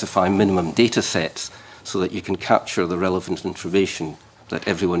specify minimum data sets so that you can capture the relevant information that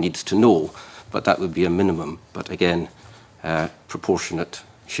everyone needs to know, but that would be a minimum, but again, proportionate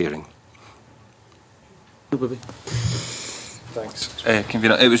sharing. Thanks.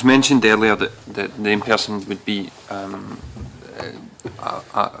 Convener, it was mentioned earlier that the named person would be a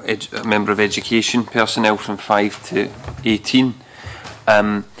member of education personnel from 5 to 18.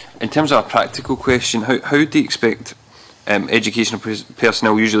 In terms of a practical question, how do you expect educational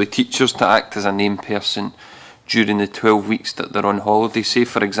personnel, usually teachers, to act as a named person during the 12 weeks that they're on holiday? Say,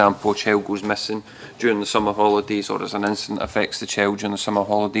 for example, a child goes missing during the summer holidays, or as an incident affects the child during the summer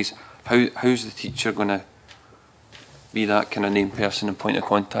holidays. How's the teacher going to be that kind of named person and point of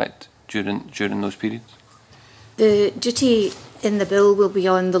contact during those periods? The duty in the bill will be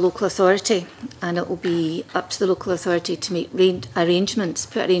on the local authority, and it will be up to the local authority to make arrangements,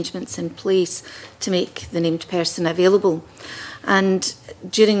 put arrangements in place to make the named person available. And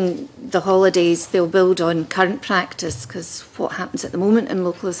during the holidays, they'll build on current practice, because what happens at the moment in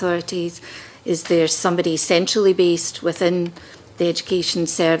local authorities is there's somebody centrally based within the education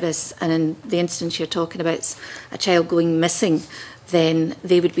service, and in the instance you're talking about, it's a child going missing, then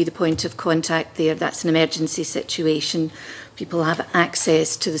they would be the point of contact there. That's an emergency situation. People have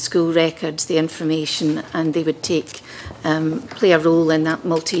access to the school records, the information, and they would play a role in that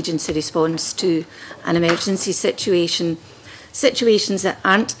multi-agency response to an emergency situation. Situations that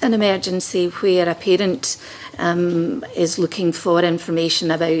aren't an emergency, where a parent is looking for information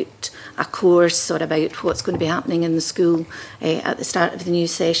about a course or about what's going to be happening in the school at the start of the new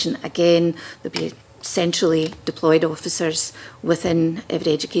session, again, there'll be centrally deployed officers within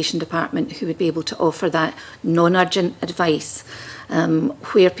every education department who would be able to offer that non-urgent advice.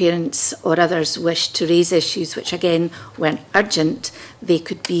 Where parents or others wish to raise issues which again weren't urgent, they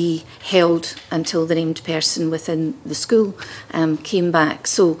could be held until the named person within the school came back.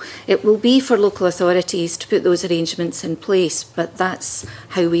 So it will be for local authorities to put those arrangements in place, but that's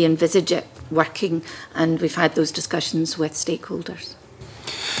how we envisage it working, and we've had those discussions with stakeholders.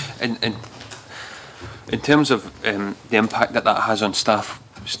 In terms of the impact that has on staff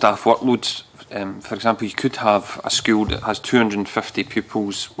workloads, for example, you could have a school that has 250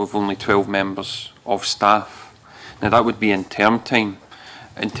 pupils with only 12 members of staff. Now that would be in term time.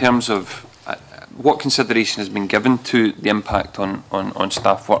 In terms of what consideration has been given to the impact on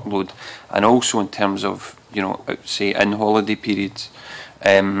staff workload, and also in terms of, say, in holiday periods,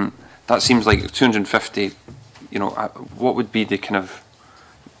 that seems like 250. What would be the kind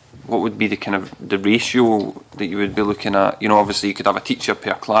of the ratio that you would be looking at? Obviously you could have a teacher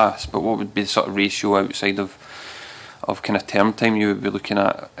per class, but what would be the sort of ratio outside of kind of term time you would be looking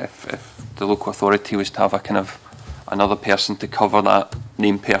at if the local authority was to have a kind of another person to cover that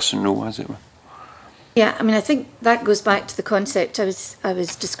named person role, as it were? Yeah, I mean, I think that goes back to the concept I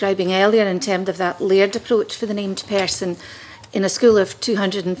was describing earlier in terms of that layered approach for the named person. In a school of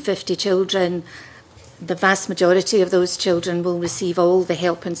 250 children, the vast majority of those children will receive all the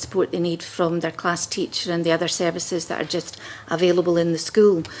help and support they need from their class teacher and the other services that are just available in the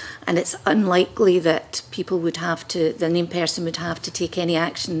school. And it's unlikely that the named person would have to take any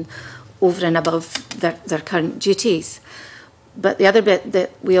action over and above their current duties. But the other bit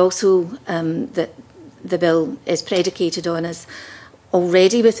that we also, that the bill is predicated on, is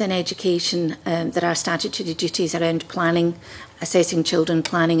already within education there are statutory duties around planning, assessing children,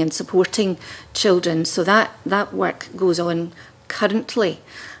 planning and supporting children. So that work goes on currently.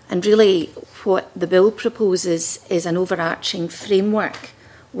 And really what the bill proposes is an overarching framework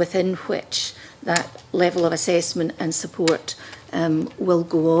within which that level of assessment and support will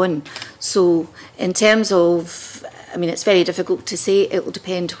go on. So in terms of, I mean, it's very difficult to say. It will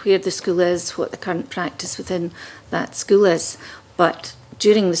depend where the school is, what the current practice within that school is. But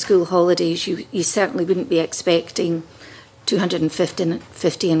during the school holidays, you certainly wouldn't be expecting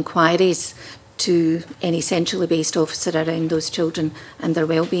 250 inquiries to any centrally based officer around those children and their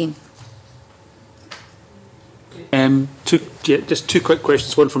well-being. Just two quick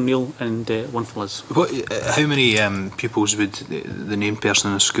questions, one from Neil and one from Liz. How many pupils would the named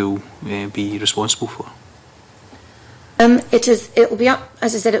person in a school be responsible for? It will be up,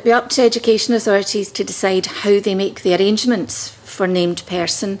 as I said, it will be up to education authorities to decide how they make the arrangements for named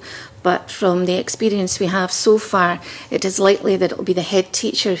person. But from the experience we have so far, it is likely that it will be the head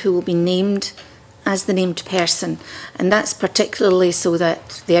teacher who will be named as the named person, and that's particularly so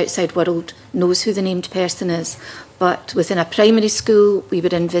that the outside world knows who the named person is. But within a primary school, we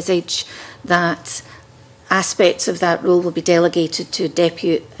would envisage that aspects of that role will be delegated to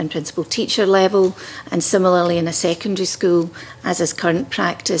deputy and principal teacher level, and similarly in a secondary school, as is current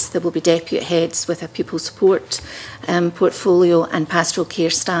practice, there will be deputy heads with a pupil support portfolio and pastoral care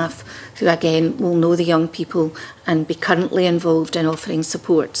staff who again will know the young people and be currently involved in offering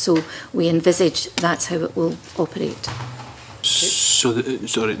support. So we envisage that's how it will operate. So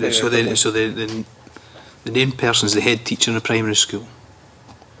the named person is the head teacher in a primary school?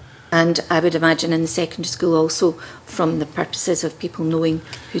 And I would imagine in the secondary school also, from the purposes of people knowing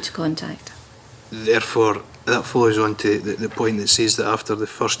who to contact. Therefore, that follows on to the point that says that after the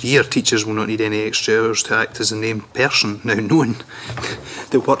first year, teachers will not need any extra hours to act as a named person. Now, knowing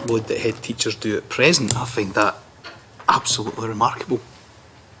the workload that head teachers do at present, I find that absolutely remarkable.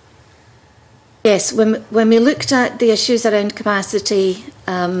 Yes, when we looked at the issues around capacity,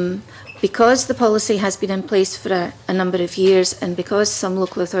 because the policy has been in place for a number of years and because some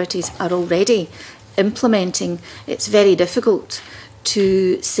local authorities are already implementing, it's very difficult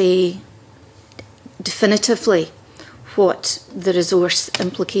to say definitively what the resource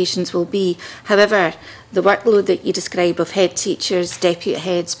implications will be. However, the workload that you describe of head teachers, deputy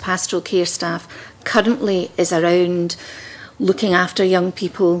heads, pastoral care staff currently is around looking after young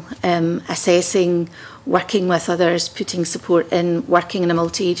people, assessing, working with others, putting support in, working in a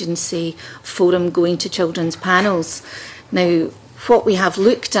multi-agency forum, going to children's panels. Now, what we have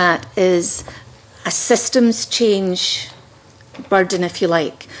looked at is a systems change burden, if you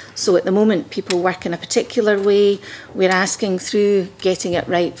like. So at the moment, people work in a particular way. We're asking through getting it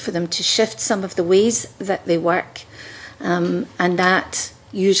right for them to shift some of the ways that they work, and that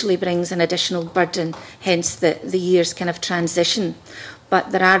usually brings an additional burden, hence the year's kind of transition.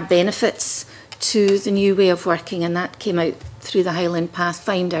 But there are benefits to the new way of working, and that came out through the Highland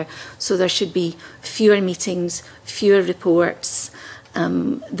Pathfinder. So there should be fewer meetings, fewer reports.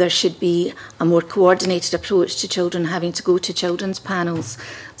 There should be a more coordinated approach to children having to go to children's panels.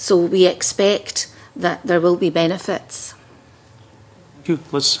 So we expect that there will be benefits. Thank you.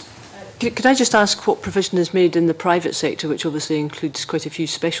 Liz. Could I just ask what provision is made in the private sector, which obviously includes quite a few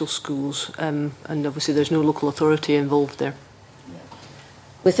special schools, and obviously there's no local authority involved there?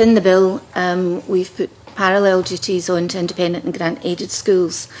 Within the bill, we've put parallel duties on to independent and grant-aided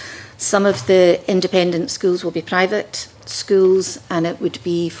schools. Some of the independent schools will be private schools, and it would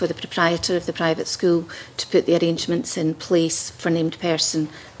be for the proprietor of the private school to put the arrangements in place for named person,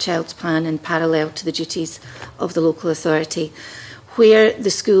 child's plan, in parallel to the duties of the local authority. Where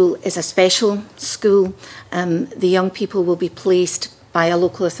the school is a special school, the young people will be placed by a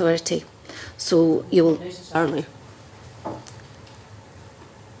local authority. So you will... Necessarily.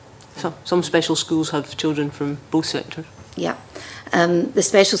 Some special schools have children from both sectors. Yeah. The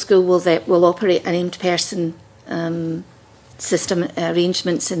special school will operate a named person system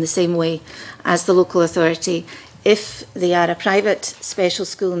arrangements in the same way as the local authority. If they are a private special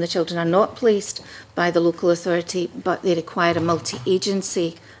school and the children are not placed by the local authority, but they require a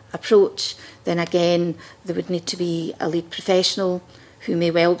multi-agency approach, then again there would need to be a lead professional who may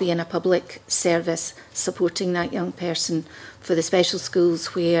well be in a public service supporting that young person. For the special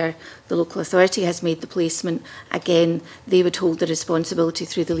schools where the local authority has made the placement, again, they would hold the responsibility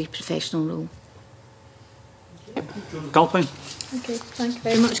through the lead professional role. Galpine. Okay, thank you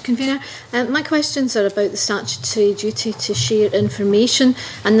very much, Convener. My questions are about the statutory duty to share information,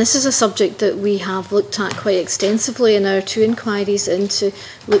 and this is a subject that we have looked at quite extensively in our 2 inquiries into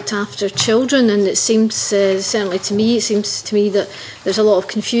looked after children, and it seems, certainly to me, that there's a lot of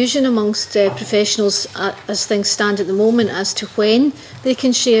confusion amongst professionals as things stand at the moment as to when they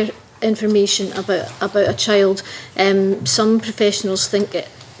can share information about a child. Some professionals think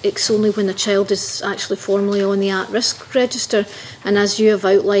it's only when a child is actually formally on the at-risk register, and as you have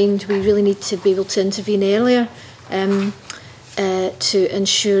outlined, we really need to be able to intervene earlier to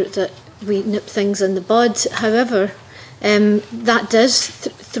ensure that we nip things in the bud. However, that does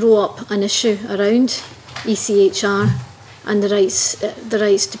throw up an issue around ECHR and the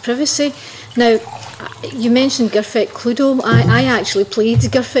rights to privacy. Now, you mentioned Gyrfet Cluedo. I actually played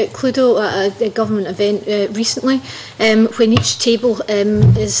Gyrfet Cluedo at a government event recently, when each table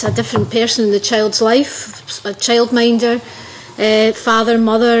is a different person in the child's life, a childminder, father,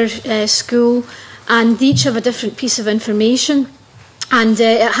 mother, school, and they each have a different piece of information. And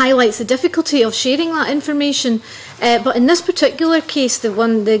it highlights the difficulty of sharing that information. But in this particular case, the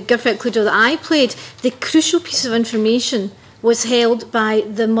Gyrfet Cluedo that I played, the crucial piece of information was held by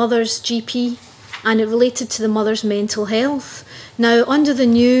the mother's GP, and it related to the mother's mental health. Now, under the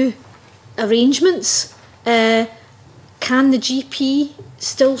new arrangements, can the GP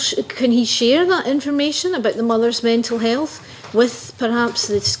still can he share that information about the mother's mental health with perhaps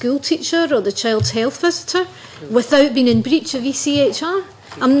the school teacher or the child's health visitor without being in breach of ECHR?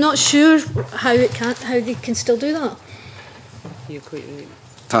 I'm not sure how they can still do that. You're quite right.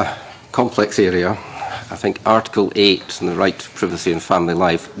 It's a complex area. I think Article 8 and the right to privacy and family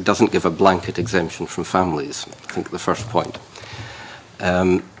life doesn't give a blanket exemption from families. I think the first point.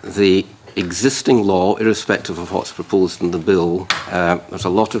 The existing law, irrespective of what's proposed in the bill, there's a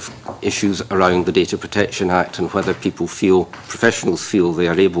lot of issues around the Data Protection Act and whether professionals feel they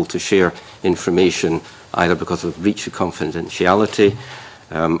are able to share information either because of breach of confidentiality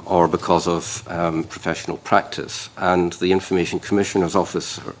or because of professional practice. And the Information Commissioner's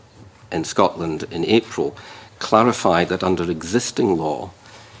Office in Scotland in April clarified that under existing law,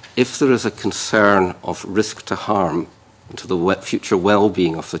 if there is a concern of risk to harm to the future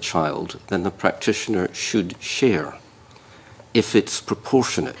well-being of the child, then the practitioner should share if it's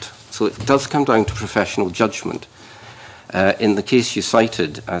proportionate. So it does come down to professional judgment. In the case you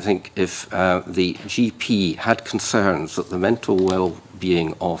cited, I think if the GP had concerns that the mental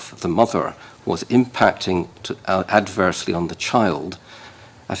well-being of the mother was impacting adversely on the child,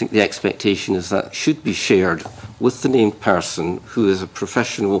 I think the expectation is that should be shared with the named person who is a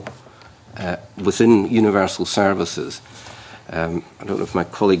professional within universal services. I don't know if my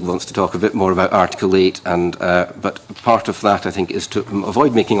colleague wants to talk a bit more about Article 8, but part of that, I think, is to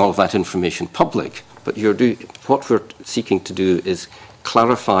avoid making all of that information public. But what we're seeking to do is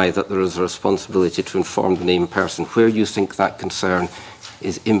clarify that there is a responsibility to inform the named person where you think that concern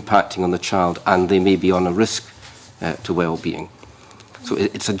is impacting on the child and they may be on a risk to well-being. So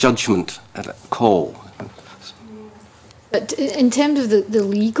it's a judgment call. But in terms of the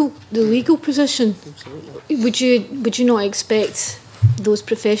legal position, would you not expect those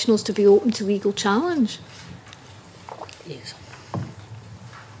professionals to be open to legal challenge? Yes.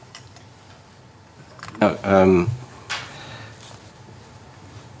 Now,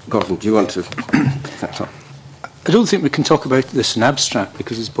 Gordon, do you want to pick that up? I don't think we can talk about this in abstract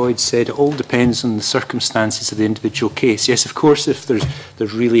because, as Boyd said, it all depends on the circumstances of the individual case. Yes, of course, if there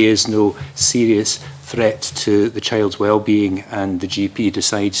really is no serious threat to the child's well-being and the GP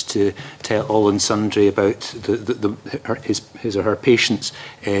decides to tell all and sundry about his or her patient's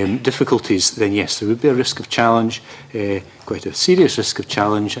difficulties, then yes, there would be a risk of challenge, quite a serious risk of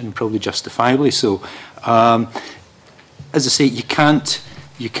challenge, and probably justifiably so. As I say, you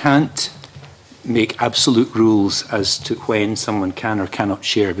can't make absolute rules as to when someone can or cannot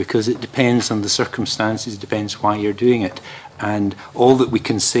share because it depends on the circumstances, it depends why you're doing it. And all that we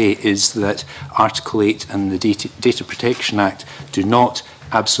can say is that Article 8 and the Data Protection Act do not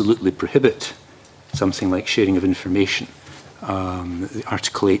absolutely prohibit something like sharing of information.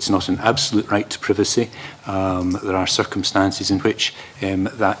 Article 8 is not an absolute right to privacy. There are circumstances in which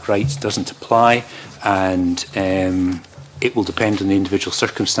that right doesn't apply, and it will depend on the individual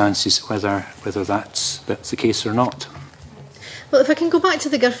circumstances whether that's the case or not. Well, if I can go back to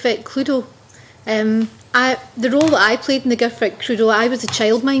the Gyrfet Cluedo, the role that I played in the Gyrfet Cluedo, I was a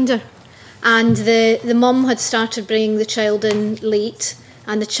childminder, and the mum had started bringing the child in late,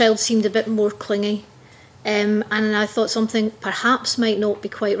 and the child seemed a bit more clingy. And I thought something perhaps might not be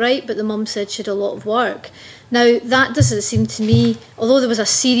quite right, but the mum said she had a lot of work. Now, that doesn't seem to me, although there was a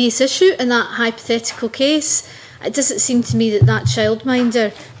serious issue in that hypothetical case, it doesn't seem to me that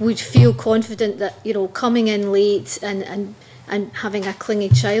childminder would feel confident that, you know, coming in late and having a clingy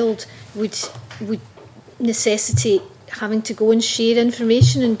child would necessitate having to go and share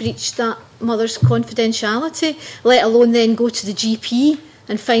information and breach that mother's confidentiality, let alone then go to the GP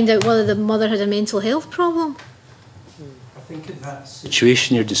and find out whether the mother had a mental health problem. I think in that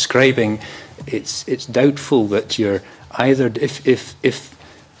situation you're describing, it's doubtful that you're either, if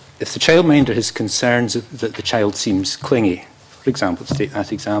the childminder has concerns that the child seems clingy, for example, to take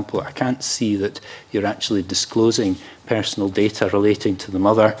that example, I can't see that you're actually disclosing personal data relating to the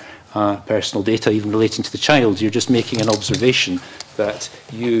mother, personal data even relating to the child. You're just making an observation that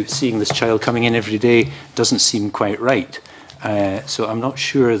you seeing this child coming in every day doesn't seem quite right. So I'm not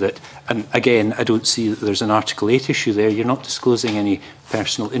sure that, and again, I don't see that there's an Article 8 issue there. You're not disclosing any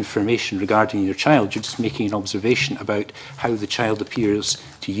personal information regarding your child. You're just making an observation about how the child appears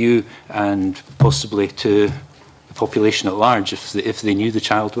to you and possibly to the population at large. If they knew the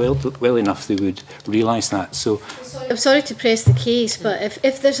child well enough, they would realise that. So, I'm sorry to press the case, but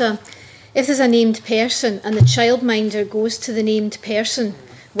if there's a named person and the childminder goes to the named person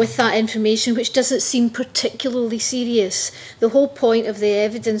with that information, which doesn't seem particularly serious, the whole point of the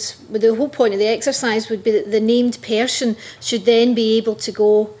evidence, the whole point of the exercise would be that the named person should then be able to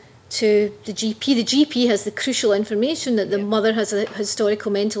go to the GP. The GP has the crucial information that the mother has a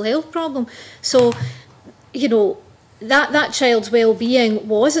historical mental health problem. So, you know, that child's well-being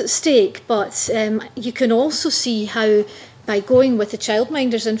was at stake, but you can also see how by going with the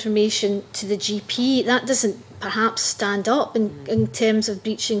childminder's information to the GP, that doesn't perhaps stand up in terms of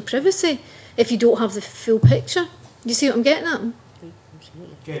breaching privacy if you don't have the full picture. You see what I'm getting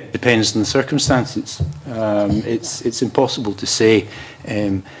at? Depends on the circumstances. It's impossible to say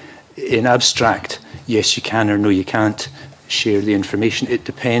in abstract, yes you can or no you can't share the information. It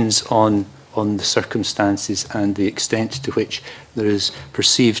depends on the circumstances and the extent to which there is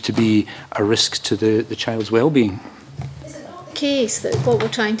perceived to be a risk to the child's well-being. Is it not the case that what we're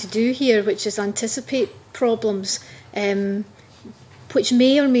trying to do here, which is anticipate problems which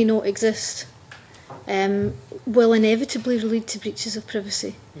may or may not exist, will inevitably lead to breaches of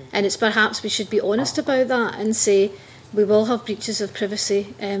privacy? And it's perhaps we should be honest about that and say we will have breaches of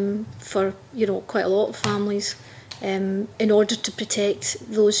privacy for, you know, quite a lot of families in order to protect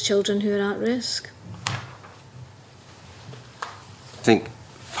those children who are at risk. I think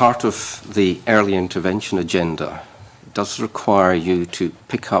part of the early intervention agenda does require you to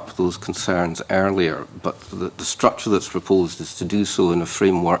pick up those concerns earlier, but the structure that's proposed is to do so in a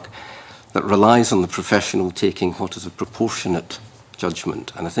framework that relies on the professional taking what is a proportionate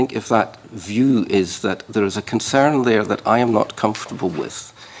judgment. And I think if that view is that there is a concern there that I am not comfortable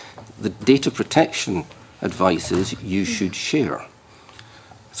with, the data protection advice is you should share.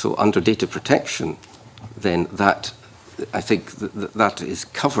 So under data protection, then that, I think that is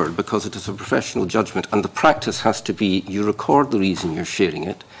covered because it is a professional judgment, and the practice has to be you record the reason you're sharing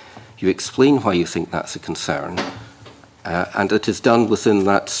it, you explain why you think that's a concern, and it is done within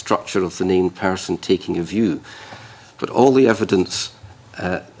that structure of the named person taking a view. But all the evidence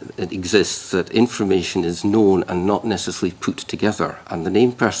it exists that information is known and not necessarily put together, and the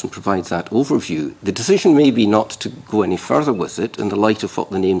named person provides that overview. The decision may be not to go any further with it in the light of what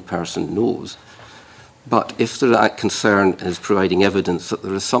the named person knows, but if that concern is providing evidence that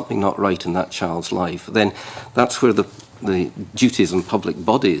there is something not right in that child's life, then that's where the duties on public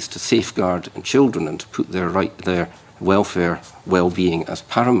bodies to safeguard children and to put their welfare, well-being as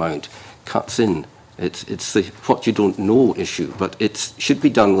paramount cuts in. It's the what you don't know issue, but it should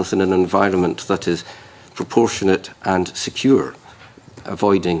be done within an environment that is proportionate and secure,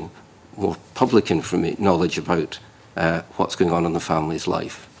 avoiding more public knowledge about what's going on in the family's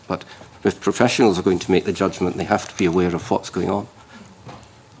life. But if professionals are going to make the judgment, they have to be aware of what's going on.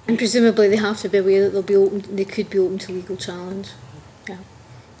 And presumably they have to be aware that they could be open to legal challenge. Yeah.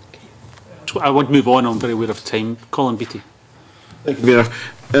 Okay. So I want to move on. I'm very aware of time. Colin Beattie. Thank you,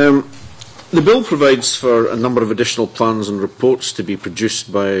 Mayor. The bill provides for a number of additional plans and reports to be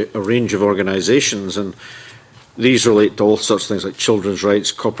produced by a range of organisations, and these relate to all sorts of things like children's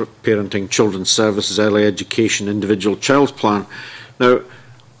rights, corporate parenting, children's services, early education, individual child's plan. Now,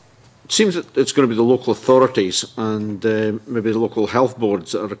 it seems that it's going to be the local authorities and maybe the local health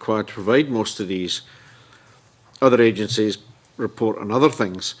boards that are required to provide most of these. Other agencies report on other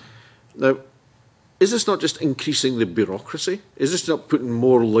things. Now, is this not just increasing the bureaucracy? Is this not putting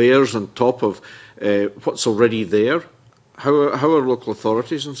more layers on top of what's already there? How are local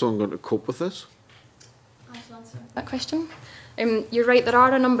authorities and so on going to cope with this? That question. You're right, there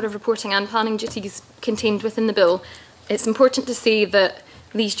are a number of reporting and planning duties contained within the bill. It's important to say that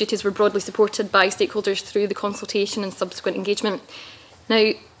these duties were broadly supported by stakeholders through the consultation and subsequent engagement.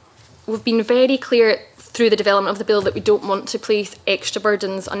 Now, we've been very clear through the development of the bill that we don't want to place extra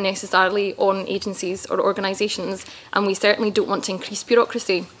burdens unnecessarily on agencies or organisations, and we certainly don't want to increase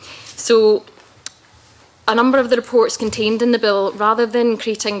bureaucracy. So a number of the reports contained in the bill, rather than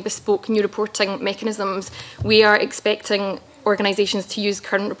creating bespoke new reporting mechanisms, we are expecting organisations to use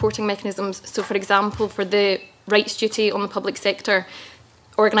current reporting mechanisms. So, for example, for the rights duty on the public sector,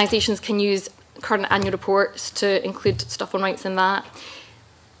 organisations can use current annual reports to include stuff on rights in that.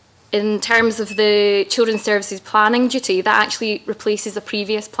 In terms of the Children's Services planning duty, that actually replaces a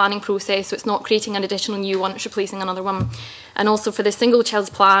previous planning process, so it's not creating an additional new one, it's replacing another one. And also for the single child's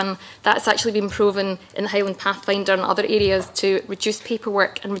plan, that's actually been proven in the Highland Pathfinder and other areas to reduce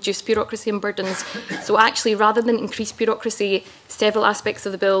paperwork and reduce bureaucracy and burdens. So actually, rather than increase bureaucracy, several aspects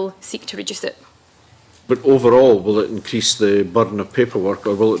of the bill seek to reduce it. But overall, will it increase the burden of paperwork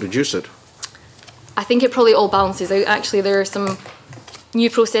or will it reduce it? I think it probably all balances out. Actually, there are some new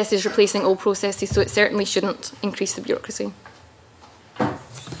processes replacing old processes, so it certainly shouldn't increase the bureaucracy.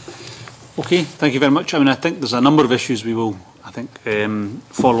 Okay, thank you very much. I mean, I think there's a number of issues we will, I think,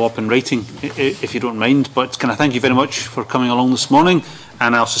 follow up in writing, if you don't mind. But can I thank you very much for coming along this morning,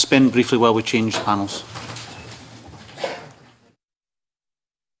 and I'll suspend briefly while we change panels.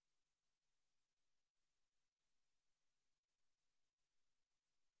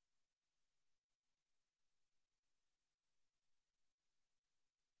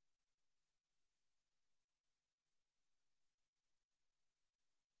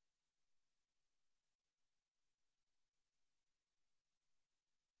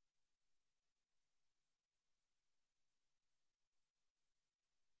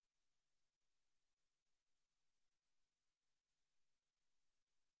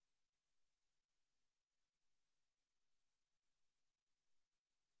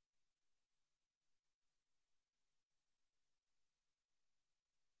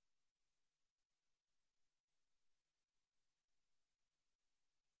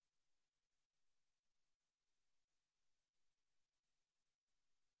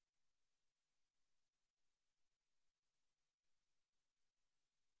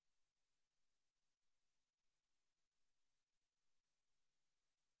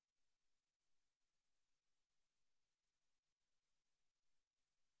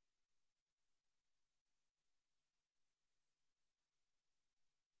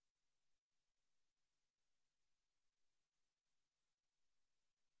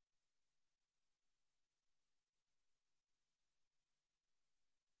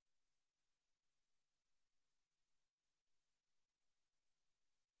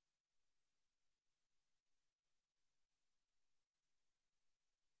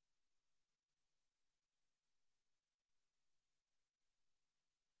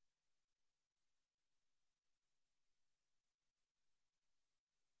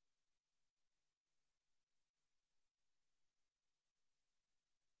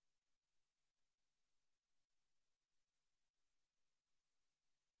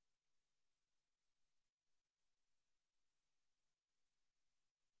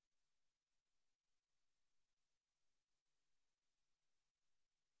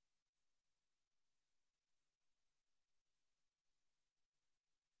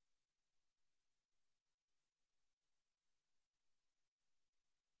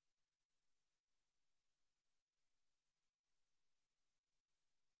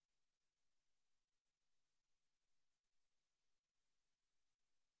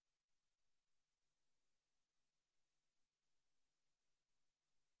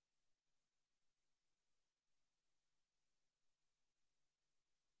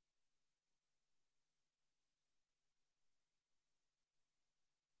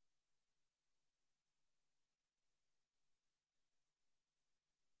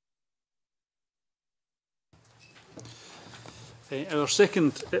 Our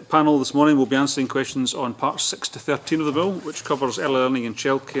second panel this morning will be answering questions on parts 6 to 13 of the bill, which covers early learning and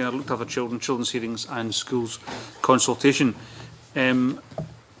childcare, looked after children, children's hearings and schools consultation. Can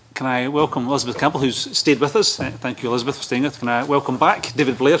I welcome Elisabeth Campbell, who's stayed with us. Thank you, Elisabeth, for staying with us. Can I welcome back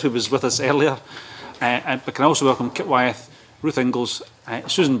David Blair, who was with us earlier. But can I also welcome Kit Wyeth, Ruth Ingalls,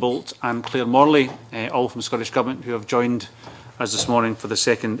 Susan Bolt and Claire Morley, all from the Scottish Government, who have joined us this morning for the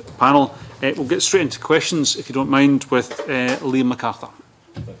second panel. We'll get straight into questions, if you don't mind, with Liam MacArthur.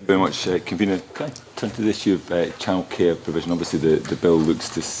 Thank you very much, Convener. Can I turn to the issue of childcare provision? Obviously, the bill looks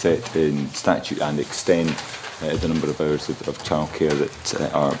to set in statute and extend the number of hours of childcare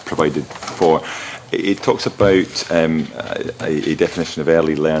that are provided for. It talks about a definition of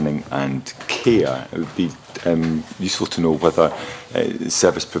early learning and care. It would be useful to know whether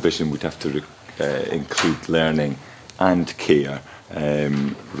service provision would have to include learning and care,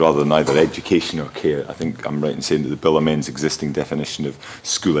 rather than either education or care. I think I'm right in saying that the bill amends existing definition of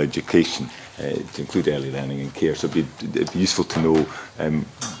school education to include early learning and care. So it'd be useful to know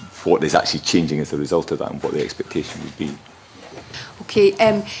what is actually changing as a result of that and what the expectation would be. Okay,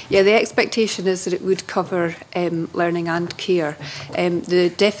 yeah, the expectation is that it would cover learning and care.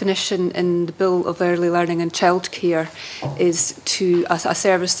 The definition in the Bill of Early Learning and Childcare is to a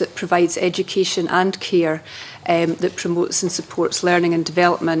service that provides education and care that promotes and supports learning and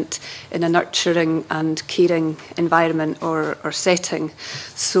development in a nurturing and caring environment or setting.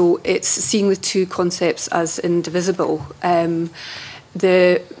 So it's seeing the two concepts as indivisible.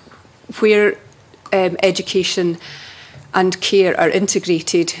 Where education and care are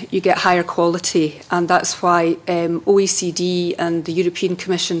integrated, you get higher quality, and that's why OECD and the European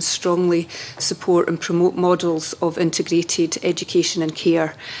Commission strongly support and promote models of integrated education and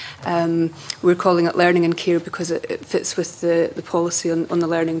care. We're calling it learning and care because it fits with the policy on the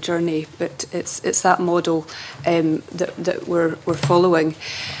learning journey, but it's that model that we're following.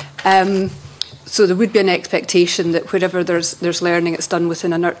 So there would be an expectation that wherever there's learning, it's done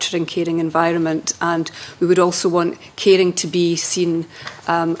within a nurturing, caring environment, and we would also want caring to be seen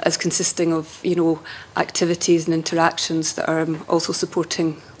as consisting of, you know, activities and interactions that are also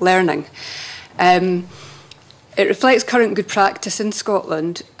supporting learning. It reflects current good practice in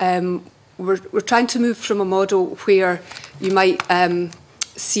Scotland. We're trying to move from a model where you might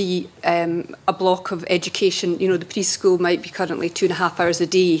see a block of education. You know, the preschool might be currently 2.5 hours a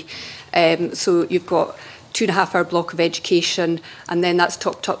day. So you've got 2.5 hour block of education, and then that's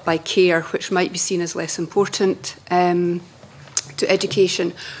topped up by care, which might be seen as less important to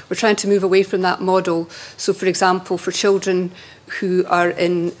education. We're trying to move away from that model. So, for example, for children who are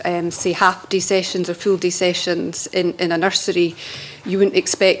in, say, half-day sessions or full-day sessions in a nursery, you wouldn't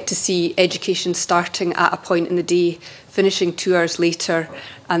expect to see education starting at a point in the day, finishing 2 hours later,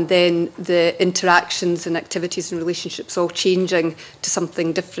 and then the interactions and activities and relationships all changing to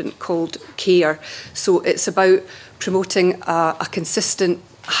something different called care. So it's about promoting a consistent,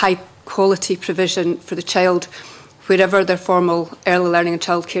 high-quality provision for the child wherever their formal early learning and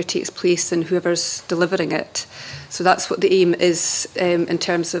childcare takes place and whoever's delivering it. So that's what the aim is in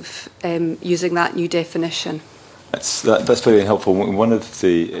terms of using that new definition. That's very helpful. One of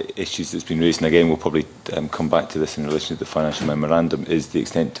the issues that's been raised, and again we'll probably come back to this in relation to the financial memorandum, is the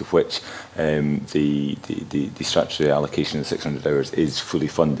extent to which the statutory allocation of 600 hours is fully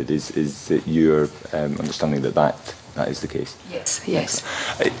funded. Is it your understanding that is the case? Yes, yes.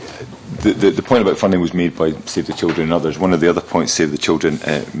 The point about funding was made by Save the Children and others. One of the other points Save the Children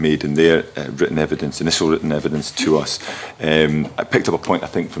made in their initial written evidence to us, I picked up a point, I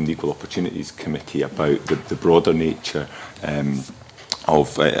think, from the Equal Opportunities Committee about the broader nature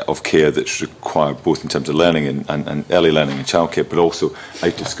of care that's required both in terms of learning and early learning and childcare, but also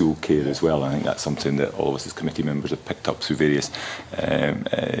out of school care as well. I think that's something that all of us as committee members have picked up through various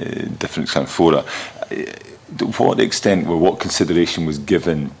different kind of fora. What extent or what consideration was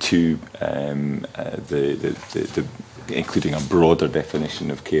given to including a broader definition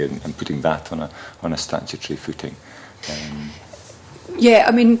of care and putting that on a statutory footing? Yeah,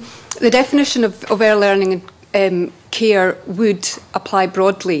 I mean, the definition of early learning and care would apply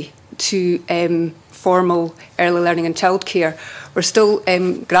broadly to formal early learning and childcare. We're still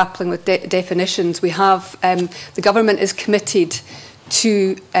grappling with definitions. We have the government is committed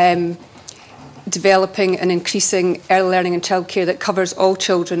to developing and increasing early learning and childcare that covers all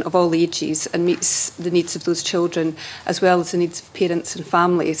children of all ages and meets the needs of those children as well as the needs of parents and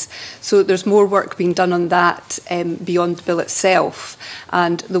families. So there's more work being done on that beyond the bill itself,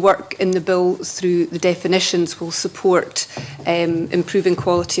 and the work in the bill through the definitions will support improving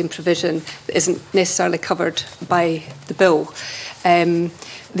quality and provision that isn't necessarily covered by the bill.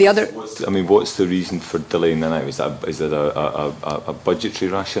 The other, what's the reason for delaying that now? Is it a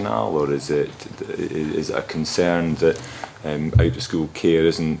budgetary rationale, or is it a concern that out of school care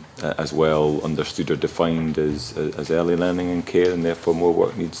isn't as well understood or defined as early learning and care, and therefore more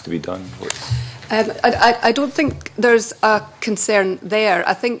work needs to be done? I don't think there's a concern there.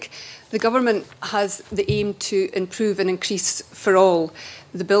 I think the government has the aim to improve and increase for all.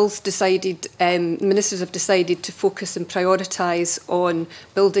 The bill's decided, ministers have decided to focus and prioritise on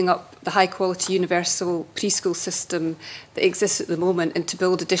building up the high-quality universal preschool system that exists at the moment, and to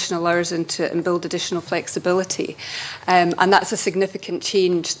build additional hours into it and build additional flexibility. And that's a significant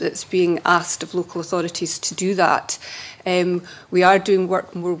change that's being asked of local authorities to do that. We are doing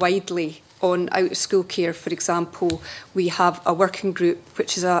work more widely on out-of-school care. For example, we have a working group,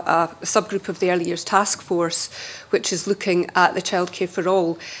 which is a subgroup of the Early Years Task Force, which is looking at the Childcare for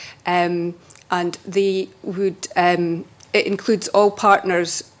All. And they would, it includes all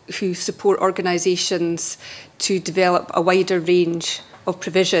partners who support organisations to develop a wider range of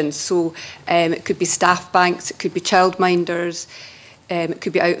provisions. So it could be staff banks, it could be childminders, it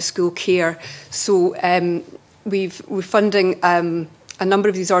could be out-of-school care. So we're funding a number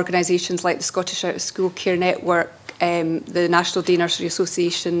of these organisations like the Scottish Out of School Care Network, the National Day Nursery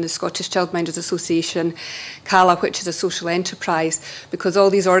Association, the Scottish Childminders Association, CALA, which is a social enterprise, because all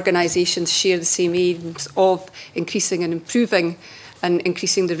these organisations share the same aims of increasing and improving and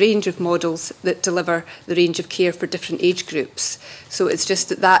increasing the range of models that deliver the range of care for different age groups. So it's just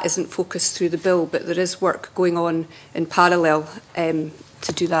that that isn't focused through the bill, but there is work going on in parallel to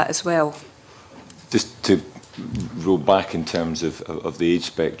do that as well. Just to roll back in terms of the age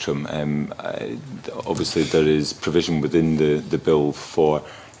spectrum, obviously there is provision within the bill for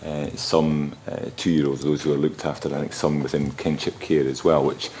some 2-year-olds, those who are looked after, and I think some within kinship care as well,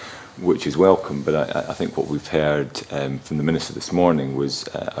 which is welcome. But I think what we've heard from the Minister this morning was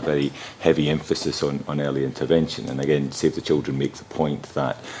a very heavy emphasis on early intervention. And again, Save the Children make the point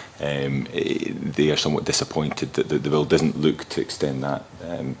that they are somewhat disappointed that the bill doesn't look to extend that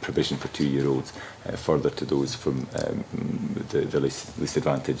provision for 2-year-olds further to those from the least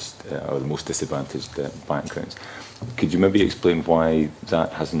advantaged or the most disadvantaged backgrounds. Could you maybe explain why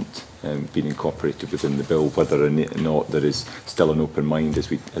that hasn't been incorporated within the bill, whether or not there is still an open mind as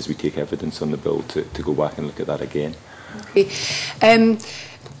we take evidence on the bill to go back and look at that again? Okay.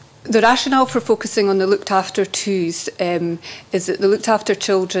 The rationale for focusing on the looked after twos is that the looked after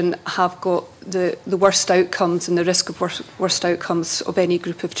children have got the worst outcomes and the risk of worst outcomes of any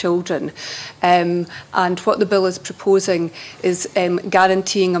group of children. And what the bill is proposing is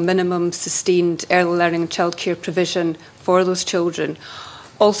guaranteeing a minimum sustained early learning and childcare provision for those children.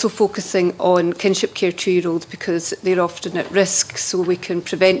 Also focusing on kinship care 2-year-olds because they're often at risk, so we can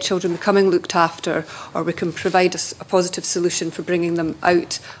prevent children becoming looked after, or we can provide a positive solution for bringing them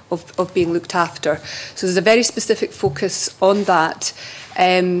out of being looked after. So there's a very specific focus on that.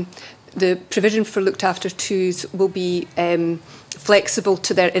 The provision for looked after twos will be flexible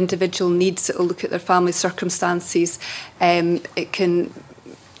to their individual needs. It will look at their family circumstances.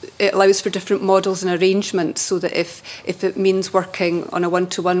 It allows for different models and arrangements, so that if it means working on a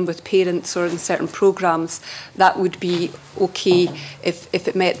one-to-one with parents or in certain programmes, that would be okay if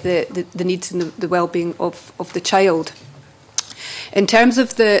it met the needs and the well-being of the child. In terms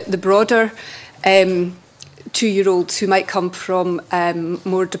of the broader 2-year-olds who might come from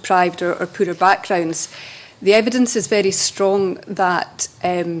more deprived or poorer backgrounds, the evidence is very strong that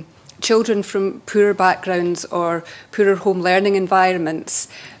children from poorer backgrounds or poorer home learning environments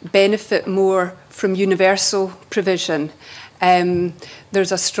benefit more from universal provision.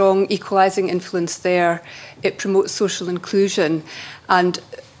 There's a strong equalising influence there. It promotes social inclusion, and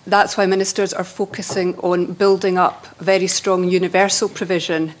that's why ministers are focusing on building up very strong universal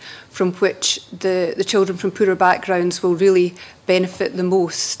provision from which the children from poorer backgrounds will really benefit the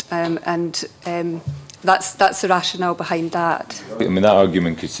most, that's the rationale behind that. I mean, that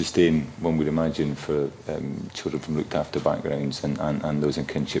argument could sustain, one would imagine, for children from looked after backgrounds and those in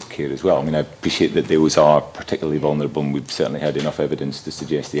kinship care as well. I mean, I appreciate that those are particularly vulnerable, and we've certainly had enough evidence to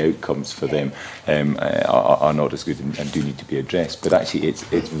suggest the outcomes for them are not as good and do need to be addressed. But actually, it's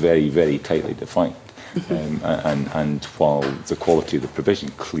very, very tightly defined. And while the quality of the provision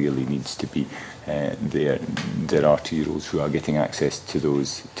clearly needs to be there are 2-year-olds who are getting access to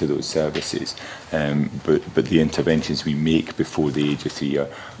those services, but the interventions we make before the age of 3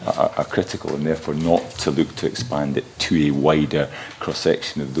 are critical, and therefore not to look to expand it to a wider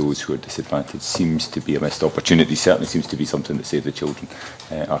cross-section of those who are disadvantaged seems to be a missed opportunity. Certainly seems to be something that Save the Children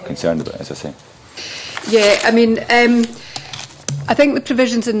are concerned about, as I say. Yeah, I mean, I think the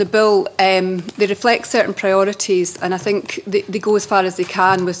provisions in the bill, they reflect certain priorities, and I think they go as far as they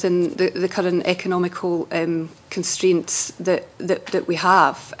can within the current economical constraints that we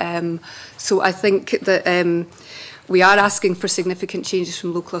have. So I think that we are asking for significant changes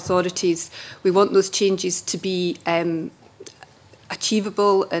from local authorities. We want those changes to be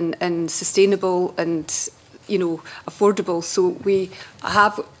achievable and sustainable and, affordable. So we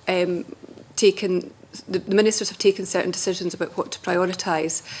have taken... The ministers have taken certain decisions about what to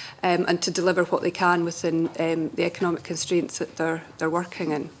prioritise and to deliver what they can within the economic constraints that they're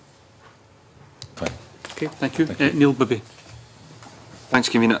working in. Fine. Okay, thank you. Neil Bibby. Thanks,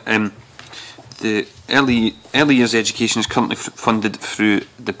 Convener. The early years education is currently funded through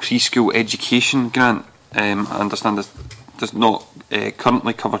the preschool education grant. I understand this does not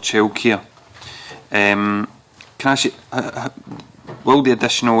currently cover childcare. Can I ask you, will the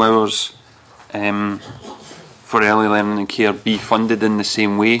additional hours for early learning and care be funded in the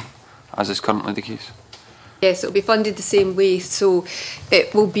same way as is currently the case? Yes, it will be funded the same way. So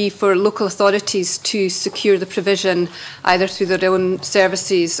it will be for local authorities to secure the provision either through their own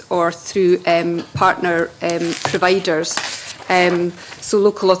services or through partner providers. So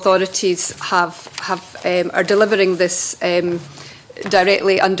local authorities are delivering this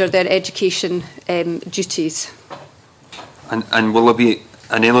directly under their education duties. And will there be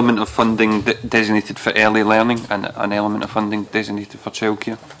an element of funding designated for early learning and an element of funding designated for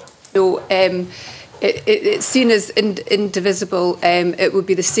childcare? No, it's seen as indivisible. It would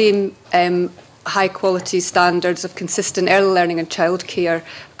be the same high quality standards of consistent early learning and childcare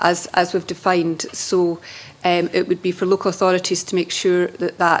as we've defined. So it would be for local authorities to make sure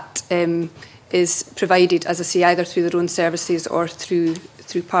that is provided, as I say, either through their own services or through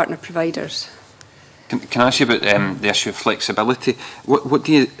partner providers. Can I ask you about the issue of flexibility? What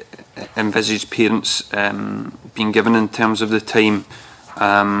do you envisage parents being given in terms of the time?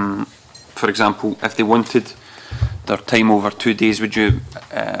 For example, if they wanted their time over 2 days, would you,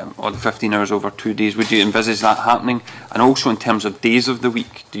 or the 15 hours over 2 days, would you envisage that happening? And also in terms of days of the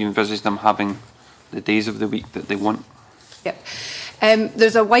week, do you envisage them having the days of the week that they want? Yep.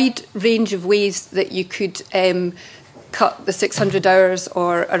 There's a wide range of ways that you could cut the 600 hours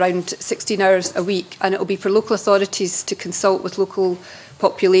or around 16 hours a week, and it will be for local authorities to consult with local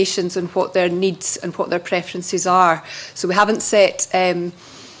populations and what their needs and what their preferences are. So we haven't set,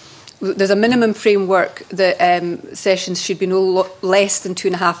 there's a minimum framework that sessions should be no less than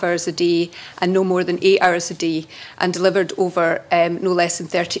 2.5 hours a day and no more than 8 hours a day, and delivered over no less than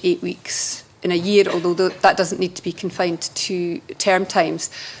 38 weeks in a year, although that doesn't need to be confined to term times.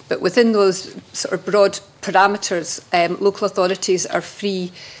 But within those sort of broad parameters, local authorities are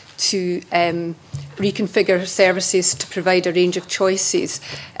free to reconfigure services to provide a range of choices,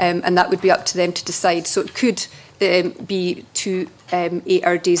 and that would be up to them to decide. So it could be 2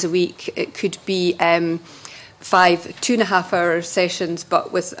 8-hour days a week. It could be 5 2.5-hour sessions,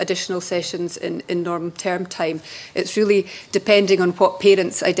 but with additional sessions in norm term time. It's really depending on what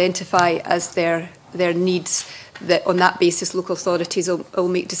parents identify as their needs, that on that basis local authorities will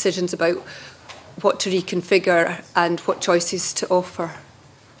make decisions about what to reconfigure and what choices to offer.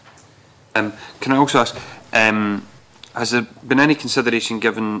 Can I also ask, has there been any consideration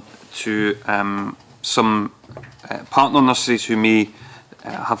given to some partner nurseries who may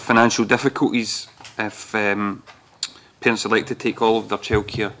have financial difficulties if parents would like to take all of their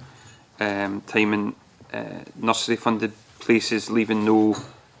childcare time in nursery funded places, leaving no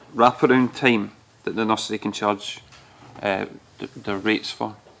wraparound time that the nursery can charge their rates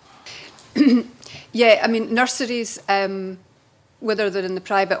for? Yeah, I mean, nurseries, whether they're in the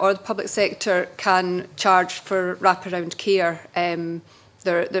private or the public sector, can charge for wraparound care.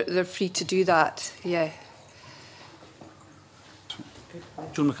 They're free to do that, yeah.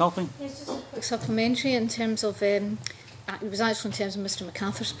 Joan McAlpine? Yes, just a quick supplementary in terms of, it was actually in terms of Mr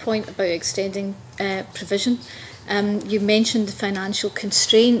MacArthur's point about extending provision. You mentioned the financial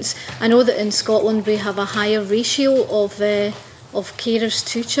constraints. I know that in Scotland we have a higher ratio of carers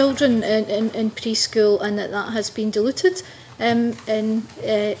to children in preschool, and that has been diluted in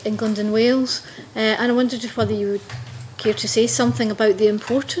England and Wales. And I wondered whether you would care to say something about the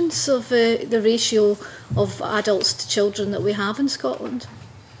importance of the ratio of adults to children that we have in Scotland.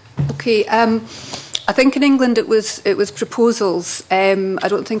 Okay, I think in England it was proposals. I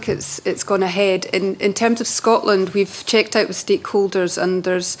don't think it's gone ahead. In terms of Scotland, we've checked out with stakeholders, and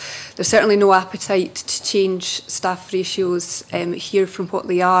there's certainly no appetite to change staff ratios here from what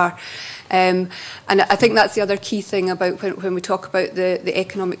they are. And I think that's the other key thing about when we talk about the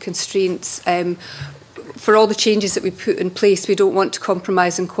economic constraints. For all the changes that we put in place, we don't want to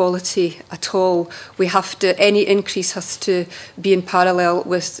compromise on quality at all. We have to, any increase has to be in parallel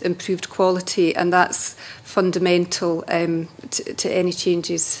with improved quality, and that's fundamental to any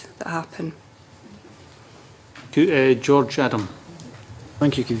changes that happen. George Adam.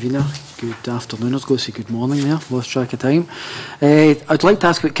 Thank you, Convener. Good afternoon. I was going to say good morning there, lost track of time. I'd like to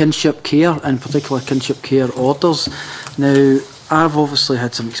ask about kinship care, in particular kinship care orders. Now, I've obviously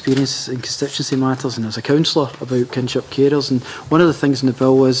had some experience in constituency matters and as a councillor about kinship carers, and one of the things in the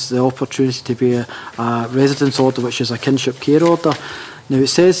bill is the opportunity to be a residence order, which is a kinship care order. Now it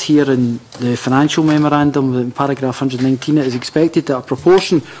says here in the financial memorandum in paragraph 119 it is expected that a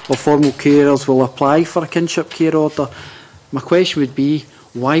proportion of formal carers will apply for a kinship care order. My question would be,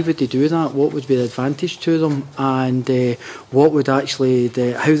 why would they do that? What would be the advantage to them? And what would actually,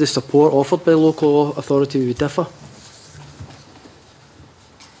 how the support offered by the local authority would differ?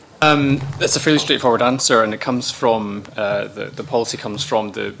 It's a fairly straightforward answer, and it comes from the policy comes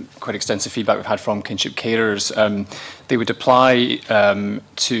from the quite extensive feedback we've had from kinship carers. They would apply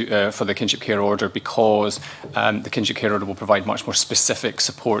for the kinship care order because the kinship care order will provide much more specific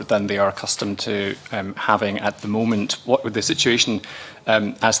support than they are accustomed to having at the moment. What would the situation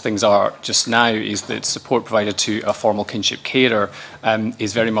as things are just now, is that support provided to a formal kinship carer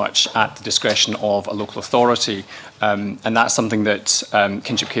is very much at the discretion of a local authority, and that's something that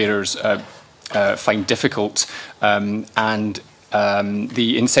kinship carers find difficult, and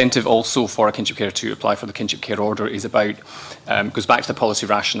the incentive also for a kinship carer to apply for the kinship care order is about, goes back to the policy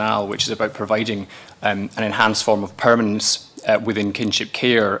rationale, which is about providing an enhanced form of permanence within kinship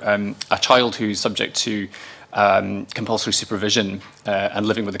care. A child who's subject to compulsory supervision and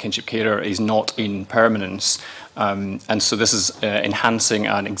living with a kinship carer is not in permanence. And so this is enhancing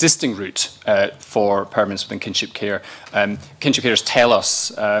an existing route for permanence within kinship care. Kinship carers tell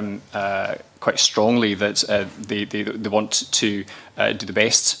us quite strongly that they want to do the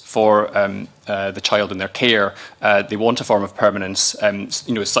best for the child in their care. They want a form of permanence,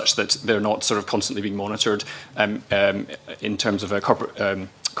 such that they're not sort of constantly being monitored in terms of a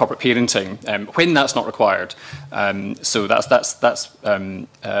corporate parenting when that's not required. So that's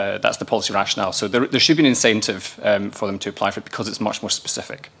the policy rationale. So there should be an incentive for them to apply for it because it's much more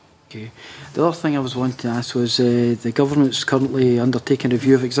specific. Okay. The other thing I was wanting to ask was the government's currently undertaking a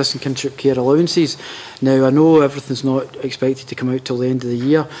review of existing kinship care allowances. Now, I know everything's not expected to come out till the end of the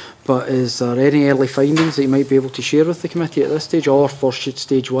year, but is there any early findings that you might be able to share with the committee at this stage, or for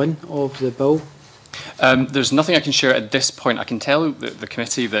stage 1 of the bill? There's nothing I can share at this point. I can tell the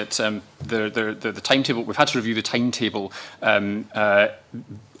committee that the timetable, we've had to review the timetable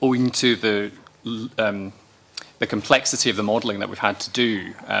owing to the complexity of the modelling that we've had to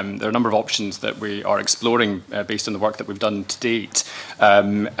do. There are a number of options that we are exploring based on the work that we've done to date.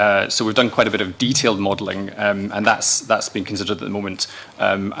 So we've done quite a bit of detailed modelling, and that's being considered at the moment.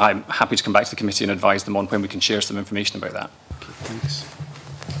 I'm happy to come back to the committee and advise them on when we can share some information about that. Okay, thanks.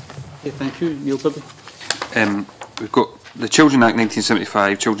 Okay, thank you. Neil Bibby. We've got the Children Act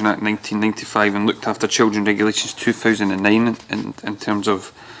 1975, Children Act 1995 and Looked After Children Regulations 2009 in terms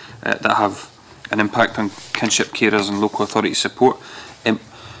of that have an impact on kinship carers and local authority support.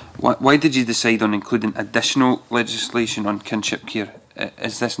 Why did you decide on including additional legislation on kinship care?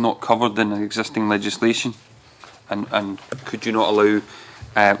 Is this not covered in existing legislation? And could you not allow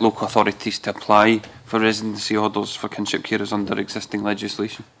local authorities to apply for residency orders for kinship carers under existing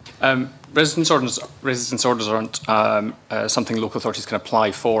legislation? Residence orders aren't something local authorities can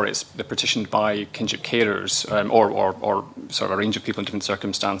apply for. They're petitioned by kinship carers or sort of a range of people in different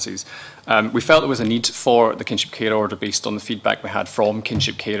circumstances. We felt there was a need for the kinship care order based on the feedback we had from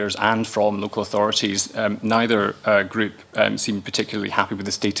kinship carers and from local authorities. Neither group seemed particularly happy with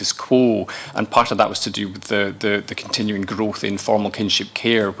the status quo, and part of that was to do with the continuing growth in formal kinship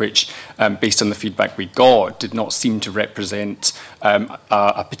care, which, based on the feedback we got, did not seem to represent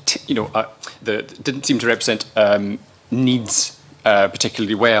didn't seem to represent needs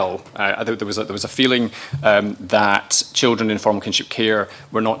particularly well. There was a feeling that children in formal kinship care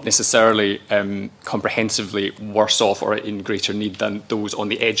were not necessarily comprehensively worse off or in greater need than those on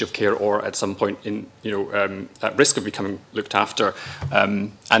the edge of care or at some point in at risk of becoming looked after,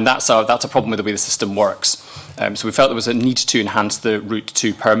 and that's a problem with the way the system works. So we felt there was a need to enhance the route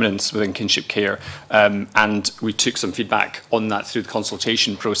to permanence within kinship care, and we took some feedback on that through the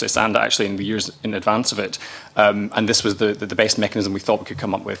consultation process and actually in the years in advance of it, and this was the best mechanism we thought we could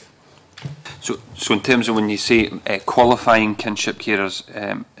come up with. So in terms of when you say qualifying kinship carers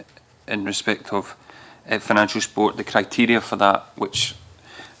in respect of financial support, the criteria for that, which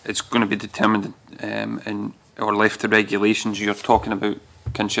it's going to be determined or left to regulations, you're talking about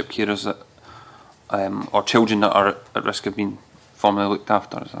kinship carers that or children that are at risk of being formally looked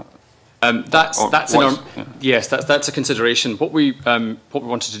after, is that? That's a consideration. What we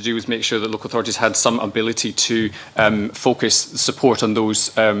wanted to do was make sure that local authorities had some ability to focus support on those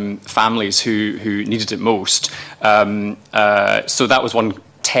families who needed it most. So that was one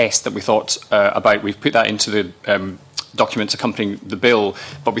test that we thought about. We've put that into the documents accompanying the bill,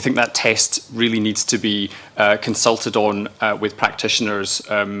 but we think that test really needs to be consulted on with practitioners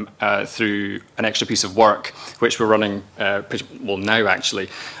through an extra piece of work, which we're running pretty well now, actually.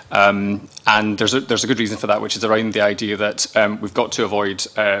 And there's a good reason for that, which is around the idea that we've got to avoid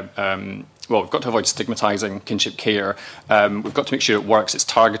stigmatising kinship care. We've got to make sure it works, it's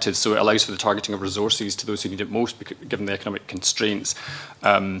targeted, so it allows for the targeting of resources to those who need it most, given the economic constraints.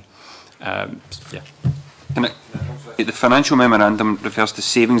 The financial memorandum refers to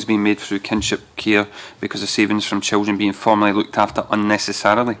savings being made through kinship care because of savings from children being formally looked after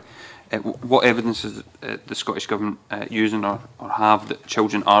unnecessarily. What evidence is the Scottish Government using or have that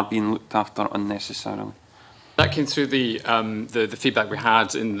children are being looked after unnecessarily? That came through the feedback we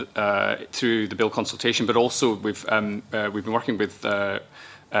had through the bill consultation, but also we've been working with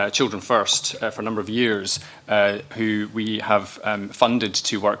Children First for a number of years, who we have funded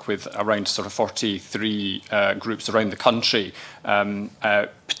to work with around sort of 43 groups around the country,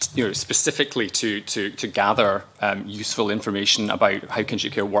 specifically to gather useful information about how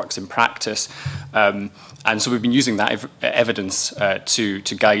kinship care works in practice. And so we've been using that evidence to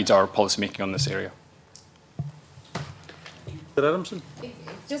guide our policy making on this area. Mr. Adamson?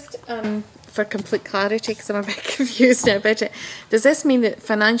 Just for complete clarity, because I'm a bit confused now about it, does this mean that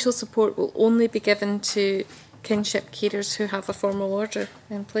financial support will only be given to kinship carers who have a formal order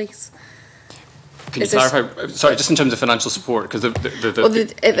in place? Can you clarify? Sorry, just in terms of financial support, because at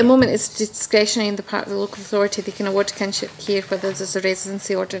the moment it's discretionary on the part of the local authority. They can award kinship care whether there's a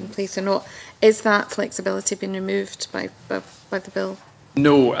residency order in place or not. Is that flexibility being removed by the bill?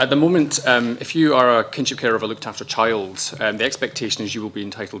 No, at the moment, if you are a kinship carer of a looked after child, the expectation is you will be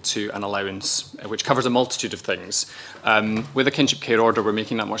entitled to an allowance, which covers a multitude of things. With a kinship care order, we're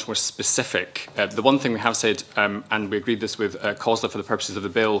making that much more specific. The one thing we have said, and we agreed this with COSLA for the purposes of the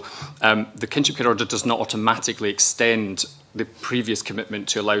bill, the kinship care order does not automatically extend the previous commitment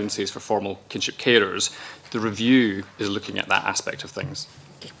to allowances for formal kinship carers. The review is looking at that aspect of things.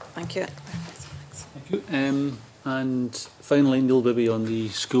 Okay, thank you. Thank you. And finally, Neil Bibby on the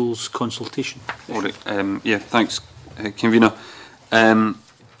schools consultation. All right. Yeah, thanks, Convener.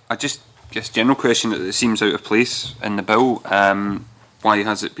 I just guess general question that it seems out of place in the bill. Why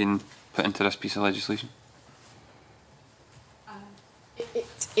has it been put into this piece of legislation?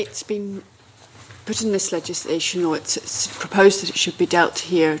 It's been put in this legislation, or it's proposed that it should be dealt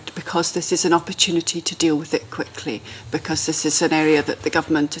here because this is an opportunity to deal with it quickly, because this is an area that the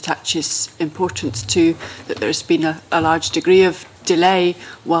government attaches importance to, that there's been a large degree of delay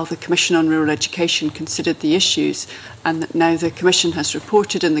while the Commission on Rural Education considered the issues, and that now the Commission has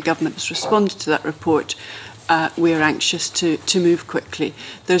reported and the government has responded to that report. We are anxious to move quickly.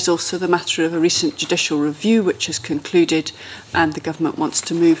 There's also the matter of a recent judicial review which has concluded, and the government wants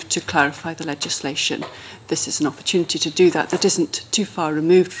to move to clarify the legislation. This is an opportunity to do that that isn't too far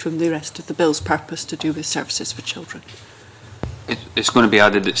removed from the rest of the bill's purpose to do with services for children. It's going to be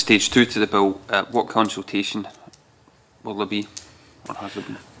added at stage 2 to the bill. What consultation will there be, or has there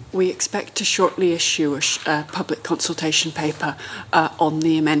been? We expect to shortly issue a public consultation paper on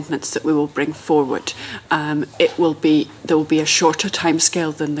the amendments that we will bring forward. There will be a shorter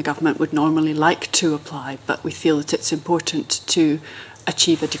timescale than the government would normally like to apply, but we feel that it's important to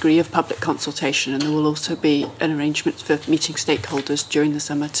achieve a degree of public consultation, and there will also be an arrangement for meeting stakeholders during the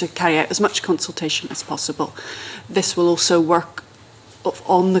summer to carry out as much consultation as possible. This will also work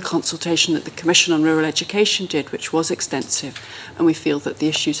on the consultation that the Commission on Rural Education did, which was extensive, and we feel that the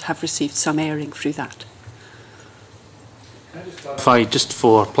issues have received some airing through that. Just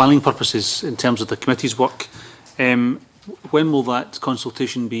for planning purposes, in terms of the committee's work, when will that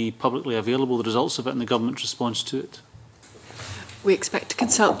consultation be publicly available, the results of it and the government's response to it? We expect to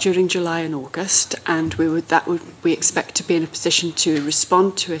consult during July and August, and we expect to be in a position to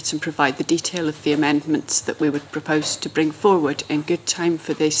respond to it and provide the detail of the amendments that we would propose to bring forward in good time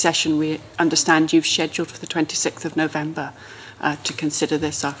for the session we understand you've scheduled for the 26th of November to consider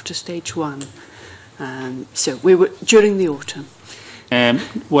this after stage 1. So we were during the autumn.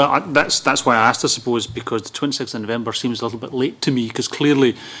 Well, that's why I asked, I suppose, because the 26th of November seems a little bit late to me, because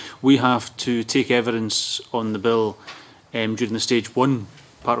clearly we have to take evidence on the bill during the stage 1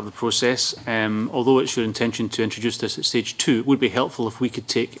 part of the process. Although it's your intention to introduce this at stage 2, it would be helpful if we could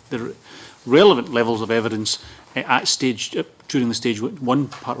take the relevant levels of evidence during the stage 1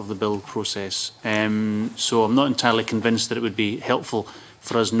 part of the bill process. So I'm not entirely convinced that it would be helpful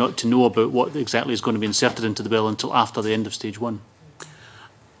for us not to know about what exactly is going to be inserted into the bill until after the end of stage 1.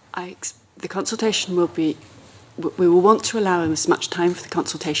 The consultation will be. We will want to allow as much time for the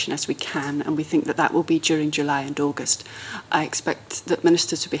consultation as we can, and we think that that will be during July and August. I expect that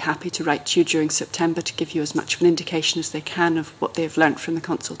ministers will be happy to write to you during September to give you as much of an indication as they can of what they have learnt from the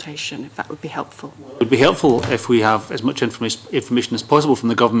consultation, if that would be helpful. It would be helpful if we have as much information as possible from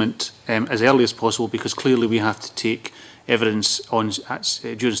the government as early as possible, because clearly we have to take evidence during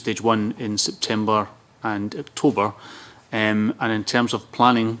stage 1 in September and October. And in terms of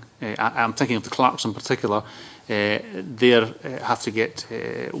planning, I'm thinking of the clerks in particular. They have to get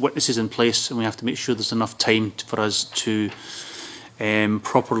witnesses in place, and we have to make sure there's enough time for us to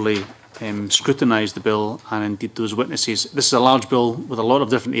properly scrutinise the bill and indeed those witnesses. This is a large bill with a lot of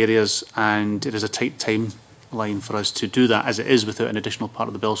different areas, and it is a tight timeline for us to do that, as it is without an additional part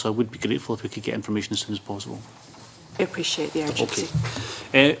of the bill. So I would be grateful if we could get information as soon as possible. I appreciate the urgency.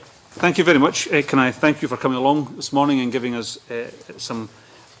 Okay. Thank you very much. Can I thank you for coming along this morning and giving us some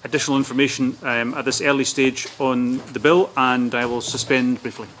additional information at this early stage on the bill, and I will suspend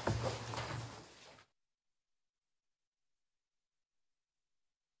briefly.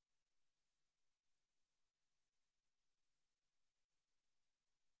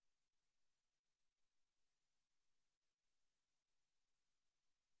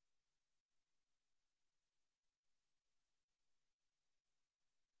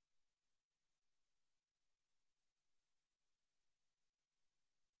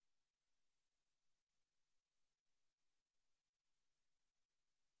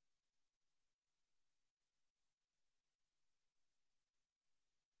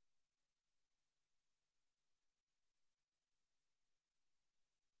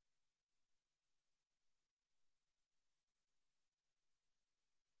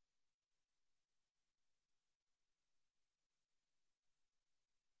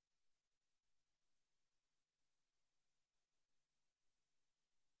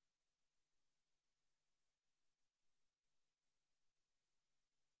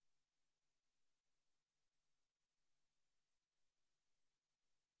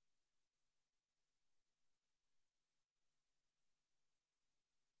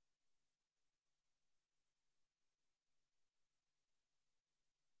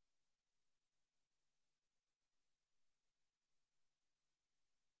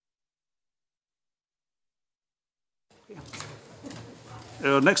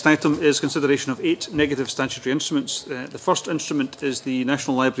 Our next item is consideration of 8 negative statutory instruments. The first instrument is the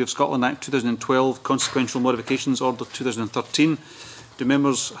National Library of Scotland Act 2012 Consequential Modifications Order 2013. Do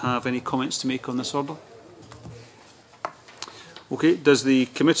members have any comments to make on this order? Okay. Does the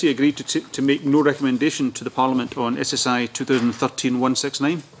committee agree to make no recommendation to the Parliament on SSI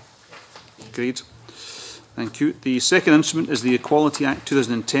 2013-169? Agreed. Thank you. The second instrument is the Equality Act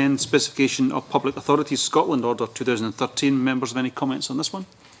 2010 Specification of Public Authorities Scotland Order 2013. Members have any comments on this one?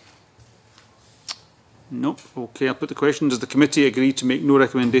 No. Okay, I'll put the question. Does the committee agree to make no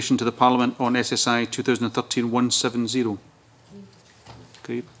recommendation to the Parliament on SSI 2013-170?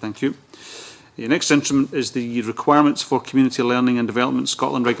 Agreed. Thank you. The next instrument is the Requirements for Community Learning and Development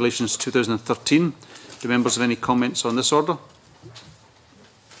Scotland Regulations 2013. Do members have any comments on this order?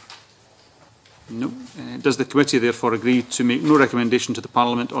 No. Does the committee therefore agree to make no recommendation to the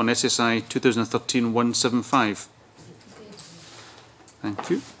Parliament on SSI 2013-175? Thank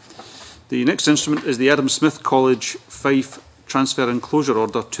you. The next instrument is the Adam Smith College Fife Transfer and Closure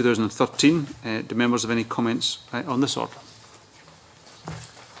Order 2013. Do members have any comments on this order?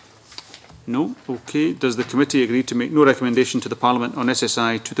 No. Okay. Does the committee agree to make no recommendation to the Parliament on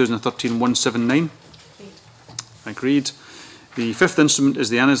SSI 2013-179? Agreed. The fifth instrument is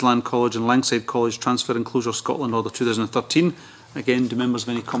the Annesland College and Langside College Transfer and Closure Scotland Order 2013. Again, do members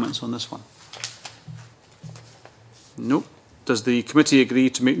have any comments on this one? No. Does the committee agree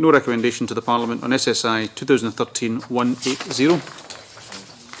to make no recommendation to the Parliament on SSI 2013-180?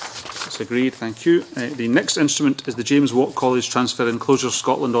 That's agreed. Thank you. The next instrument is the James Watt College Transfer and Closure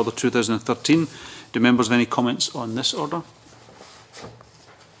Scotland Order 2013. Do members have any comments on this order?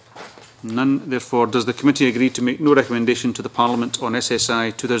 None. Therefore, does the committee agree to make no recommendation to the Parliament on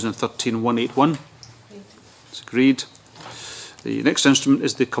SSI 2013-181? It's agreed. The next instrument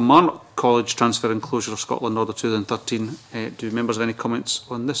is the Kilmarnock College Transfer and Closure of Scotland Order 2013. Do members have any comments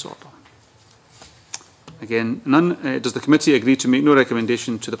on this order? Again, none. Does the committee agree to make no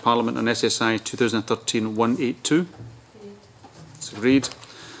recommendation to the Parliament on SSI 2013-182? It's agreed.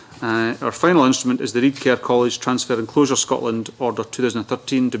 Our final instrument is the Reid Care College Transfer and Closure Scotland Order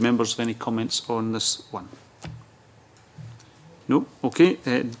 2013. Do members have any comments on this one? No. Okay.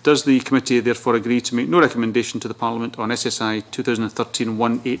 Does the committee therefore agree to make no recommendation to the Parliament on SSI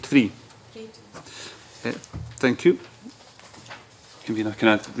 2013-183? Thank you. Convener, can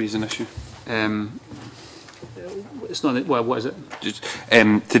I raise an issue? It's not. Well, what is it? Just,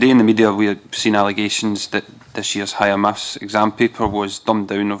 today in the media we have seen allegations that this year's higher maths exam paper was dumbed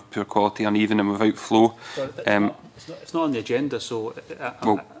down of poor quality, uneven and without flow. It's not on the agenda, so.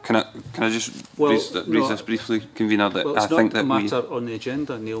 Well, can I just raise this briefly, Convener? That well, it's I think not that a matter on the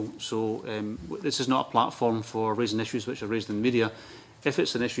agenda, Neil. So this is not a platform for raising issues which are raised in the media. If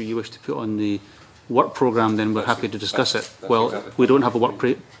it's an issue you wish to put on the work programme, then we're happy to discuss it. Well, exactly. we don't have a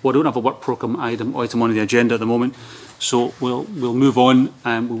work programme item on the agenda at the moment, so we'll move on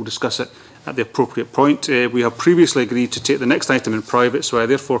and we'll discuss it at the appropriate point. We have previously agreed to take the next item in private, so I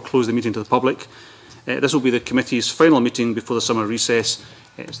therefore close the meeting to the public. This will be the committee's final meeting before the summer recess.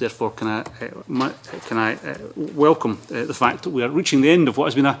 Therefore, can I welcome the fact that we are reaching the end of what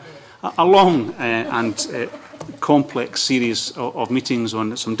has been a long and complex series of meetings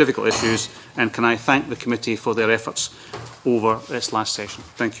on some difficult issues, and can I thank the committee for their efforts over its last session.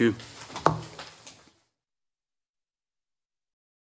 Thank you.